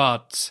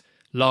 But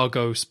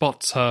Largo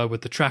spots her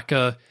with the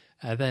tracker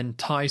and then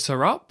ties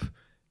her up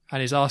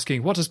and is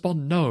asking, what does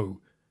Bond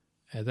know?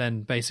 And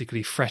then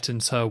basically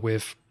threatens her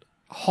with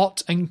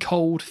hot and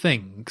cold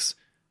things,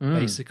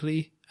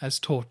 basically, as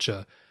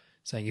torture.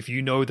 Saying, if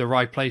you know the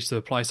right place to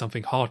apply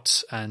something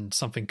hot and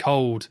something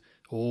cold,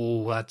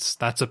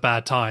 that's a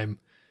bad time.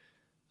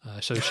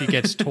 So she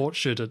gets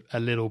tortured a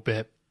little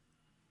bit,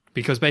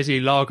 because basically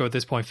Largo at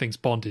this point thinks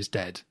Bond is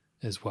dead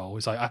as well.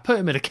 It's like, I put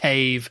him in a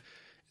cave,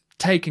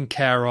 taken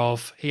care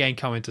of, he ain't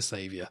coming to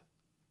save you.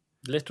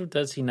 Little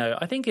does he know.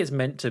 I think it's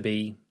meant to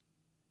be,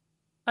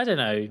 I don't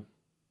know,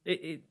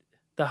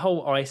 the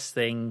whole ice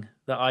thing,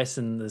 the ice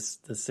and the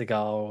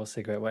cigar or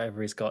cigarette,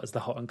 whatever he's got, is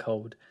the hot and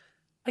cold.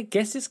 I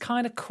guess it's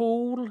kind of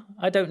cool.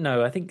 I don't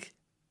know. I think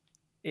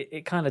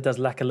it kind of does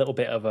lack a little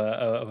bit of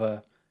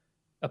a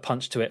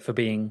punch to it for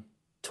being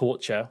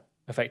torture,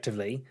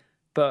 effectively.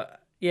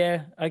 But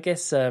yeah, I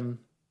guess it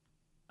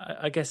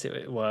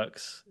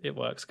works. It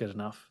works good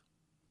enough.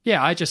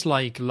 Yeah, I just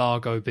like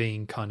Largo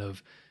being kind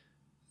of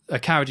a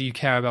character you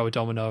care about with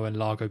Domino, and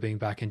Largo being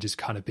back and just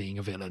kind of being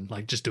a villain,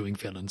 like just doing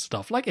villain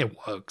stuff. Like, it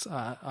works.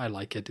 I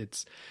like it.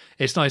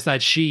 It's nice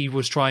that she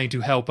was trying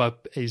to help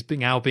up, is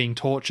now being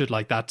tortured.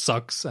 Like, that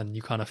sucks, and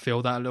you kind of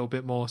feel that a little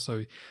bit more.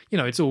 So,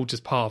 it's all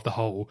just part of the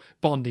whole.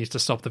 Bond needs to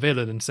stop the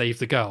villain and save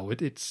the girl.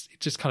 It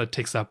just kind of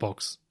ticks that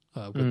box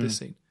with this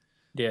scene.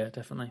 Yeah,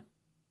 definitely.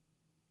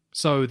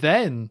 So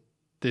then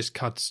this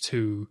cuts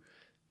to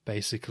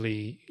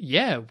basically,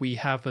 we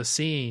have a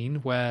scene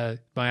where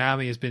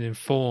Miami has been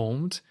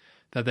informed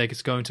that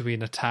there's going to be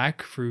an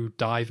attack through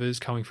divers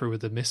coming through with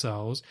the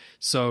missiles.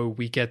 So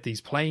we get these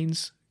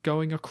planes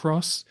going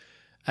across,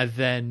 and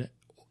then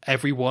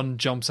everyone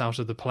jumps out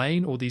of the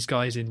plane, all these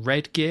guys in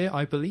red gear,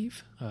 I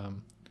believe.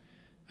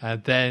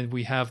 And then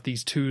we have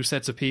these two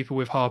sets of people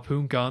with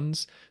harpoon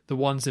guns. The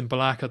ones in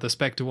black are the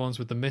Spectre ones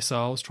with the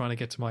missiles trying to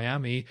get to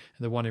Miami,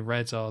 and the one in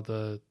red are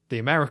the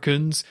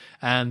Americans.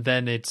 And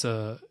then it's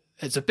a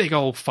big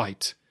old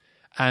fight.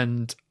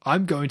 And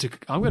I'm going to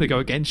go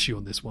against you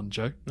on this one,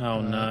 Joe.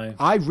 Oh, no.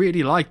 I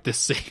really like this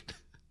scene.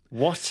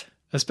 What?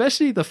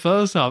 Especially the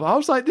first half. I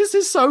was like, this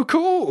is so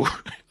cool.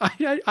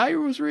 I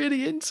was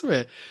really into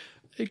it.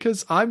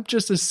 Because I'm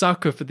just a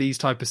sucker for these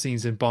type of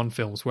scenes in Bond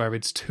films where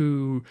it's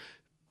two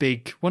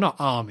big, well, not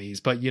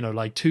armies, but,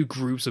 like two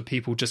groups of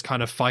people just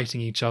kind of fighting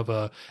each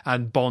other,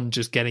 and Bond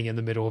just getting in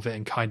the middle of it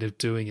and kind of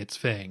doing its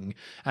thing.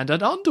 And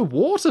an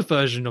underwater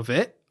version of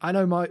it, I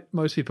know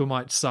most people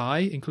might sigh,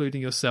 including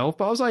yourself,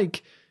 but I was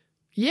like,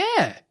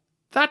 yeah,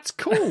 that's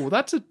cool.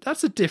 That's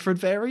a different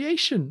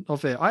variation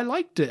of it. I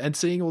liked it. And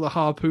seeing all the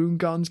harpoon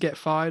guns get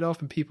fired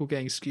off and people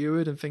getting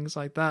skewered and things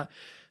like that.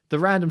 The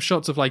random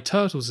shots of like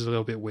turtles is a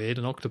little bit weird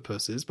and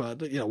octopuses,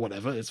 but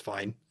whatever, it's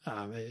fine.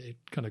 It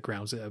kind of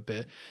grounds it a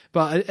bit.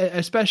 But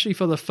especially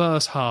for the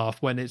first half,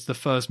 when it's the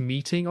first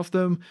meeting of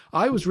them,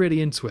 I was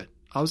really into it.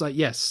 I was like,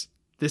 yes,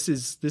 this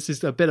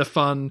is a bit of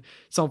fun,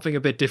 something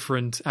a bit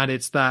different, and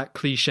it's that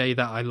cliche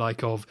that I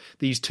like of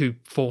these two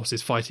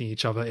forces fighting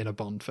each other in a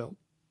Bond film.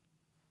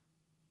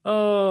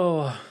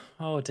 Oh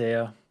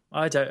dear.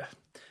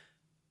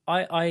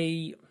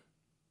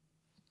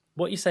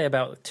 What you say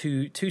about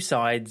two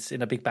sides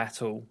in a big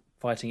battle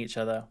fighting each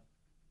other,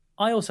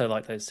 I also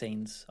like those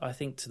scenes. I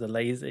think to the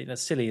laser,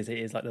 as silly as it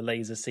is, like the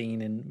laser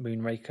scene in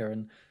Moonraker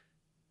and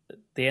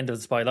the end of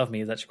The Spy Love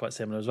Me is actually quite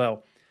similar as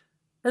well.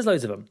 There's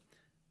loads of them.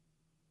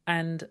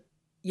 And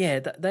yeah,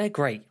 they're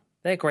great.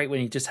 They're great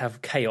when you just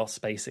have chaos,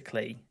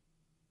 basically.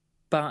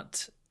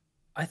 But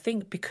I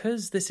think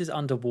because this is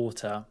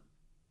underwater,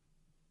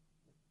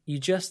 you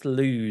just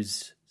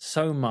lose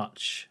so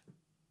much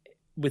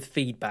with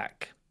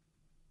feedback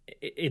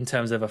in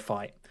terms of a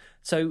fight.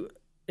 So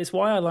it's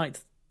why I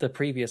liked the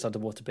previous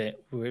underwater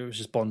bit where it was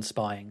just Bond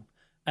spying.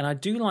 And I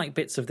do like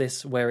bits of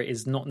this where it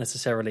is not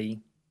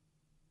necessarily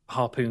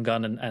harpoon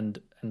gun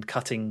and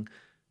cutting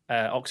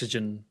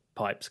oxygen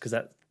pipes, because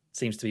that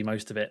seems to be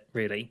most of it,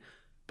 really.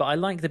 But I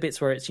like the bits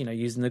where it's,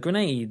 using the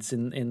grenades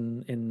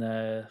in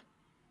the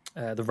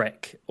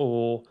wreck,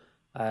 or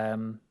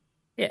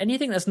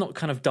anything that's not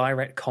kind of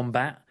direct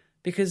combat,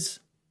 because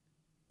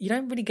you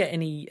don't really get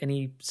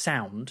any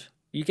sound.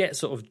 You get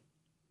sort of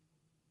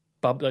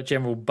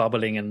general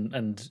bubbling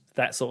and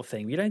that sort of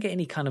thing. You don't get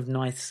any kind of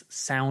nice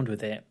sound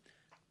with it.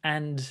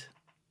 And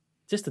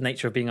just the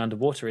nature of being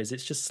underwater is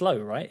it's just slow,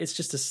 right? It's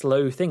just a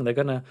slow thing.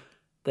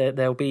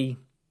 They'll be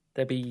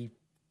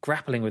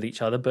grappling with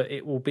each other, but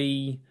it will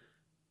be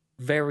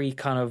very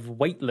kind of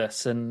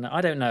weightless. And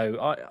I don't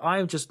know.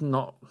 I'm just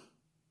not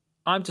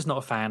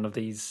a fan of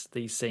these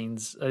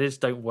scenes. They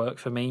just don't work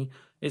for me.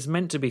 It's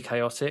meant to be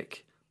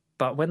chaotic,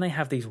 but when they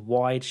have these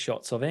wide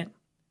shots of it,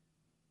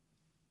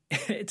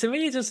 to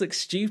me, it just looks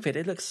stupid.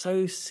 It looks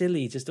so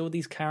silly. Just all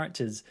these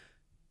characters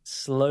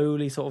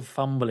slowly sort of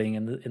fumbling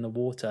in the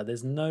water.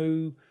 There's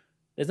no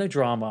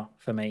drama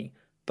for me.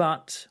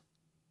 But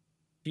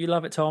do you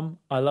love it, Tom?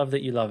 I love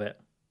that you love it.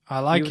 I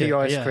like it. Your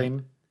ice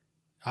cream.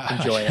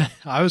 Enjoy it.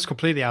 I was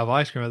completely out of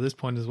ice cream at this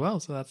point as well,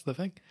 so that's the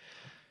thing.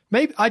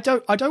 Maybe I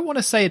don't want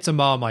to say it's a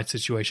Marmite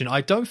situation. I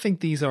don't think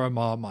these are a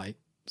Marmite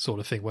sort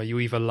of thing where you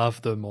either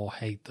love them or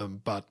hate them,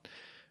 but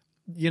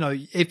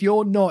if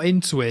you're not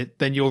into it,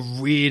 then you're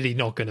really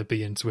not going to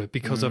be into it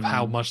because of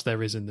how much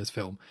there is in this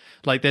film.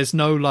 Like, there's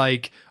no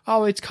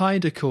oh, it's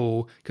kind of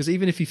cool, because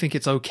even if you think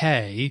it's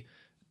okay,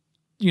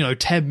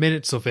 10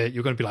 minutes of it,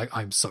 you're going to be like,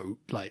 I'm so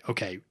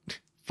okay,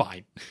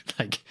 fine.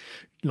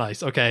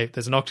 Nice. Okay.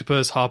 There's an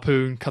octopus,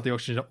 harpoon, cut the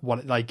oxygen.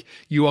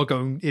 You are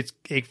going,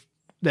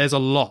 there's a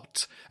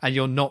lot, and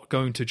you're not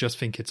going to just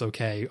think it's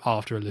okay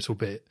after a little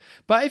bit.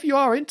 But if you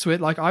are into it,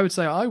 like I would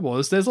say I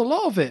was, there's a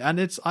lot of it, and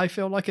I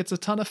feel like it's a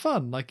ton of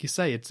fun. Like you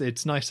say,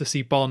 it's nice to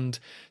see Bond.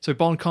 So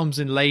Bond comes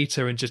in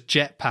later and just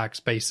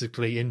jetpacks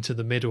basically into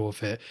the middle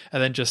of it,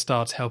 and then just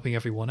starts helping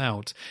everyone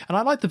out. And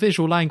I like the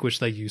visual language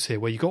they use here,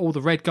 where you got all the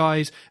red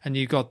guys and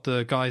you got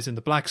the guys in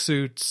the black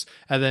suits,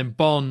 and then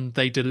Bond,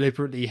 they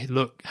deliberately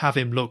have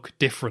him look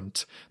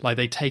different. Like,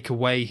 they take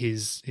away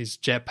his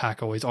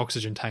jetpack or his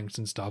oxygen tanks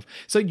and stuff,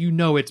 so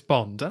it's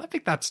Bond. And I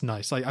think that's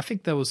nice. I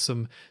think there was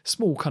some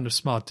small kind of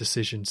smart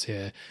decisions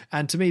here.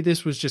 And to me,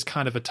 this was just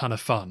kind of a ton of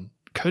fun.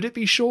 Could it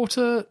be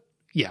shorter?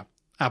 Yeah,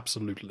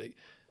 absolutely.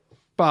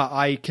 But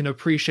I can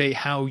appreciate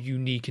how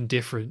unique and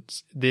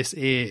different this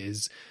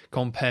is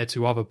compared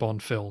to other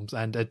Bond films,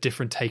 and a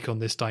different take on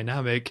this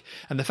dynamic.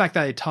 And the fact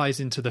that it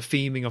ties into the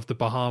theming of the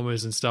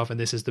Bahamas and stuff, and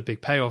this is the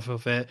big payoff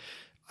of it.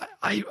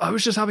 I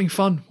was just having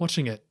fun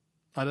watching it.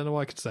 I don't know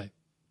what I could say.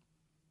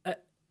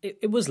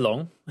 It was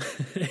long.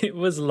 It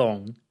was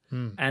long.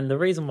 And the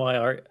reason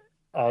why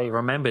I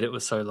remembered it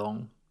was so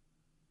long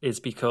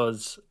is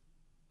because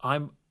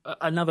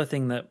another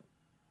thing that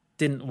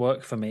didn't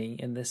work for me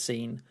in this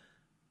scene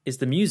is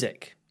the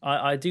music.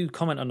 I do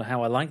comment on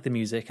how I like the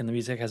music, and the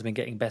music has been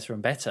getting better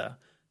and better.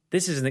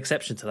 This is an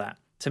exception to that.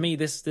 To me,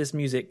 this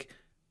music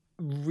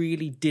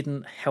really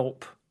didn't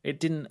help.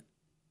 It didn't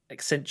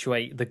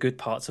accentuate the good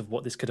parts of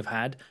what this could have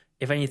had.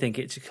 If anything,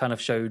 it kind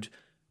of showed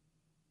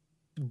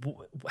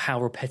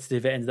how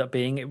repetitive it ended up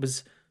being. It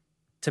was,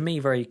 to me,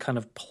 very kind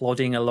of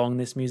plodding along,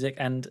 this music.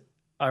 And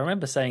I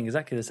remember saying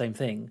exactly the same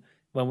thing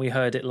when we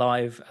heard it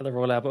live at the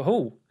Royal Albert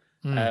Hall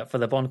for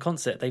the Bond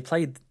concert. They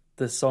played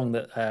the song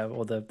that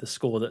or the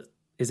score that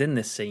is in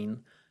this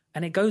scene,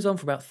 and it goes on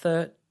for about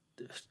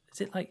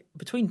is it like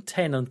between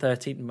 10 and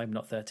 13, maybe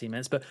not 13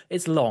 minutes, but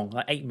it's long,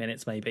 like 8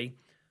 minutes maybe.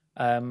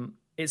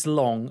 It's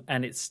long,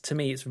 and to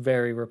me it's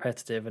very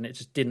repetitive, and it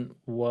just didn't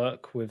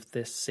work with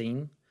this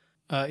scene.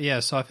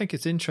 So I think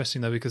it's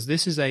interesting, though, because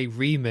this is a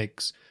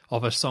remix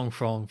of a song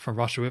from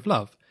Russia with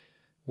Love,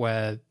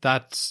 where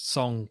that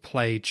song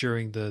played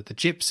during the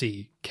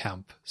gypsy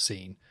camp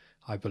scene,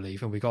 I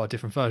believe, and we got a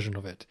different version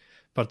of it.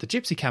 But the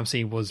gypsy camp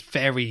scene was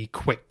very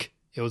quick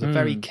It was a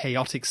very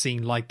chaotic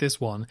scene like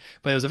this one,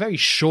 but it was a very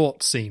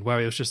short scene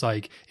where it was just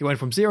like, it went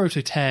from 0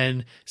 to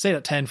 10, stayed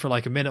at 10 for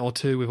like a minute or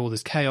two with all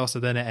this chaos,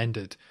 and then it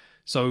ended.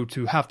 So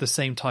to have the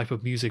same type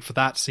of music for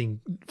that scene,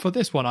 for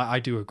this one, I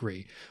do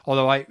agree.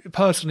 Although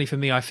for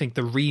me, I think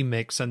the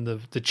remix and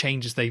the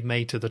changes they've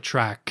made to the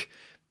track,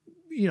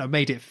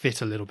 made it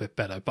fit a little bit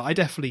better. But I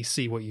definitely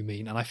see what you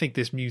mean. And I think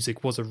this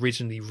music was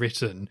originally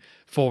written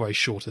for a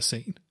shorter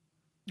scene.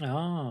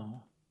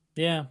 Oh,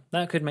 yeah,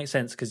 that could make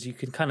sense because you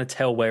can kind of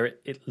tell where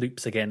it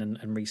loops again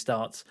and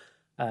restarts.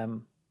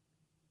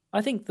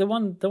 I think the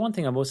one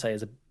thing I will say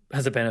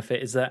as a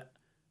benefit is that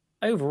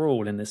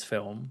overall in this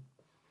film,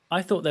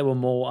 I thought there were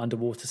more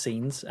underwater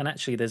scenes, and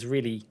actually there's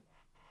really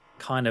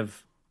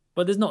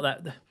there's not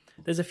that,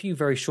 there's a few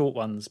very short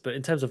ones, but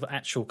in terms of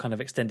actual kind of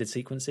extended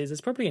sequences,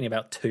 there's probably only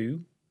about 2,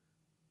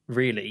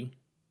 really.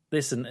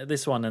 This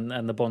one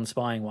and the Bond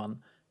spying one.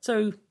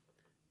 So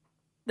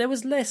there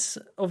was less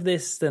of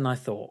this than I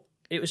thought.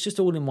 It was just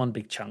all in one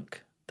big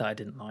chunk that I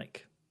didn't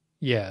like.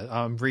 Yeah,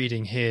 I'm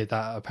reading here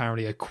that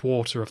apparently a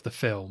quarter of the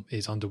film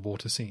is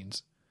underwater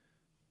scenes.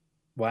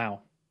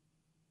 Wow.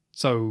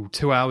 So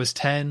 2 hours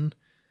 10...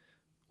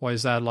 What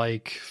is that,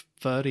 like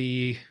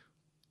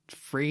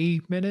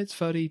 33 minutes,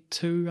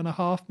 32 and a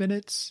half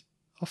minutes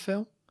of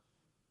film?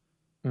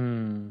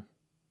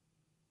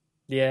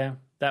 Yeah,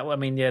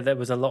 there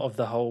was a lot of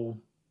the whole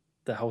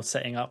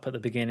setting up at the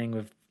beginning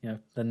with,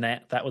 the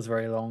net. That was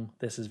very long.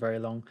 This is very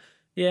long.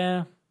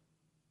 Yeah,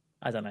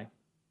 I don't know.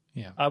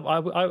 Yeah.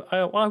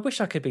 I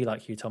wish I could be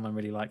like you, Tom, and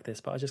really like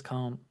this, but I just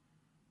can't.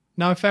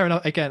 No, fair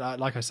enough. Again,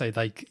 like I say,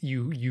 like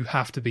you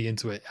have to be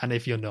into it. And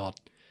if you're not,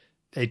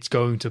 it's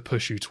going to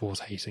push you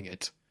towards hating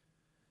it.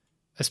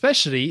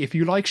 Especially if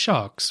you like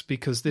sharks,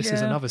 because this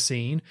is another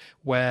scene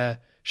where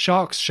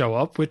sharks show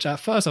up, which at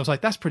first I was like,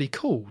 that's pretty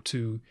cool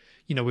to,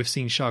 we've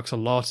seen sharks a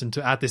lot, and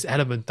to add this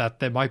element that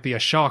there might be a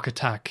shark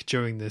attack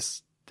during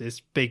this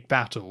big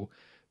battle.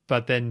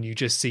 But then you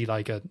just see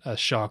like a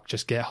shark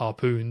just get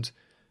harpooned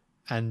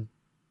and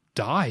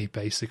die,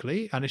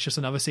 basically. And it's just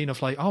another scene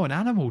of like, oh, an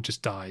animal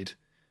just died.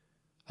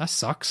 That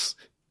sucks.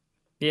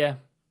 Yeah.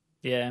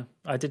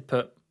 I did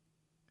put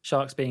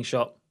sharks being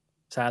shot,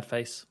 sad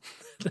face.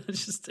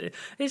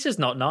 It's just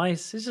not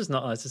nice. It's just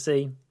not nice to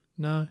see.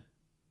 No.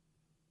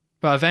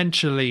 But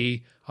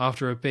eventually,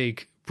 after a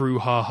big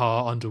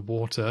brouhaha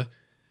underwater,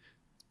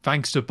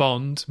 thanks to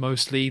Bond,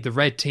 mostly, the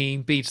red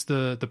team beats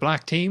the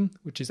black team,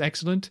 which is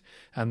excellent,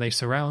 and they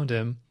surround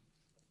him.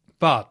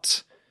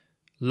 But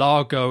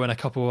Largo and a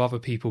couple of other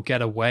people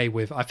get away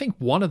with, I think,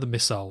 one of the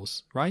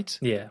missiles, right?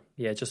 Yeah,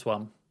 just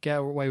one. Get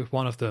away with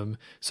one of them.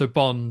 So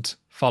Bond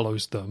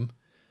follows them.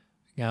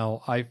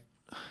 Now, I'm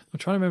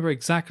trying to remember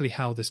exactly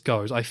how this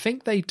goes. I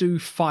think they do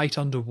fight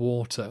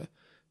underwater.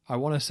 I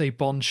want to say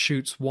Bond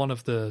shoots one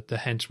of the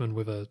henchmen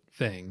with a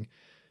thing,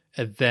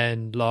 and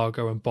then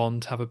Largo and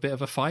Bond have a bit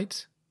of a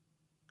fight.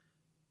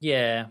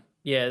 Yeah.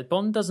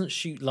 Bond doesn't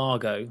shoot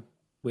Largo,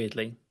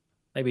 weirdly.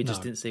 Maybe he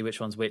just didn't see which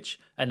one's which.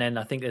 And then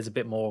I think there's a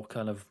bit more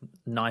kind of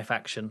knife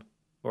action,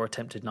 or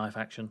attempted knife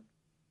action.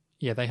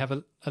 Yeah, they have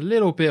a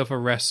little bit of a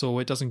wrestle.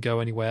 It doesn't go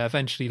anywhere.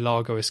 Eventually,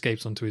 Largo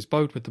escapes onto his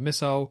boat with the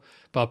missile,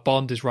 but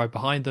Bond is right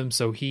behind them,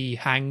 so he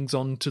hangs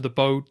onto the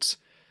boat.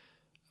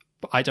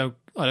 But I don't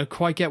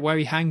quite get where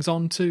he hangs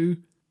on to.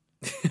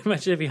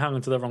 Imagine if he hung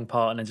onto the wrong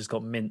part and then just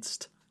got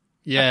minced.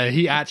 Yeah,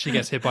 he actually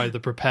gets hit by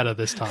the propeller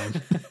this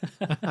time.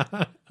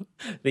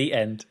 The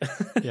end.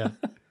 Yeah.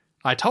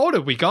 I told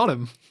him we got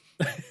him.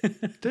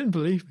 Didn't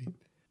believe me.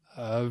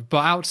 But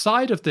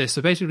outside of this,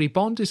 so basically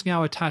Bond is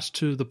now attached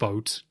to the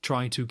boat,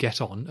 trying to get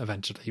on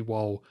eventually,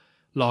 while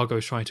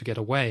Largo's trying to get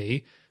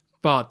away.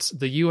 But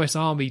the US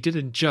Army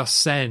didn't just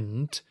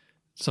send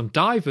some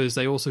divers,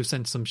 they also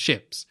sent some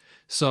ships.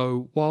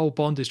 So while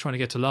Bond is trying to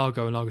get to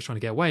Largo and Largo's trying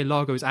to get away,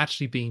 Largo is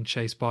actually being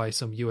chased by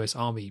some US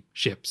Army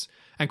ships.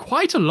 And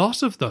quite a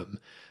lot of them.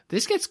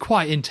 This gets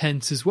quite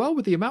intense as well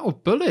with the amount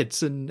of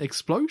bullets and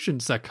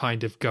explosions that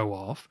kind of go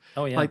off.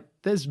 Oh, yeah. Like,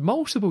 there's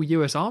multiple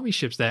US Army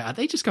ships there, and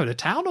they just go to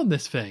town on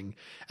this thing.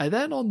 And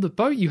then on the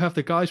boat, you have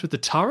the guys with the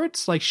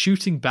turrets, like,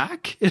 shooting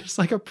back. It's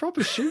like a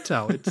proper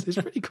shootout. It's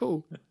pretty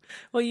cool.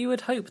 Well, you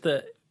would hope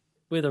that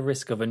with a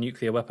risk of a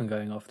nuclear weapon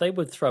going off, they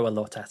would throw a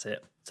lot at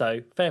it.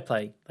 So, fair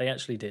play. They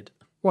actually did.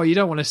 Well, you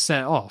don't want to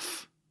set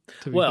off.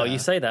 Well, you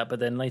say that,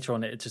 but then later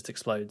on it just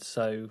explodes.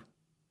 So,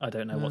 I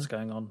don't know what's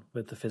going on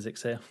with the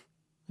physics here.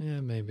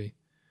 Yeah, maybe.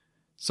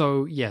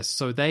 So, yes,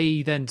 so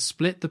they then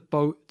split the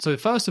boat. So,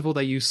 first of all,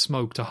 they use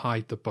smoke to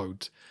hide the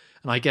boat.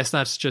 And I guess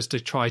that's just to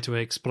try to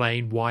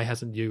explain why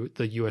hasn't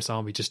the US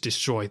Army just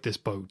destroyed this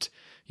boat.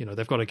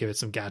 They've got to give it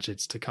some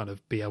gadgets to kind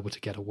of be able to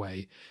get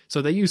away.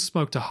 So they use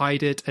smoke to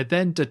hide it and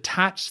then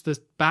detach the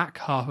back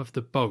half of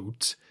the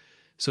boat.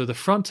 So the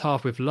front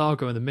half with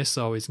Largo and the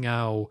missile is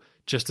now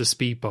just a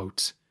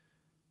speedboat.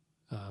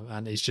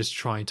 And is just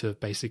trying to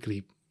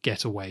basically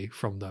get away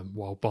from them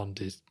while Bond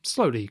is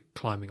slowly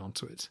climbing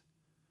onto it.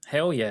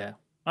 Hell yeah.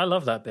 I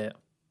love that bit.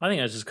 I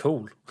think that's just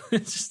cool.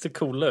 It's just a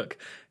cool look.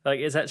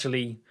 Like, it's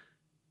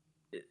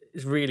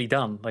really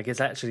done. Like, it's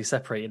actually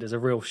separated as a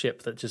real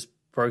ship that just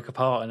broke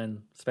apart and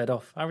then sped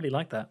off. I really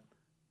like that.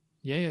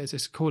 Yeah, it's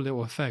a cool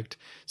little effect.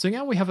 So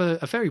now we have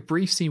a very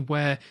brief scene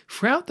where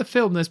throughout the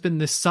film there's been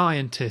this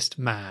scientist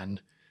man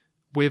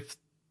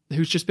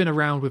who's just been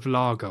around with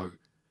Largo,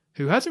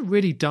 who hasn't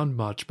really done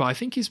much, but I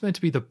think he's meant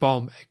to be the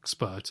bomb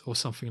expert or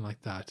something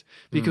like that,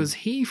 because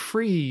he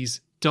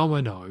frees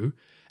Domino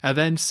and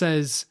then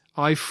says,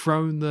 "I've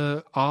thrown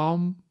the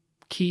arm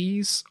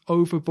keys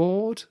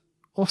overboard,"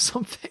 or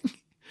something.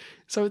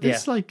 So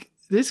this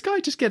this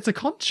guy just gets a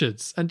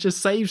conscience and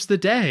just saves the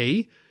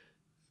day.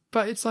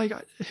 But it's like,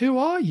 who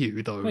are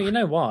you, though? Well, you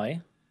know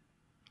why.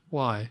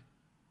 Why?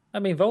 I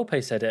mean,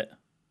 Volpe said it.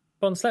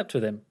 Bond slept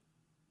with him.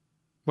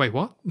 Wait,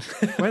 what?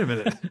 Wait a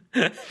minute.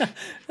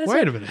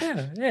 Wait a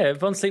minute. Yeah.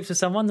 Bond sleeps with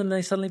someone, then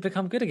they suddenly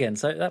become good again.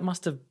 So that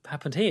must have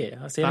happened here.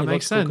 That's the only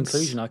logical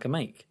conclusion I can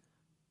make.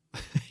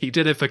 He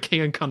did it for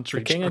King and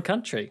Country. For King and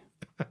Country.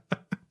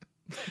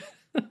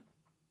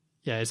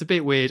 Yeah, it's a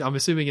bit weird. I'm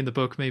assuming in the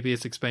book maybe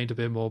it's explained a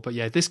bit more. But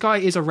yeah, this guy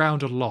is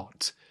around a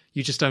lot.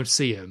 You just don't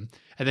see him.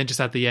 And then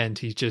just at the end,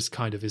 he just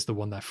kind of is the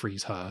one that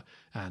frees her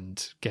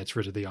and gets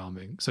rid of the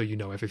arming. So you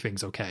know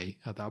everything's okay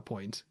at that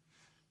point.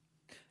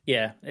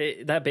 Yeah,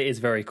 that bit is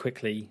very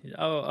quickly,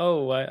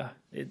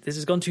 this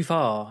has gone too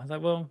far. I was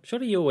like, well,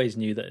 surely you always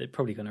knew that it's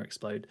probably going to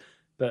explode.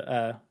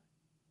 But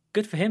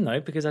good for him, though,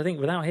 because I think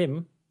without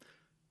him,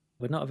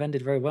 would not have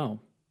ended very well.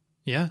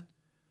 Yeah.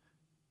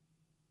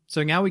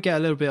 So now we get a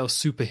little bit of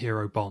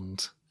superhero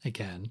Bond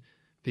again,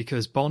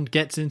 because Bond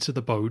gets into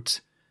the boat,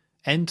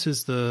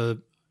 enters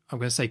the, I'm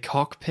going to say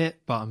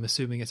cockpit, but I'm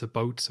assuming it's a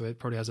boat, so it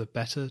probably has a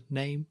better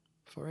name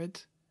for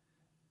it.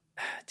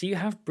 Do you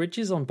have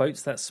bridges on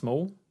boats that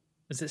small?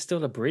 Is it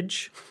still a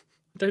bridge?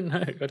 I don't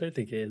know. I don't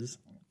think it is.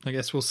 I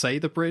guess we'll say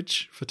the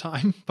bridge for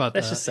time, but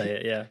let's just say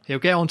it, yeah. He'll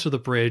get onto the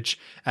bridge,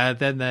 and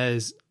then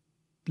there's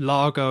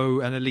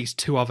Largo and at least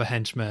two other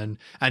henchmen,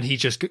 and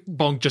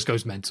Bond just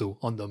goes mental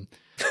on them.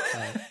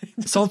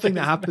 Something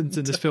that happens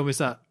in this film is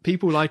that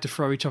people like to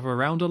throw each other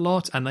around a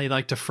lot, and they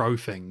like to throw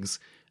things,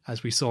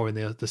 as we saw in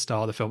the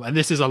start of the film. And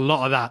this is a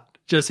lot of that.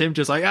 Just him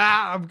just like,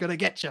 I'm going to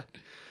get you.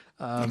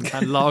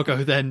 And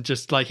Largo then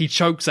just like, he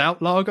chokes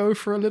out Largo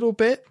for a little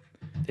bit.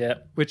 Yeah.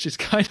 Which is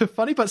kind of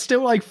funny, but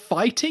still like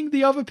fighting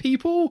the other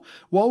people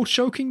while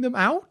choking them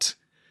out.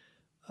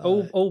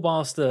 All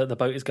whilst the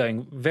boat is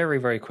going very,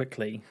 very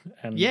quickly.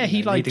 And, yeah,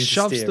 he like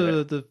shoves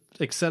the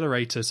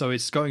accelerator, so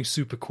it's going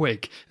super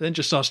quick. Then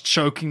just starts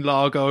choking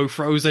Largo,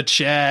 throws a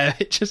chair.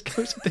 It just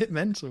goes a bit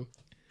mental.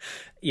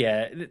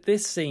 Yeah,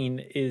 this scene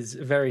is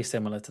very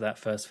similar to that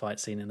first fight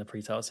scene in the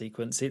pre-title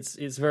sequence.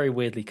 It's very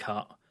weirdly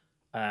cut.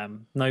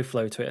 No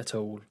flow to it at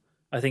all.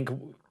 I think,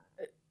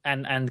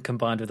 and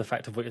combined with the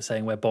fact of what you're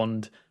saying, where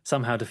Bond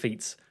somehow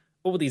defeats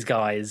all these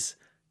guys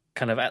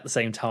kind of at the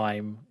same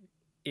time.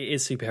 It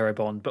is superhero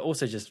Bond, but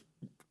also just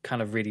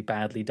kind of really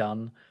badly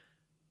done.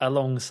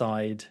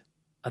 Alongside,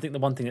 I think the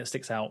one thing that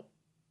sticks out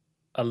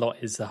a lot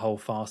is the whole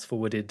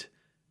fast-forwarded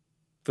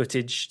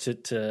footage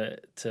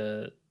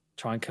to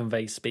try and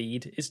convey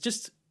speed. It's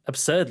just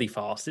absurdly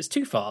fast. It's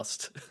too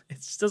fast.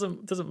 It just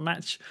doesn't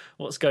match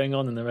what's going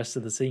on in the rest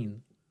of the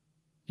scene.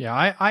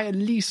 Yeah, I at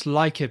least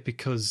like it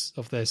because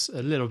of this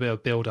a little bit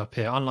of build up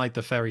here. Unlike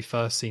the very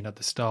first scene at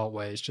the start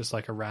where it's just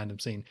like a random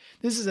scene.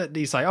 This is at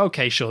least like,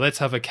 okay, sure, let's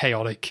have a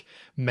chaotic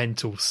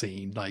mental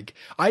scene. Like,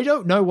 I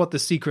don't know what the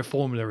secret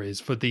formula is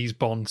for these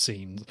Bond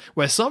scenes,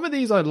 where some of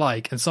these I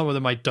like and some of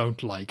them I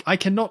don't like. I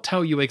cannot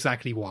tell you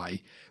exactly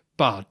why,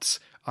 but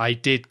I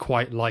did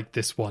quite like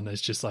this one as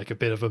just like a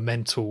bit of a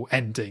mental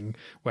ending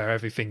where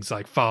everything's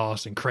like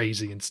fast and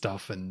crazy and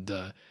stuff. And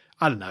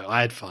I don't know, I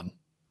had fun.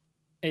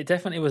 It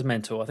definitely was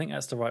mental. I think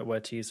that's the right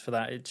word to use for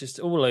that. It's just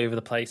all over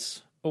the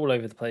place.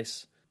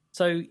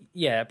 So,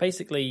 yeah,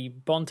 basically,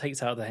 Bond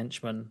takes out the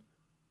henchman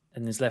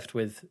and is left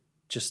with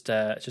just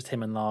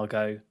him and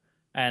Largo.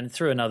 And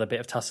through another bit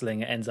of tussling,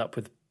 it ends up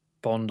with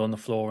Bond on the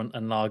floor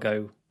and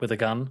Largo with a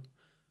gun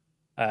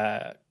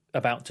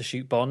about to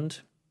shoot Bond.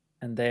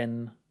 And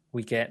then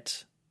we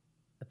get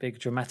a big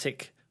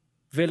dramatic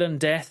villain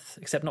death,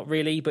 except not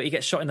really, but he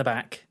gets shot in the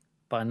back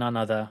by none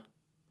other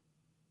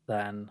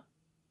than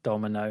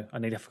Domino. I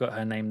nearly forgot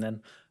her name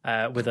then.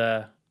 With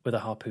a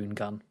harpoon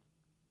gun.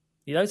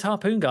 Those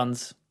harpoon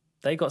guns,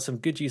 they got some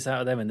good use out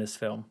of them in this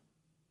film.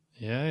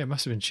 Yeah, it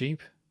must have been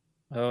cheap.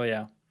 Oh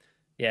yeah,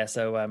 yeah.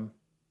 So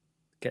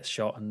gets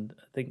shot, and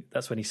I think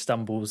that's when he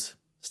stumbles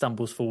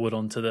forward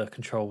onto the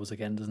controls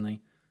again, doesn't he?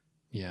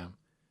 Yeah.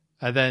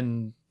 And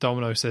then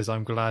Domino says,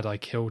 "I'm glad I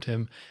killed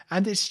him."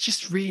 And it's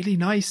just really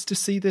nice to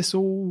see this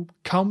all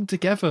come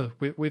together.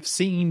 We've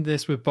seen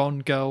this with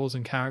Bond girls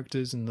and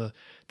characters and the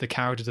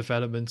character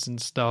developments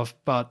and stuff,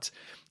 but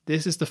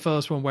this is the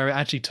first one where it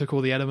actually took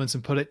all the elements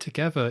and put it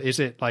together. Is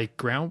it like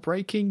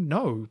groundbreaking?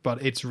 No,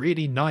 but it's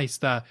really nice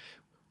that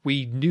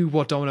we knew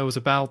what Domino was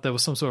about. There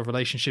was some sort of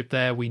relationship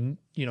there. We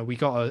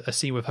got a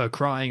scene with her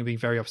crying and being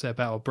very upset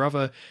about her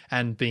brother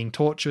and being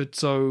tortured.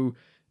 So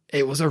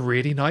it was a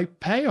really nice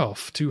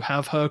payoff to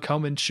have her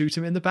come and shoot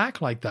him in the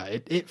back like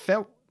that. It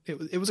felt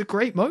it was a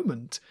great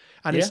moment.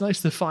 And it's Yeah.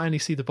 nice to finally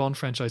see the Bond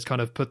franchise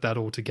kind of put that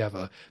all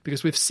together,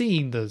 because we've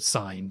seen the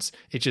signs.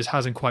 It just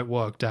hasn't quite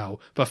worked out.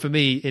 But for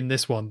me, in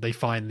this one, they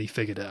finally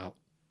figured it out.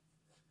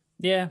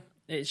 Yeah,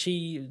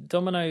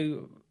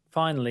 Domino,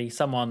 finally,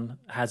 someone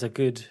has a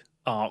good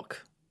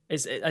arc.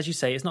 As you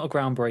say, it's not a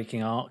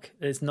groundbreaking arc.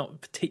 It's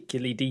not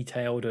particularly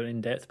detailed or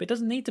in-depth, but it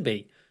doesn't need to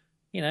be.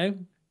 You know,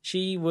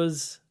 she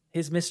was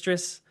his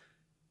mistress.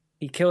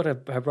 He killed her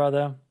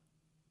brother.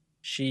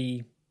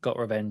 She got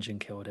revenge and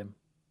killed him,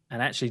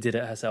 and actually did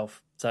it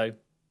herself. So,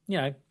 you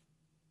know,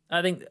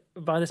 I think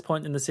by this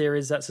point in the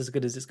series, that's as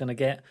good as it's going to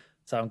get.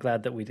 So I'm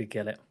glad that we did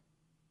get it.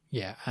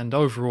 Yeah, and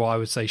overall, I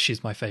would say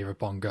she's my favourite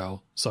Bond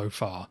girl so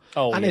far.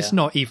 Oh, and yeah. it's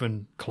not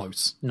even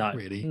close, No,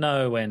 really.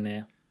 Nowhere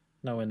near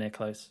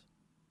close.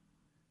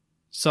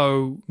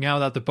 So now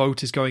that the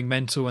boat is going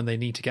mental and they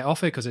need to get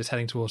off it because it's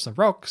heading towards the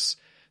rocks,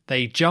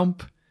 they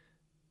jump.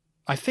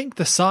 I think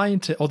the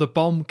scientist or the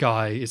bomb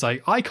guy is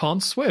like, I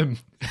can't swim.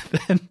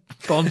 Then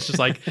Bond's just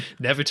like,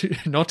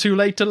 not too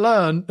late to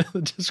learn.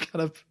 Just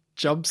kind of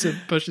jumps him,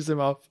 pushes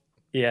him off.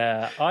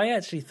 Yeah, I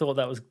actually thought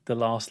that was the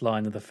last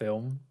line of the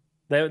film.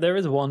 There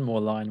is one more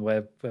line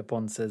where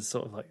Bond says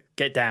sort of like,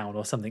 get down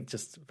or something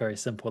just very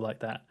simple like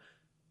that.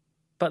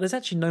 But there's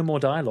actually no more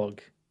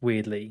dialogue,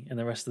 weirdly, in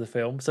the rest of the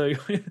film. So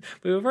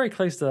we were very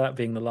close to that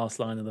being the last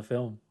line of the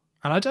film.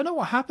 And I don't know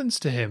what happens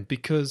to him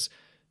because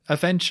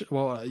eventually,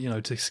 well, you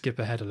know, to skip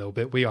ahead a little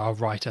bit, we are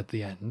right at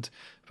the end.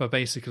 But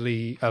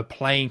basically, a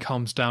plane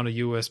comes down, a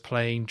US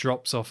plane,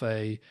 drops off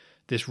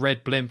this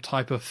red blimp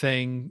type of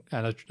thing,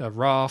 and a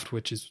raft,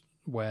 which is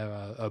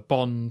where a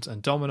Bond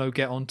and Domino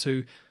get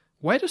onto.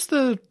 Where does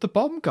the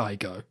bomb guy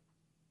go?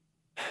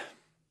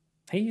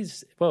 He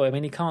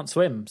can't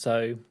swim,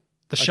 so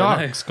the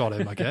sharks got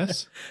him, I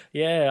guess.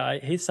 Yeah,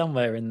 he's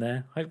somewhere in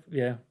there.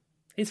 Yeah,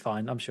 he's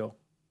fine, I'm sure.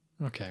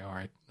 Okay, all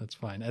right, that's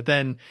fine. And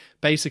then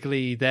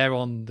basically they're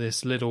on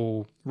this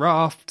little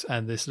raft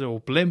and this little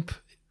blimp.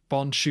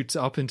 Bond shoots it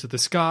up into the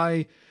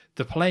sky.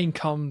 The plane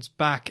comes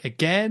back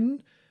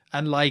again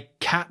and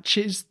like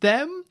catches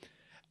them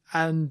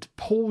and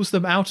pulls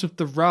them out of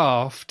the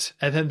raft,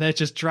 and then they're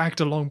just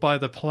dragged along by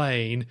the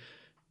plane,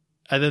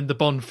 and then the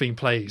Bond theme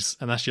plays,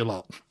 and that's your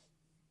lot.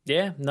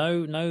 Yeah,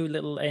 no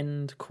little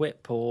end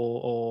quip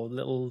or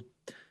little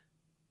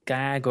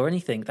gag or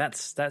anything.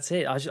 That's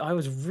it. I was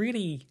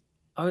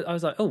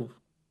like, oh,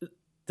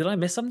 did I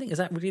miss something? Is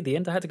that really the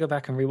end? I had to go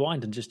back and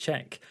rewind and just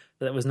check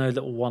that there was no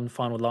little one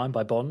final line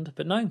by Bond.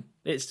 But no,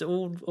 it's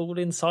all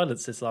in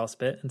silence, this last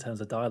bit, in terms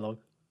of dialogue.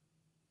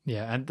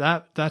 Yeah, and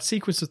that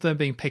sequence of them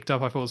being picked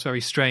up I thought was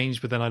very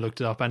strange, but then I looked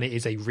it up and it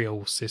is a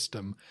real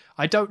system.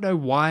 I don't know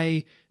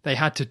why they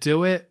had to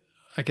do it.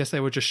 I guess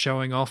they were just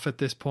showing off at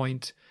this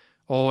point.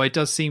 Or it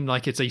does seem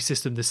like it's a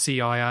system the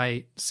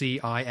CIA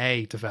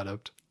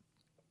developed.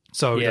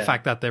 So yeah. The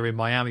fact that they're in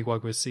Miami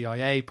working with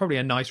CIA, probably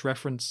a nice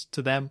reference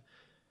to them.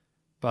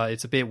 But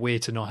it's a bit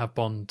weird to not have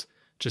Bond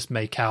just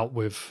make out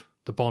with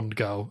the Bond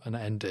girl and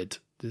end it.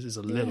 This is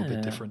a little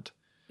bit different.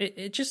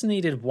 It just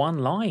needed one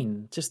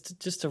line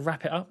just to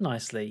wrap it up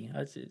nicely.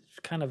 It's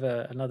kind of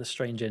another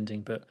strange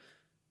ending, but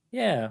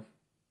yeah,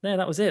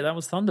 that was it. That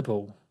was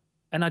Thunderball.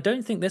 And I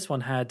don't think this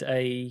one had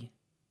a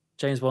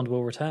James Bond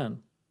Will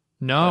Return.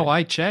 No,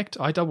 I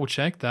double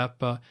checked that,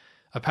 but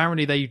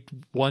apparently they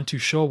weren't too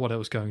sure what it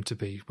was going to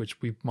be,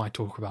 which we might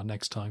talk about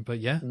next time. But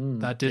yeah,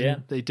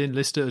 they didn't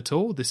list it at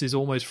all. This is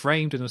almost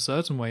framed in a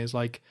certain way as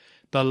like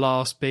the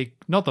last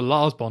not the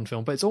last Bond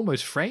film, but it's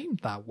almost framed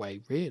that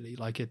way, really.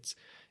 Like it's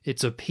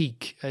a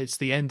peak. It's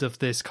the end of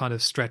this kind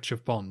of stretch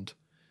of Bond.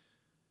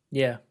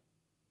 Yeah.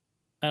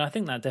 And I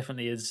think that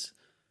definitely is,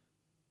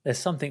 there's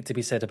something to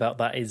be said about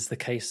that is the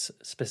case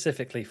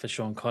specifically for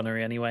Sean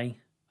Connery anyway.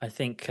 I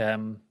think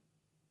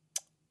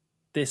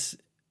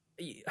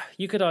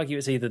you could argue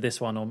it's either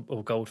this one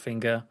or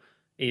Goldfinger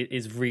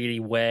is really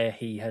where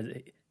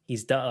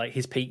he's done, like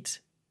he's peaked.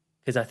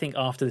 Because I think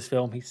after this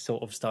film, he's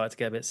sort of started to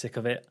get a bit sick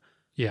of it.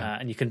 Yeah.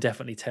 And you can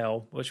definitely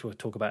tell, which we'll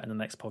talk about in the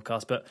next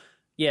podcast. But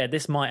yeah,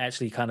 this might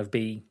actually kind of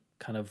be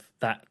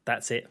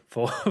that's it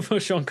for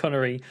Sean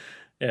Connery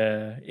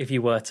if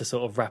you were to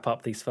sort of wrap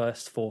up these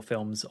first 4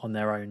 films on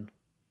their own.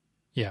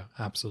 Yeah,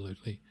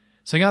 absolutely.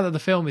 So now that the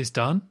film is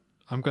done,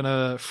 I'm going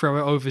to throw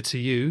it over to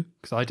you,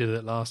 because I did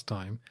it last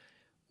time.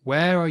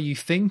 Where are you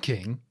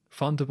thinking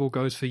Thunderball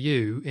goes for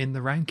you in the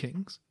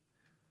rankings?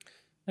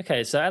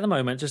 Okay, so at the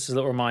moment, just as a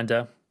little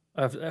reminder,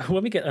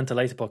 when we get into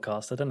later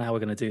podcasts, I don't know how we're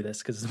going to do this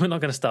because we're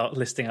not going to start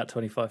listing out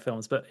 25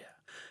 films, but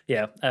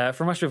yeah.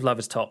 From Russia with Love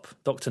is top,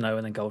 Dr. No,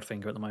 and then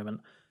Goldfinger at the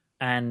moment.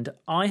 And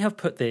I have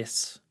put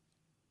this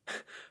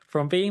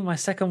from being my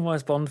second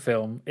worst Bond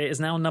film, it is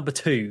now number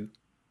 2.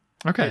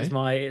 Okay. It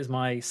is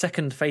my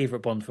second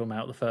favourite Bond film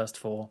out of the first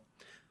 4.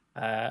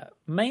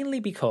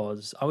 Mainly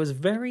because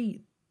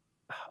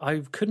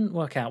I couldn't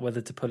work out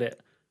whether to put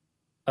it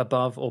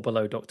above or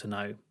below Dr.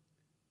 No.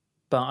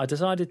 But I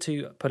decided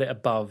to put it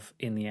above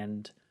in the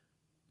end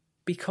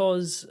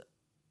because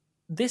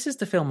this is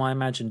the film I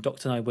imagined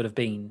Dr. No would have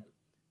been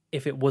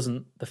if it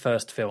wasn't the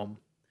first film.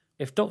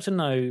 If Dr.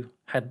 No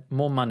had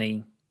more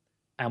money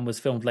and was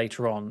filmed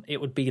later on,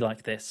 it would be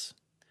like this.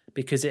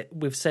 Because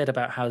we've said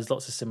about how there's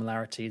lots of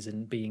similarities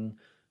in being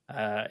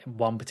in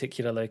one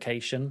particular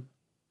location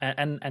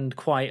and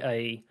quite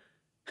a,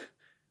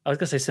 I was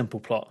going to say simple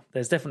plot.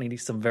 There's definitely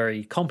some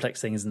very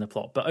complex things in the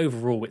plot, but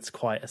overall it's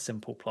quite a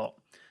simple plot.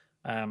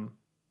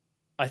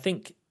 I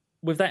think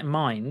with that in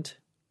mind,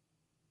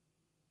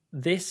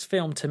 this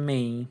film to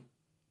me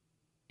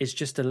is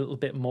just a little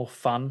bit more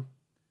fun.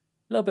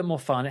 A little bit more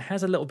fun. It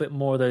has a little bit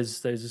more of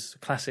those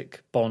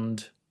classic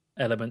Bond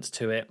elements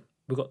to it.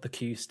 We've got the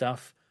Q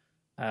stuff.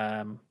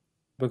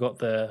 We've got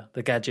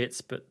the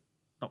gadgets, but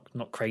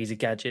not crazy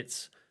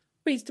gadgets.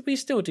 We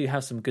still do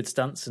have some good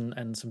stunts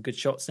and some good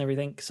shots and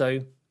everything. So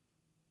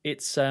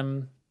it's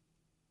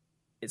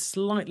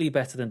slightly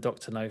better than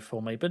Doctor No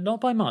for me, but not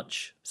by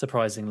much.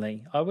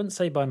 Surprisingly, I wouldn't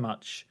say by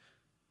much.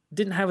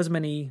 Didn't have as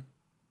many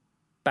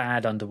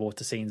bad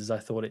underwater scenes as I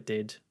thought it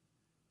did,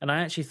 and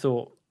I actually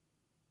thought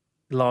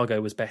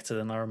Largo was better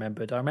than I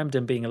remembered. I remembered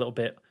him being a little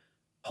bit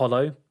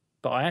hollow,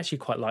 but I actually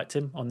quite liked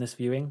him on this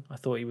viewing. I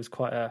thought he was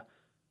quite a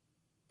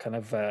kind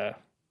of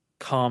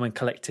calm and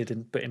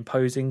collected but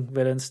imposing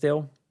villain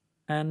still.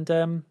 And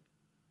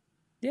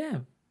yeah,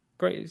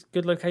 great,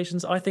 good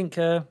locations. I think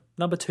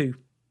number 2,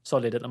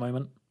 solid at the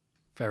moment.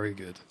 Very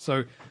good.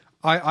 So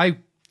I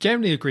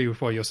generally agree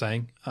with what you're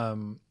saying.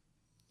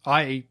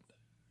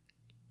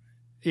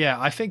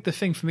 I think the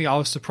thing for me, I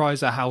was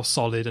surprised at how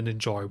solid and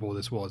enjoyable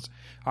this was.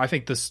 I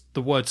think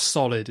the word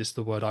solid is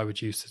the word I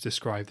would use to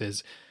describe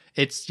this.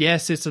 It's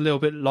a little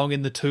bit long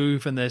in the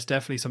tooth, and there's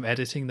definitely some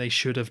editing they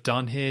should have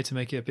done here to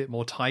make it a bit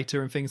more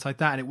tighter and things like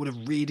that, and it would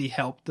have really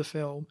helped the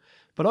film.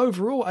 But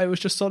overall, it was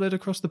just solid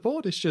across the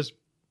board. It's just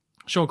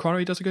Sean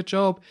Connery does a good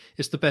job.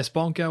 It's the best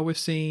Bond girl we've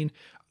seen.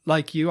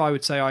 Like you, I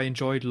would say I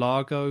enjoyed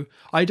Largo.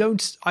 I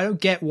don't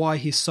get why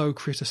he's so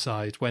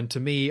criticised when, to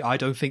me, I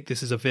don't think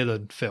this is a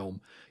villain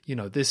film. You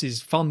know, this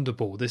is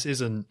Thunderball.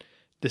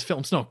 This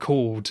film's not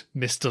called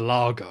Mr.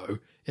 Largo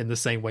in the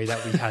same way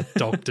that we had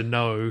Dr.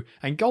 No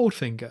and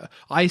Goldfinger.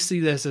 I see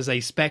this as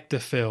a Spectre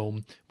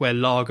film where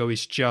Largo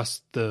is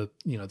just the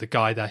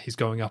guy that he's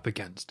going up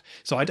against.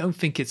 So I don't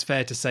think it's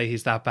fair to say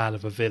he's that bad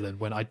of a villain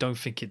when I don't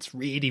think it's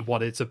really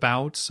what it's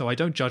about. So I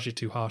don't judge it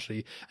too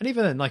harshly. And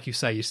even then, like you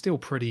say, he's still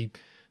pretty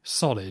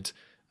solid.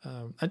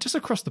 And just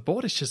across the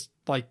board, it's just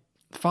like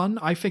fun.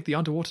 I think the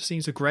underwater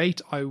scenes are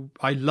great.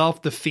 I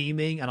love the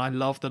theming and I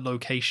love the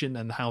location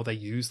and how they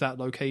use that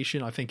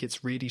location. I think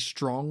it's really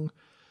strong.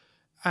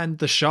 And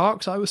the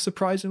sharks I was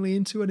surprisingly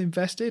into and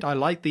invested. I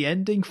like the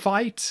ending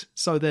fight,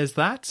 so there's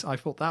that. I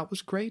thought that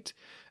was great.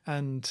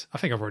 And I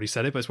think I've already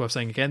said it, but it's worth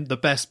saying again, the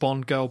best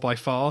Bond girl by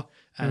far,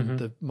 and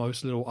the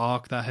most little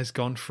arc that has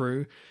gone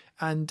through.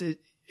 And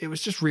it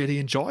was just really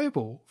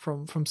enjoyable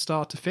from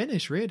start to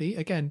finish, really.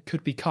 Again,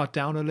 could be cut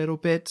down a little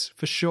bit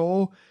for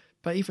sure,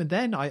 but even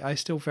then, I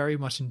still very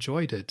much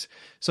enjoyed it.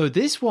 So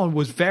this one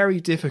was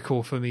very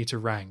difficult for me to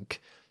rank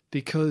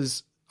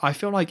because I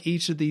feel like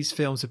each of these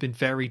films have been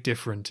very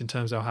different in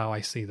terms of how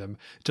I see them.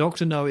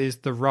 Dr. No is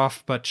the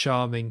rough but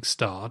charming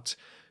start.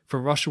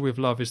 From Russia with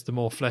Love is the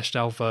more fleshed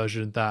out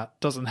version that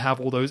doesn't have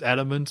all those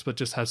elements but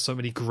just has so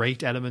many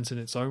great elements in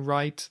its own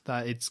right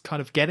that it's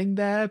kind of getting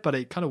there, but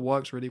it kind of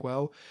works really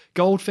well.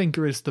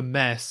 Goldfinger is the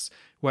mess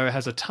where it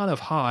has a ton of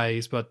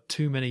highs but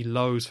too many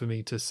lows for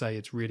me to say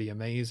it's really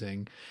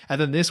amazing.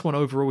 And then this one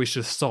overall is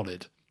just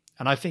solid.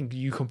 And I think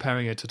you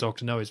comparing it to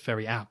Dr. No is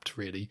very apt,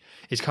 really.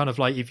 It's kind of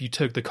like if you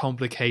took the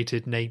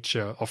complicated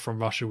nature of From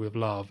Russia with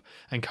Love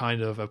and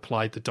kind of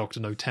applied the Dr.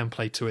 No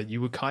template to it,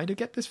 you would kind of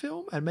get this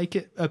film and make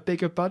it a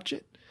bigger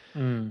budget.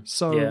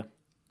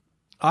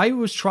 I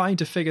was trying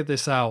to figure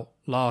this out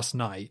last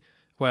night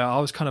where I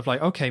was kind of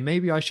like, okay,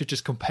 maybe I should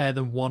just compare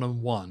them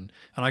one-on-one.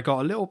 And I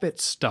got a little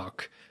bit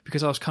stuck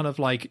because I was kind of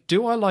like,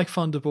 do I like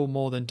Thunderball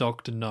more than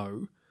Dr.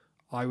 No?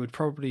 I would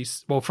probably...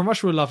 Well, From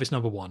Russia with Love is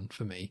number 1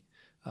 for me.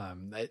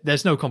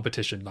 There's no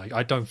competition. Like,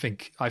 I don't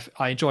think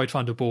I enjoyed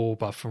Thunderball,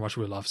 but From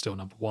Russia with Love still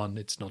number 1.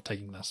 It's not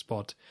taking that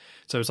spot.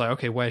 So it's like,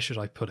 okay, where should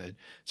I put it?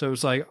 So it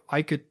was like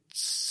I could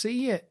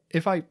see it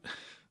if I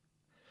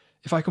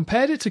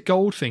compared it to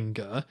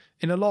Goldfinger.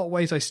 In a lot of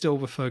ways, I still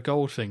prefer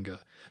Goldfinger,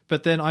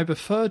 but then I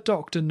prefer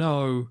Dr.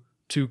 No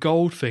to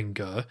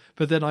Goldfinger,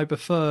 but then I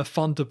prefer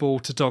Thunderball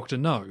to Dr.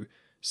 No.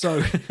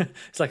 So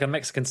it's like a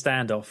Mexican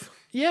standoff.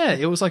 Yeah,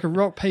 it was like a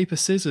rock, paper,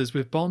 scissors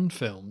with Bond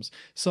films.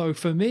 So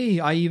for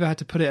me, I either had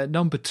to put it at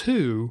number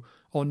 2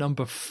 or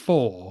number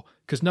 4,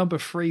 because number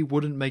 3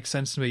 wouldn't make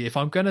sense to me. If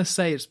I'm going to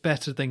say it's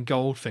better than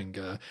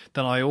Goldfinger,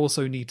 then I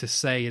also need to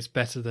say it's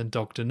better than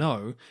Dr.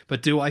 No.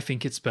 But do I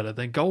think it's better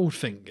than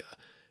Goldfinger?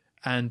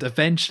 And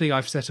eventually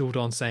I've settled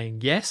on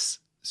saying yes.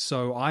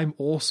 So I'm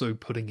also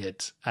putting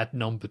it at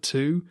number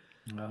 2.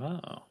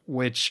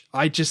 Which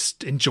I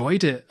just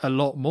enjoyed it a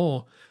lot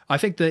more. I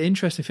think the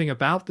interesting thing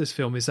about this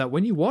film is that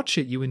when you watch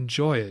it, you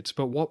enjoy it.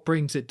 But what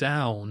brings it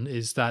down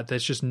is that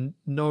there's just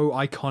no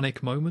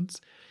iconic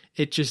moments.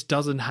 It just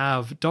doesn't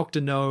have...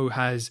 Dr. No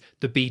has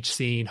the beach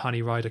scene,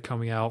 Honey Rider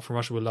coming out. From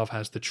Russia with Love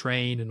has the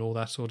train and all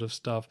that sort of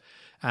stuff.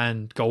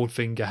 and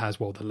Goldfinger has,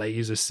 well, the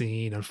laser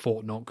scene and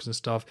Fort Knox and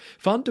stuff.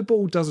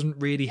 Thunderball doesn't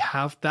really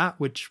have that,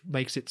 which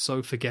makes it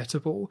so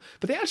forgettable.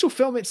 But the actual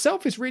film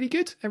itself is really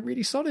good and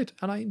really solid,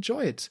 and I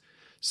enjoy it.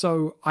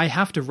 So I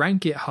have to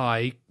rank it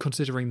high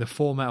considering the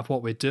format of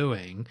what we're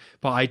doing,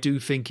 but I do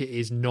think it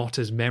is not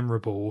as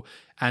memorable.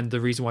 And the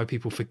reason why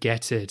people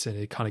forget it and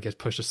it kind of gets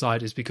pushed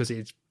aside is because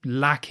it's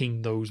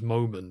lacking those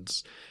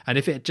moments. And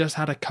if it just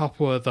had a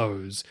couple of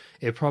those,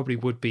 it probably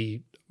would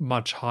be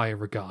much higher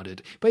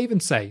regarded. But even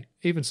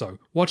so,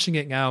 watching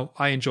it now,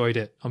 I enjoyed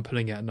it. I'm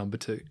putting it at number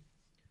 2.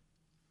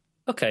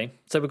 Okay,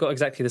 so we've got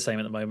exactly the same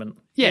at the moment.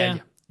 Yeah.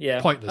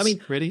 Pointless. I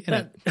mean, really, isn't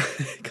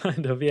it?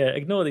 Kind of. Yeah.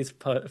 Ignore these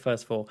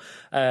first 4.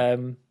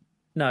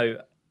 No,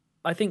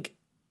 I think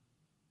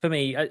for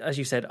me, as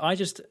you said, I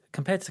just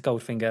compared to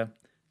Goldfinger,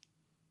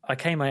 I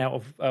came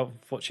out of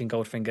watching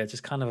Goldfinger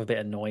just kind of a bit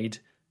annoyed.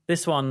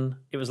 This one,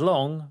 it was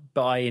long,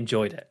 but I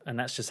enjoyed it, and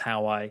that's just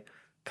how I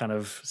kind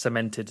of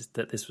cemented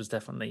that this was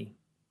definitely,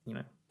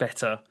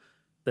 better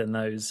than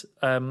those.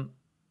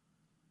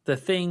 The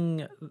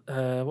thing,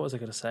 what was I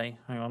going to say?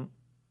 Hang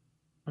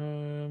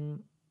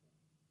on.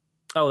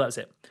 Oh, that's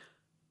it.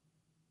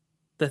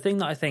 The thing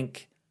that I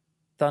think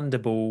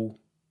Thunderball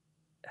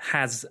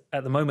has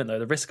at the moment, though,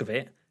 the risk of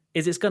it,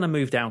 is it's going to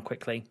move down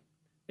quickly.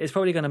 It's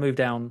probably going to move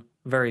down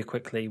very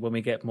quickly when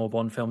we get more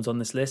Bond films on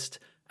this list.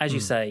 As you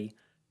say,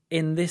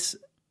 in this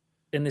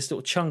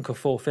little chunk of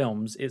 4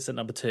 films, it's at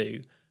number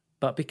 2.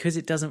 But because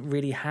it doesn't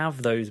really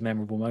have those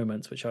memorable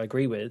moments, which I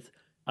agree with,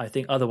 I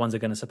think other ones are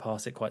going to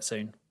surpass it quite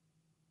soon.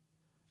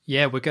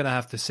 Yeah, we're going to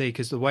have to see,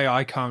 because the way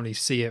I currently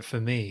see it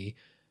for me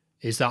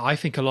is that I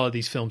think a lot of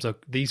these films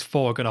these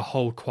 4 are going to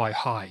hold quite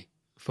high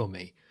for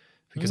me,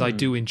 because I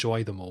do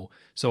enjoy them all.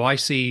 So I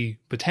see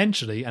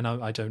potentially, and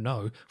I don't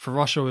know, For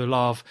Russia With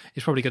Love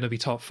is probably going to be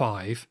top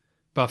 5,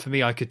 but for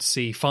me I could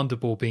see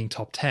Thunderball being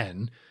top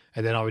 10,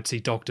 and then I would see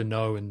Dr.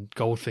 No and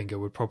Goldfinger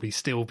would probably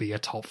still be a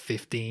top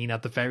 15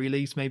 at the very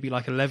least, maybe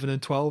like 11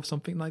 and 12,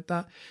 something like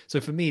that.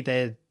 So for me,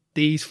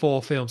 these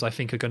 4 films I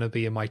think are going to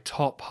be in my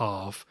top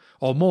half,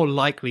 or more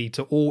likely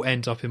to all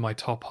end up in my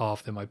top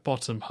half than my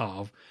bottom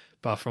half.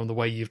 But from the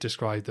way you've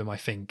described them, I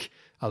think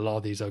a lot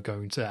of these are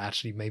going to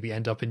actually maybe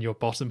end up in your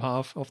bottom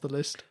half of the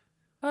list.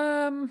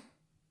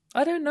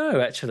 I don't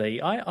know,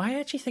 actually. I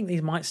actually think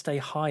these might stay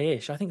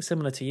high-ish. I think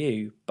similar to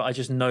you, but I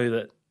just know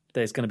that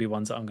there's going to be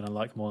ones that I'm going to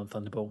like more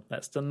than Thunderball.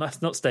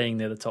 That's not staying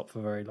near the top for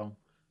very long.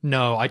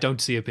 No, I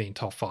don't see it being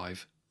top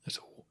 5 at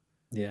all.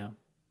 Yeah.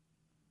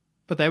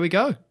 But there we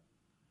go.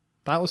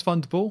 That was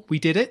Thunderball. We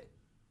did it.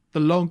 The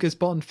longest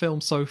Bond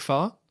film so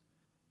far.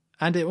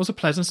 And it was a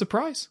pleasant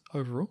surprise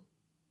overall.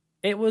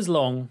 It was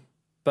long,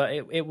 but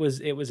it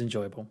was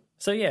enjoyable.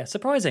 So yeah,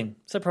 surprising.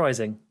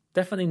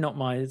 Definitely not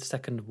my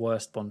second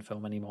worst Bond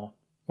film anymore.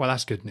 Well,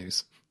 that's good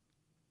news.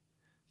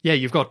 Yeah,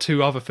 you've got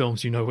 2 other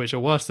films which are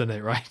worse than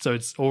it, right? So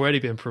it's already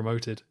been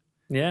promoted.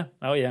 Yeah.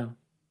 Oh yeah.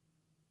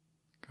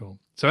 Cool.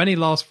 So any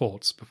last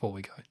thoughts before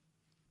we go?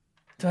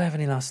 Do I have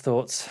any last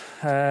thoughts?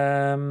 Did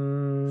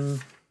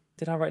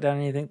I write down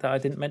anything that I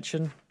didn't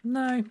mention?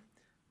 No,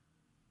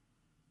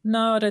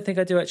 I don't think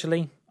I do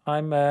actually.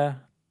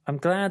 I'm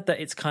glad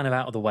that it's kind of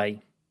out of the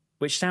way,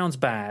 which sounds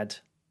bad,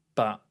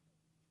 but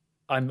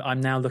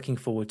I'm now looking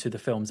forward to the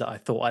films that I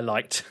thought I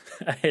liked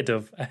ahead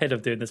of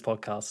doing this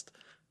podcast.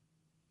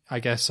 I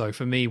guess so.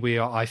 For me,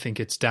 I think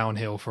it's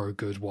downhill for a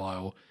good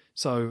while.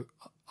 So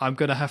I'm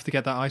going to have to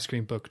get that ice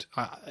cream booked.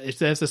 If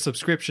there's a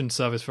subscription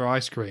service for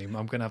ice cream,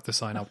 I'm going to have to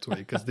sign up to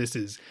it, because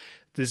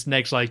this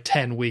next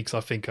 10 weeks,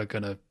 I think, are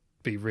going to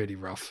be really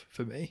rough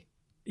for me.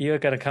 You're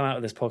going to come out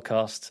of this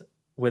podcast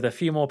with a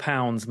few more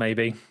pounds,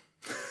 maybe.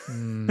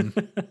 You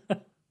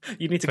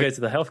need to go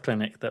to the health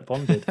clinic that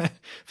Bond did.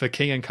 For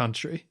King and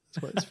Country.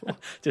 That's what it's for.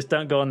 Just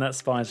don't go on that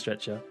spine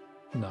stretcher.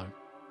 No.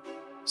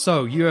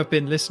 So, you have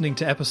been listening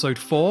to episode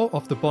 4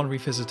 of the Bond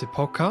Revisited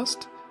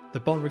podcast.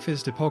 The Bond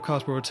Revisited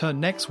podcast will return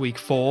next week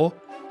for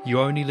You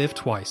Only Live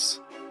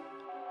Twice.